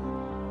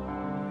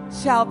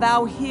shall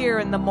thou hear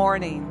in the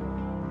morning.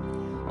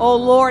 O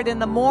Lord, in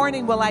the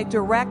morning will I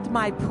direct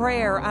my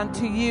prayer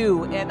unto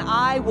you, and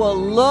I will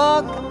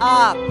look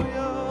up.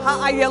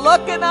 Are you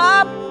looking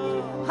up?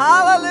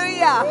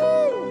 Hallelujah.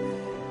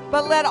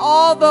 But let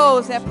all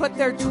those that put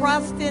their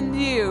trust in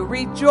you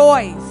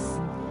rejoice.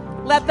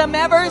 Let them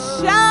ever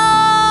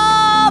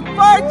shout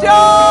for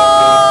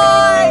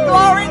joy.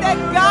 Glory to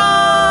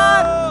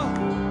God.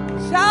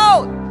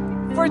 Shout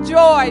for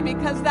joy,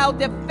 because thou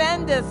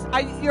defendest,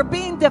 you're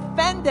being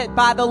defended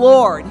by the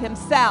Lord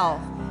himself.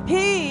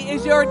 He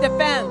is your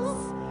defense.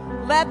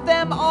 Let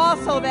them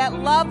also that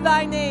love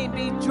thy name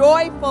be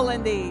joyful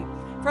in thee,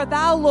 for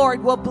thou,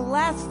 Lord, will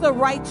bless the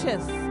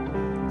righteous.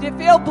 Do you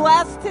feel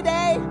blessed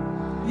today?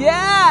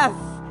 Yes,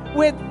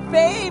 with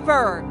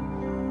favor.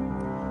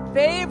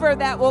 Favor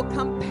that will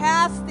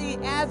compass thee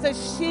as a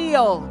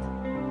shield.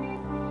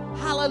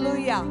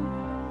 Hallelujah.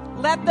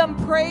 Let them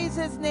praise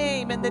his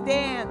name in the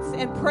dance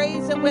and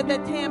praise him with the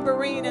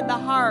tambourine and the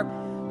harp.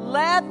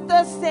 Let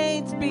the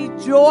saints be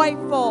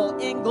joyful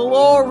in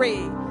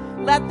glory.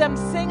 Let them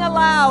sing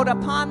aloud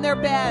upon their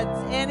beds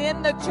and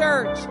in the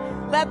church.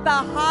 Let the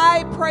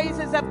high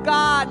praises of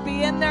God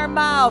be in their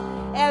mouth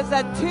as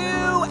a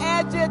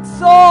two-edged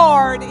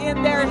sword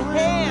in their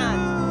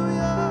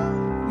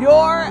hand.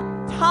 Your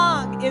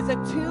tongue is a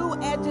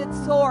two-edged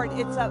sword.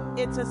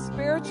 It's a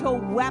spiritual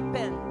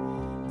weapon,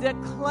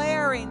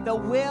 declaring the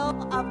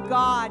will of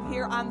God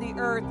here on the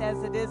earth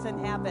as it is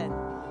in heaven.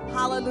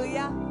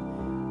 Hallelujah.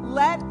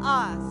 Let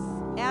us,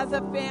 as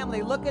a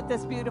family, look at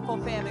this beautiful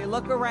family.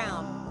 Look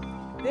around.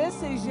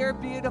 This is your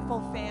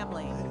beautiful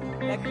family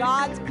that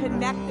God's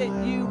connected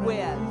you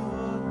with.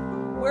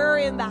 We're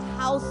in the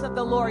house of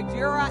the Lord.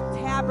 You're at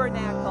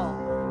Tabernacle,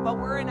 but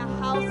we're in a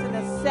house and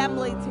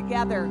assembly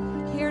together,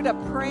 here to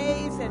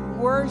praise and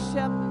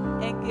worship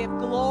and give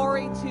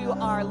glory to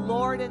our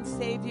Lord and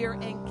Savior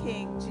and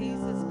King,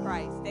 Jesus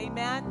Christ.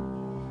 Amen?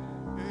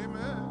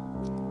 Amen.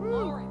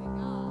 Glory to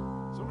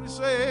God. Somebody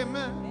say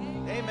amen.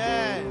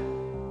 Amen.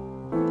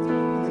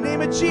 In the name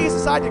of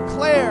Jesus, I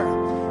declare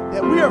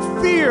that we are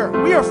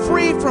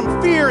free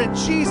from fear in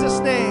Jesus'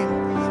 name.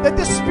 That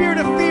this spirit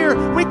of fear,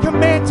 we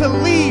command to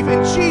leave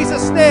in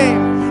Jesus'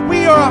 name.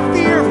 We are a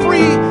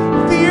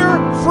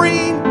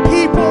fear-freeing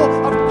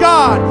people of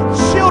God,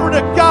 children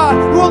of God,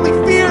 who only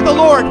fear the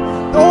Lord.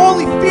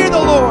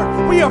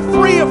 We are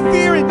free of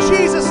fear in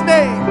Jesus'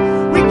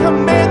 name. We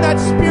command that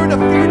spirit of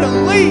fear to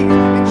leave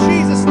in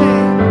Jesus'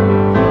 name.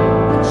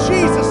 In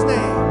Jesus'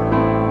 name.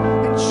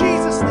 In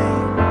Jesus' name.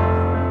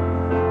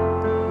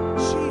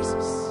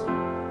 Jesus.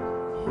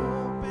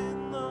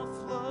 Open the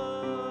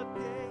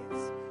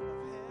floodgates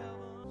of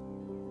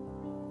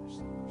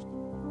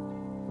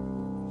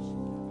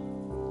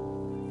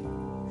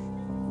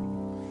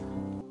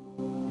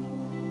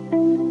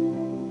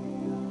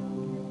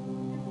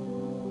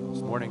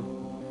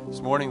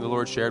This morning the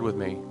Lord shared with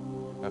me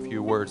a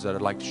few words that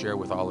I'd like to share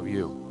with all of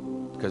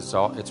you, because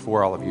it's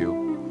for all of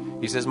you.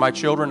 He says, "My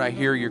children, I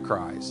hear your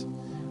cries.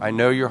 I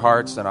know your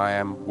hearts, and I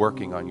am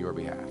working on your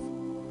behalf.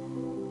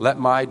 Let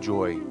my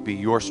joy be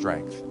your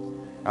strength.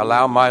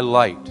 Allow my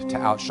light to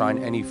outshine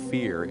any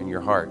fear in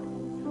your heart.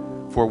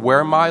 For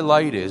where my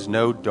light is,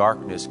 no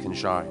darkness can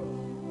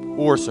shine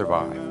or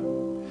survive.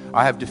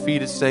 I have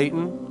defeated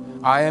Satan.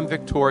 I am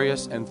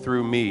victorious, and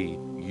through me,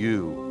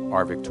 you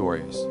are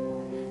victorious.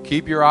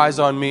 Keep your eyes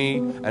on me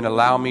and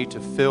allow me to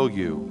fill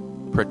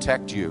you,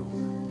 protect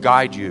you,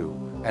 guide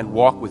you, and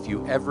walk with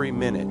you every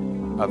minute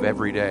of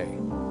every day.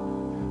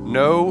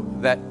 Know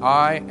that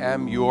I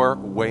am your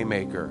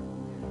waymaker.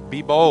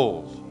 Be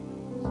bold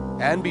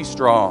and be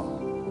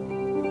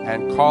strong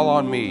and call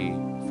on me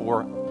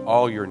for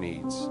all your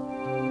needs.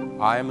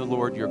 I am the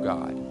Lord your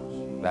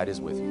God that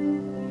is with you.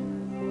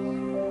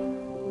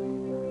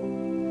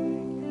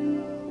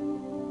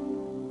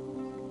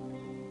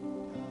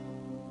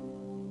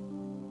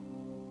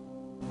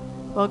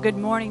 Well, good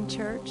morning,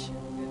 church.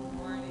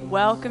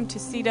 Welcome to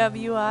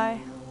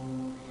CWI.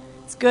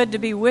 It's good to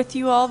be with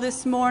you all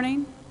this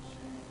morning.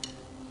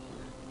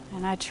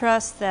 And I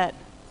trust that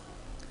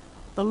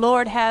the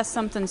Lord has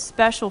something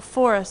special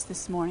for us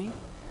this morning.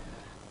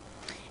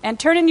 And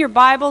turn in your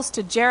Bibles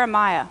to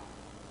Jeremiah.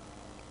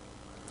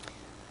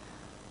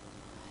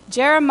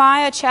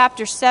 Jeremiah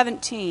chapter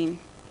 17.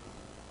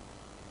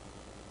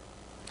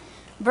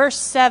 Verse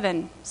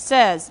 7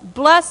 says,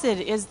 "Blessed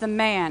is the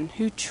man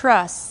who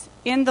trusts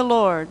in the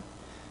Lord,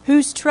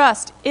 whose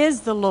trust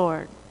is the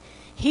Lord.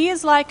 He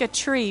is like a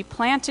tree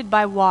planted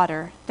by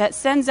water that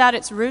sends out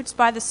its roots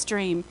by the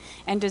stream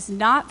and does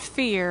not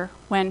fear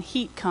when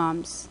heat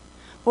comes,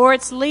 for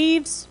its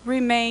leaves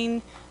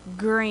remain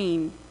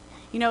green."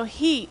 You know,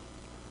 heat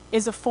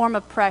is a form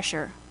of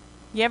pressure.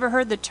 You ever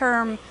heard the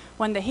term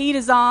when the heat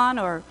is on,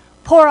 or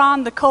pour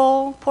on the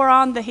coal, pour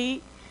on the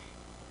heat?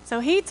 So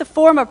heat's a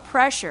form of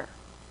pressure.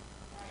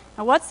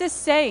 Now, what's this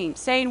saying?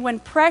 Saying when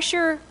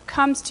pressure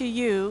comes to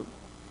you,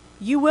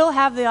 you will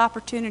have the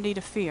opportunity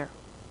to fear.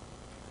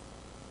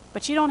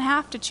 But you don't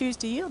have to choose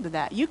to yield to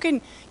that. You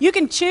can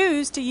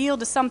choose to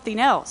yield to something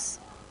else.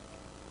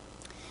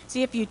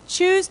 See, if you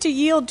choose to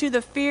yield to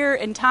the fear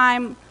in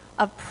time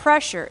of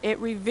pressure, it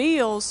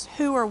reveals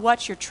who or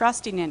what you're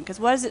trusting in. Because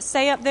what does it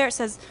say up there? It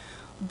says,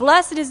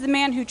 "Blessed is the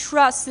man who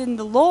trusts in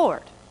the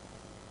Lord."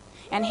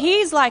 And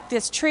he's like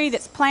this tree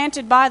that's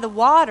planted by the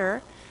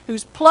water,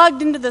 who's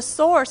plugged into the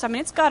source. I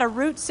mean, it's got a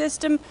root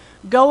system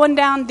going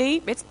down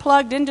deep. It's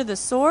plugged into the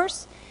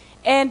source,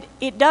 and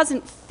it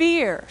doesn't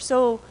fear.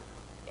 So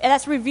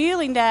that's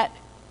revealing that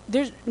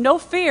there's no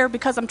fear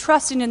because I'm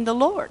trusting in the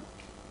Lord.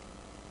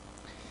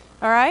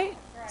 All right?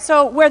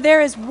 So where there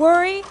is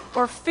worry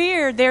or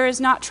fear, there is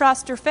not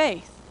trust or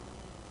faith.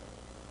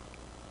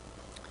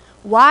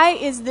 Why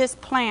is this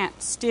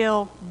plant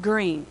still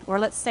green? Or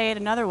let's say it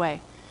another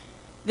way.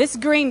 This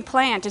green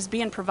plant is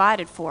being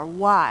provided for.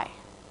 Why?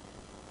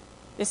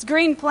 This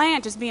green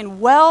plant is being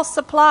well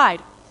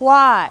supplied.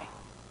 Why?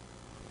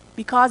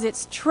 Because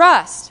it's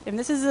trust. And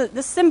this is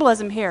the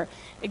symbolism here.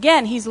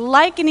 Again, he's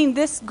likening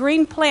this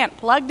green plant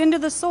plugged into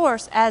the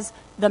source as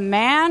the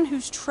man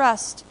whose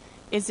trust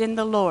is in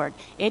the Lord.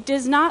 It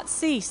does not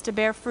cease to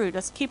bear fruit.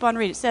 Let's keep on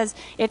reading. It says,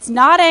 "It's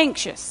not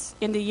anxious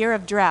in the year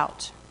of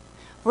drought,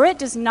 for it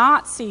does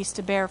not cease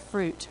to bear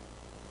fruit."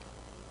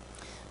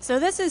 So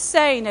this is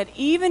saying that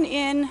even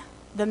in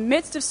the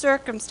midst of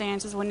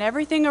circumstances, when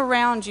everything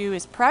around you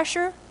is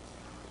pressure,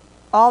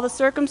 all the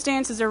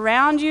circumstances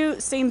around you,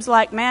 it seems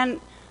like, man,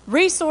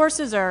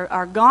 resources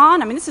are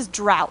gone. I mean, this is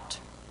drought.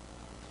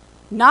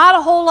 Not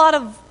a whole lot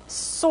of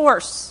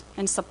source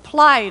and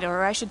supplied,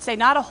 or I should say,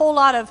 not a whole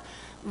lot of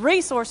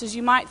resources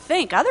you might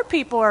think. Other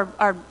people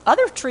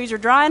other trees are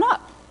drying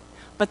up.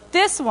 But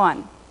this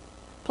one,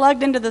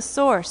 plugged into the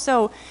source.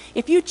 So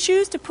if you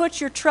choose to put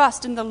your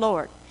trust in the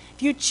Lord,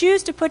 if you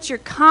choose to put your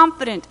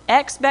confident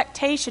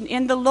expectation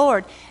in the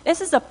Lord,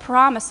 this is a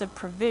promise of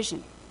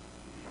provision.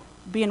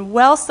 Being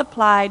well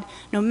supplied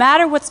no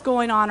matter what's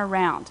going on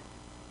around.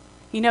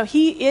 You know,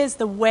 he is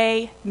the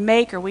way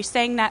maker. We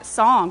sang that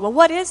song. Well,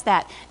 what is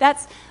that?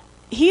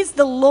 He's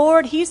the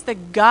Lord. He's the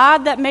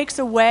God that makes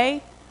a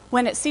way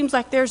when it seems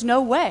like there's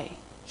no way.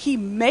 He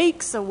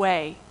makes a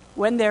way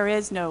when there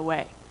is no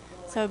way.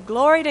 So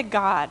glory to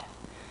God.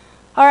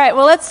 All right,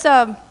 well, let's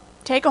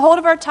take a hold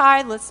of our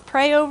tithe. Let's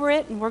pray over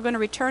it, and we're going to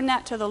return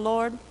that to the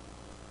Lord.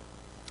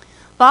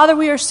 Father,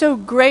 we are so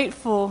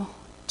grateful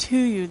to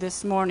you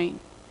this morning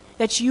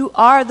that you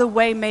are the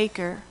way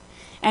maker,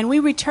 and we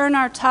return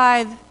our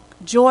tithe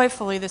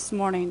joyfully this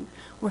morning.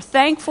 We're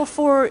thankful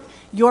for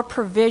your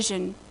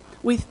provision.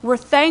 We're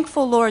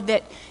thankful, Lord,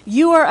 that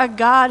you are a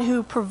God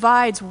who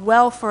provides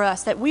well for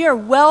us, that we are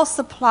well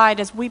supplied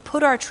as we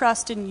put our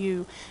trust in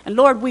you. And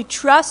Lord, we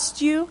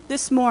trust you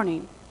this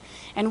morning,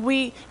 and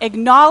we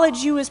acknowledge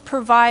you as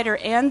provider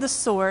and the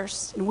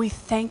source, and we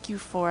thank you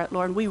for it,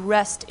 Lord, and we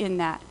rest in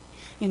that.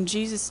 In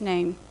Jesus'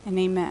 name, and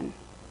amen.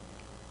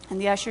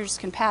 And the ushers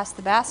can pass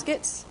the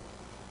baskets.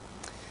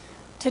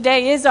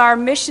 Today is our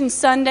Mission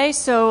Sunday,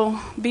 so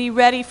be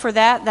ready for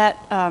that.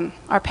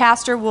 Our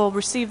pastor will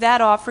receive that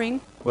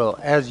offering. Well,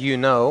 as you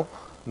know,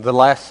 the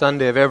last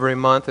Sunday of every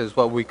month is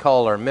what we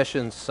call our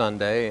Mission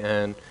Sunday,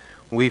 and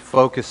we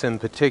focus in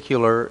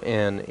particular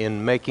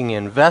in making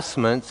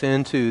investments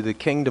into the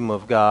kingdom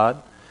of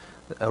God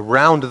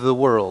around the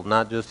world,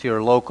 not just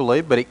here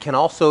locally, but it can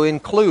also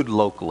include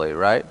locally,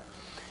 right?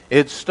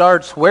 It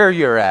starts where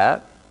you're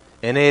at,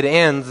 and it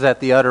ends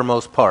at the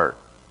uttermost part.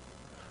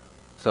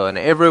 So, and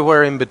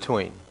everywhere in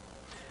between.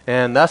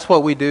 And that's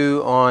what we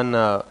do on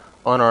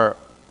our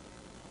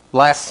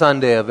last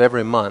Sunday of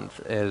every month,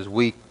 as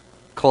we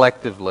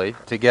collectively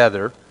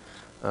together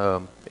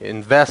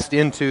invest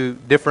into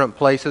different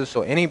places.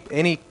 So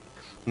any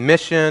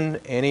mission,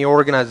 any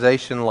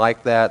organization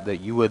like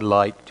that you would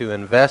like to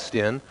invest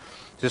in,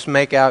 just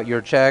make out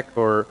your check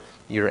or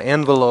your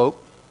envelope.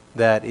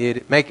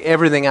 Make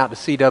everything out to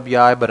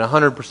CWI, but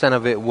 100%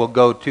 of it will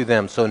go to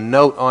them. So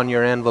note on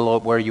your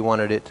envelope where you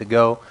wanted it to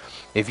go.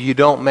 If you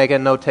don't make a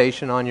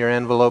notation on your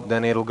envelope,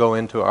 then it'll go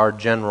into our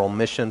general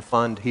mission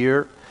fund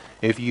here.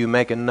 If you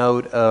make a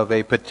note of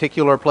a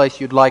particular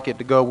place you'd like it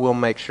to go, we'll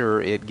make sure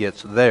it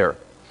gets there.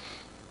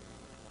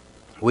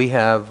 We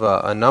have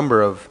a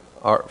number of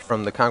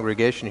from the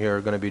congregation here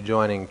are going to be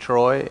joining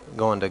Troy,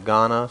 going to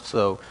Ghana.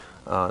 So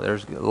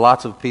there's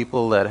lots of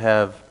people that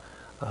have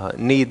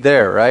need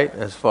there, right,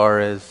 as far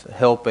as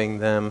helping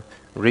them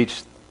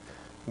reach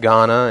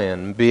Ghana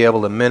and be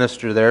able to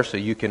minister there. So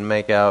you can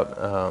make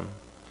out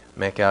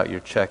your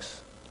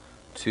checks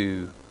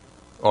to,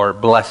 or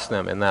bless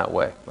them in that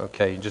way.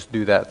 Okay, just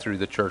do that through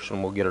the church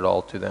and we'll get it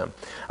all to them.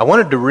 I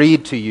wanted to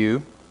read to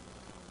you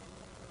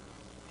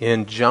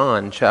in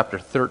John chapter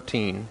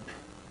 13.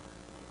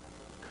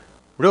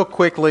 Real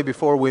quickly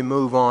before we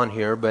move on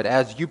here, but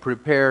as you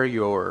prepare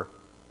your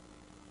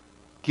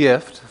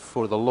gift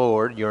for the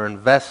Lord, your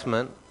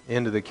investment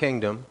into the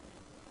kingdom,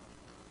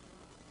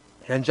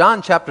 in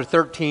John chapter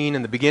 13,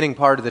 in the beginning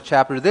part of the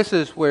chapter, this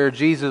is where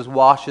Jesus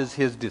washes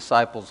his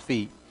disciples'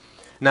 feet.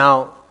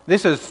 Now,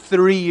 this is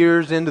 3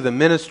 years into the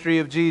ministry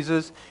of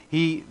Jesus.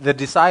 The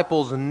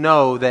disciples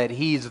know that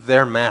he's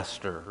their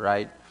master,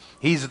 right?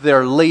 He's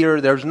their leader.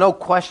 There's no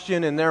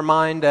question in their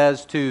mind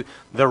as to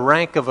the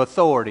rank of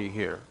authority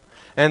here.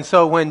 And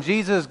so when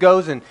Jesus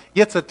goes and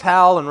gets a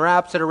towel and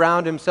wraps it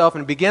around himself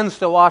and begins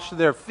to wash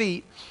their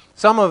feet,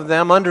 some of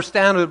them,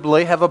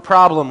 understandably, have a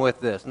problem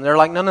with this. And they're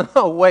like,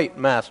 no, wait,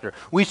 Master.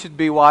 We should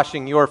be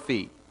washing your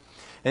feet.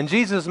 And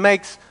Jesus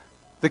makes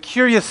the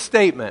curious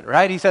statement,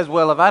 right? He says,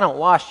 well, if I don't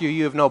wash you,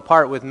 you have no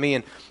part with me.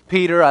 And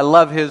Peter, I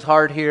love his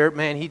heart here.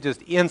 Man, he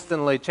just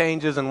instantly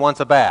changes and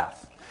wants a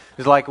bath.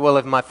 He's like, well,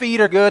 if my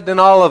feet are good, then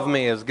all of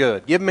me is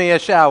good. Give me a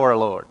shower,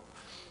 Lord.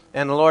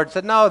 And the Lord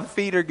said, no, the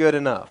feet are good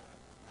enough.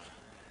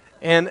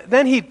 And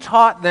then he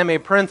taught them a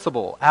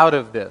principle out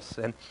of this.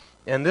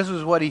 And this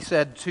is what he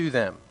said to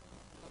them.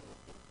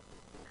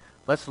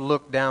 Let's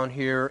look down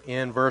here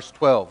in verse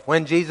 12.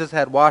 When Jesus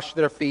had washed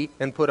their feet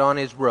and put on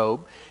his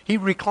robe, he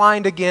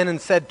reclined again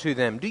and said to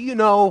them, do you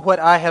know what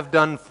I have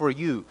done for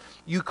you?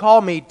 You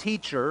call me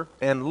teacher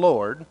and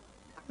Lord.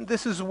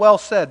 This is well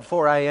said,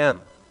 for I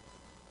am.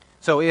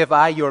 So if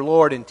I, your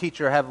Lord and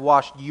teacher, have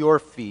washed your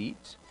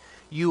feet,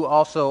 you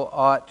also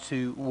ought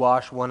to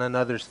wash one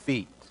another's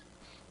feet.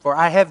 For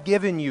I have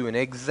given you an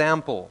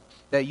example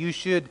that you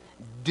should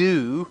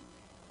do,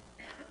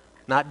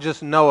 not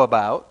just know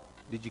about.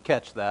 Did you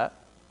catch that?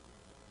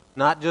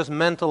 Not just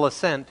mental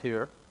assent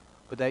here,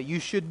 but that you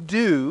should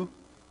do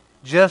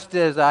just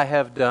as I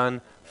have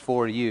done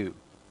for you.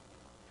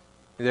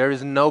 There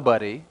is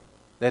nobody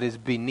that is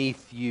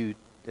beneath you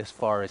as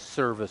far as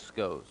service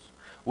goes.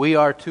 We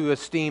are to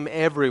esteem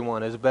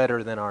everyone as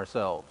better than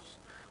ourselves,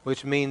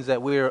 which means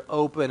that we are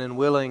open and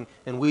willing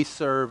and we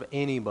serve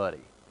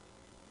anybody.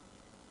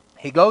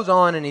 He goes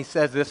on and he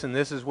says this, and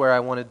this is where I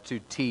wanted to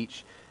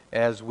teach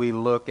as we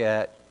look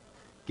at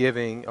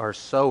giving or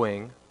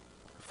sowing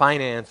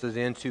finances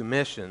into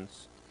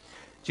missions.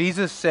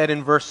 Jesus said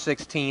in verse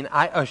 16,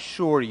 I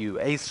assure you,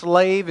 a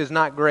slave is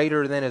not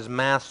greater than his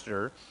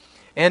master,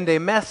 and a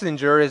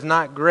messenger is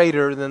not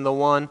greater than the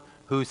one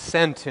who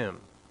sent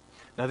him.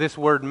 Now this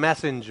word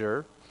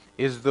messenger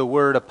is the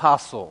word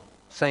apostle,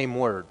 same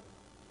word.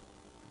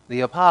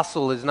 The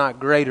apostle is not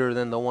greater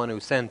than the one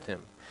who sent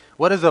him.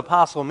 What does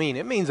apostle mean?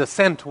 It means a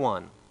sent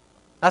one.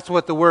 That's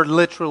what the word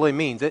literally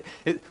means.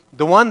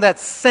 The one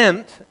that's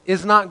sent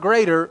is not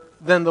greater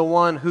than the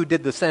one who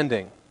did the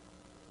sending.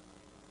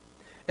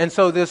 And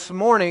so this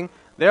morning,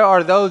 there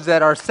are those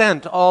that are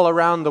sent all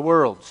around the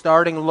world,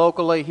 starting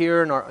locally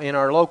here in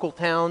our local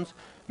towns,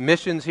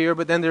 missions here,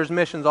 but then there's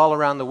missions all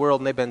around the world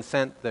and they've been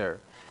sent there.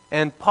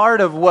 And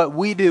part of what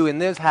we do in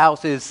this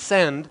house is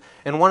send,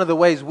 and one of the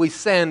ways we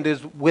send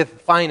is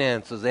with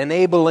finances,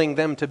 enabling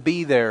them to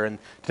be there and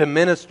to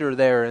minister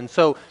there. And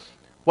so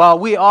while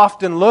we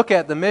often look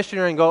at the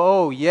missionary and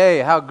go, oh,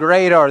 yay, how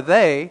great are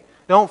they,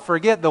 don't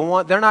forget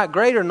they're not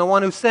greater than the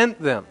one who sent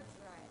them.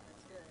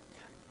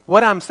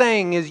 What I'm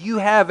saying is you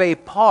have a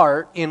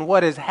part in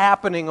what is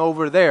happening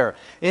over there.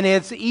 And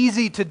it's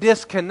easy to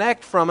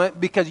disconnect from it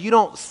because you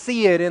don't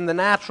see it in the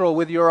natural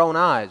with your own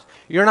eyes.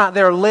 You're not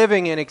there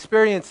living and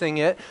experiencing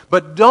it.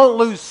 But don't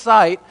lose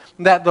sight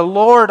that the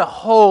Lord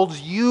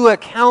holds you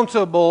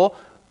accountable.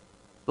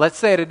 Let's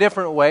say it a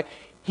different way.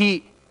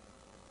 He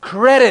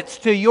credits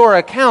to your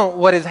account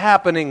what is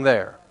happening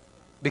there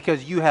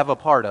because you have a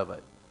part of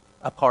it,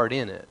 a part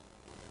in it,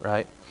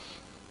 right?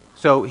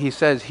 So he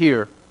says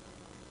here,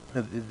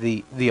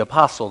 the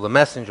apostle, the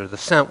messenger, the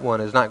sent one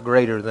is not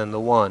greater than the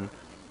one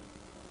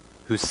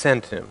who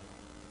sent him.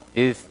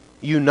 If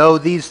you know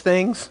these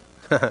things,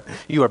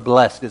 You are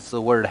blessed. It's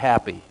the word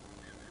happy.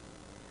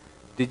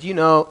 Did you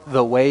know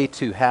the way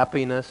to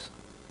happiness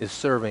is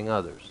serving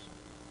others,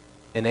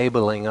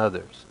 enabling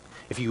others?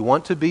 If you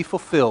want to be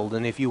fulfilled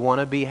and if you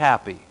want to be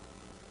happy,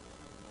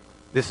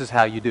 this is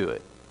how you do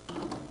it.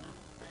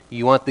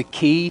 You want the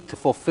key to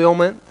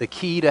fulfillment, the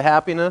key to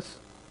happiness?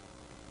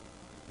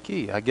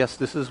 Key, I guess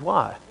this is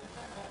why.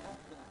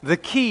 The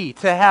key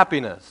to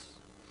happiness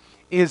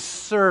is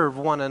serve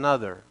one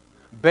another,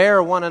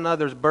 bear one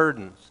another's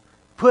burdens,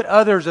 put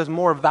others as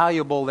more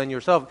valuable than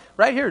yourself.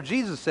 Right here,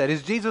 Jesus said,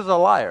 is Jesus a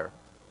liar?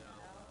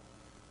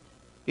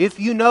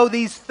 If you know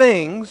these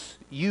things,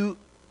 you...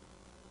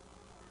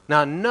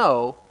 Now,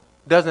 know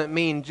doesn't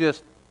mean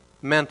just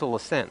mental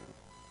assent.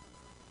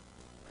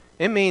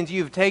 It means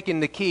you've taken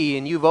the key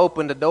and you've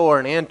opened the door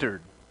and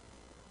entered.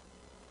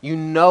 You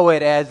know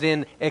it as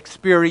in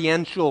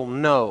experiential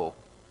know.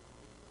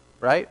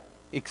 Right?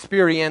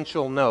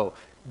 Experiential know.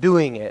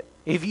 Doing it.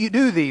 If you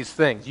do these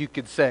things, you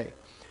could say,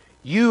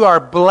 you are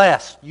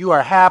blessed, you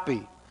are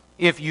happy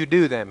if you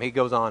do them, he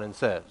goes on and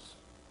says.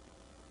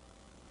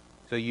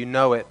 So you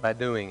know it by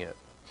doing it.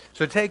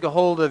 So take a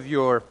hold of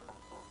your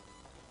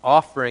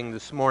offering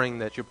this morning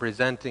that you're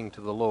presenting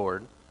to the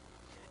Lord,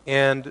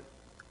 and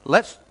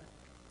let's,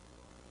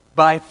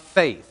 by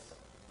faith,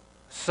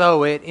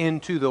 sow it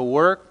into the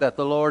work that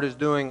the Lord is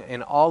doing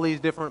in all these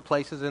different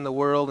places in the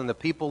world, and the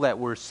people that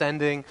we're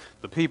sending,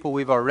 the people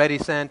we've already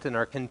sent and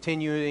are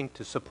continuing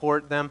to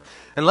support them.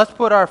 And let's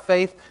put our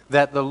faith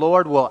that the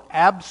Lord will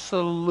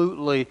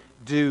absolutely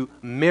do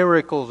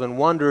miracles and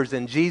wonders,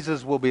 and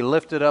Jesus will be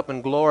lifted up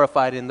and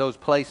glorified in those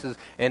places.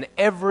 And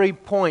every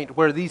point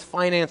where these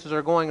finances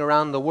are going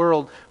around the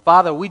world,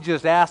 Father, we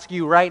just ask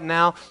you right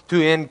now to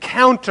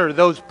encounter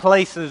those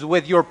places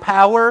with your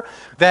power,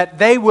 that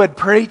they would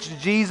preach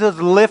Jesus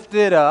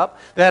lifted up,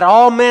 that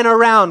all men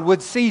around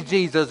would see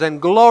Jesus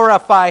and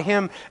glorify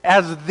him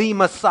as the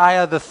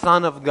Messiah, the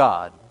Son of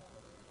God.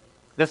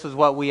 This is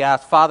what we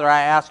ask. Father,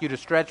 I ask you to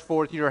stretch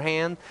forth your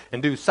hand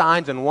and do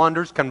signs and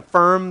wonders.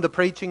 Confirm the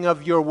preaching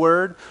of your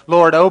word.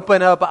 Lord,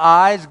 open up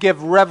eyes.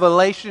 Give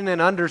revelation and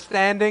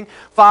understanding.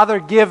 Father,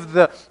 give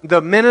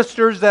the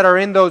ministers that are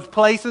in those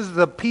places,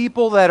 the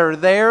people that are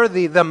there,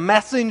 the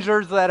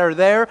messengers that are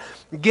there,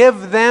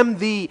 give them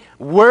the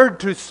word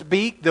to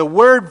speak, the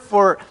word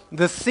for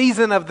the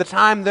season of the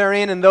time they're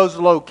in those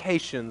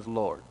locations,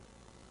 Lord.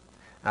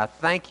 I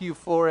thank you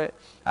for it.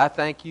 I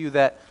thank you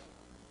that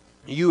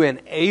you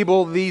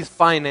enable these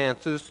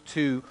finances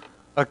to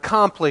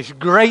accomplish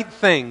great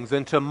things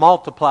and to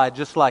multiply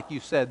just like you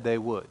said they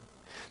would.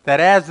 That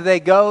as they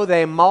go,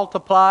 they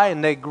multiply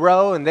and they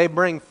grow and they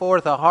bring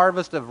forth a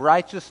harvest of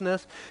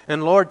righteousness.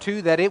 And Lord,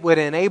 too, that it would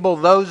enable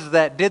those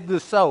that did the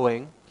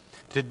sowing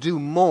to do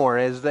more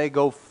as they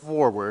go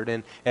forward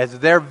and as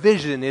their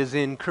vision is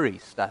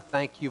increased. I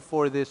thank you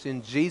for this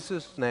in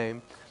Jesus'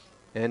 name,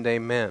 and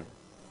amen.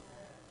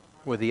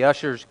 Where the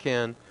ushers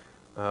can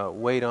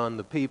wait on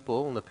the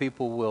people, and the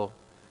people will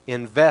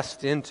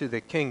invest into the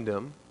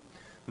kingdom,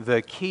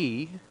 the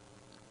key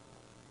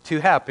to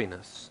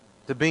happiness,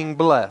 to being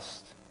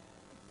blessed.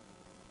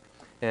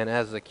 And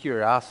as a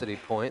curiosity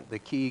point, the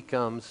key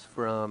comes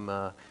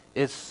from,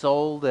 it's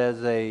sold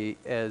as a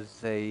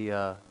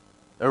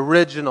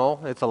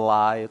original. It's a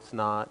lie. It's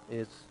not.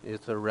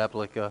 It's a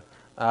replica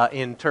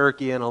in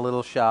Turkey in a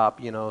little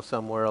shop,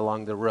 somewhere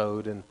along the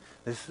road. And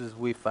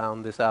we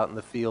found this out in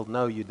the field.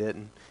 No, you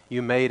didn't.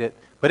 You made it.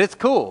 But it's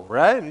cool,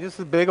 right? Just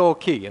a big old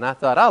key. And I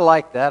thought, I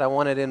like that. I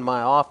want it in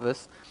my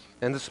office.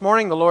 And this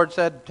morning the Lord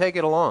said, take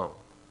it along.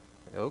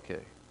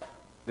 Okay.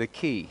 The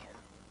key.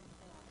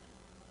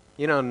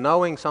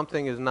 Knowing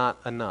something is not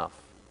enough.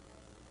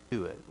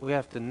 Do it. We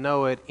have to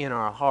know it in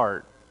our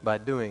heart by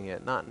doing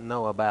it, not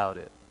know about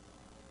it.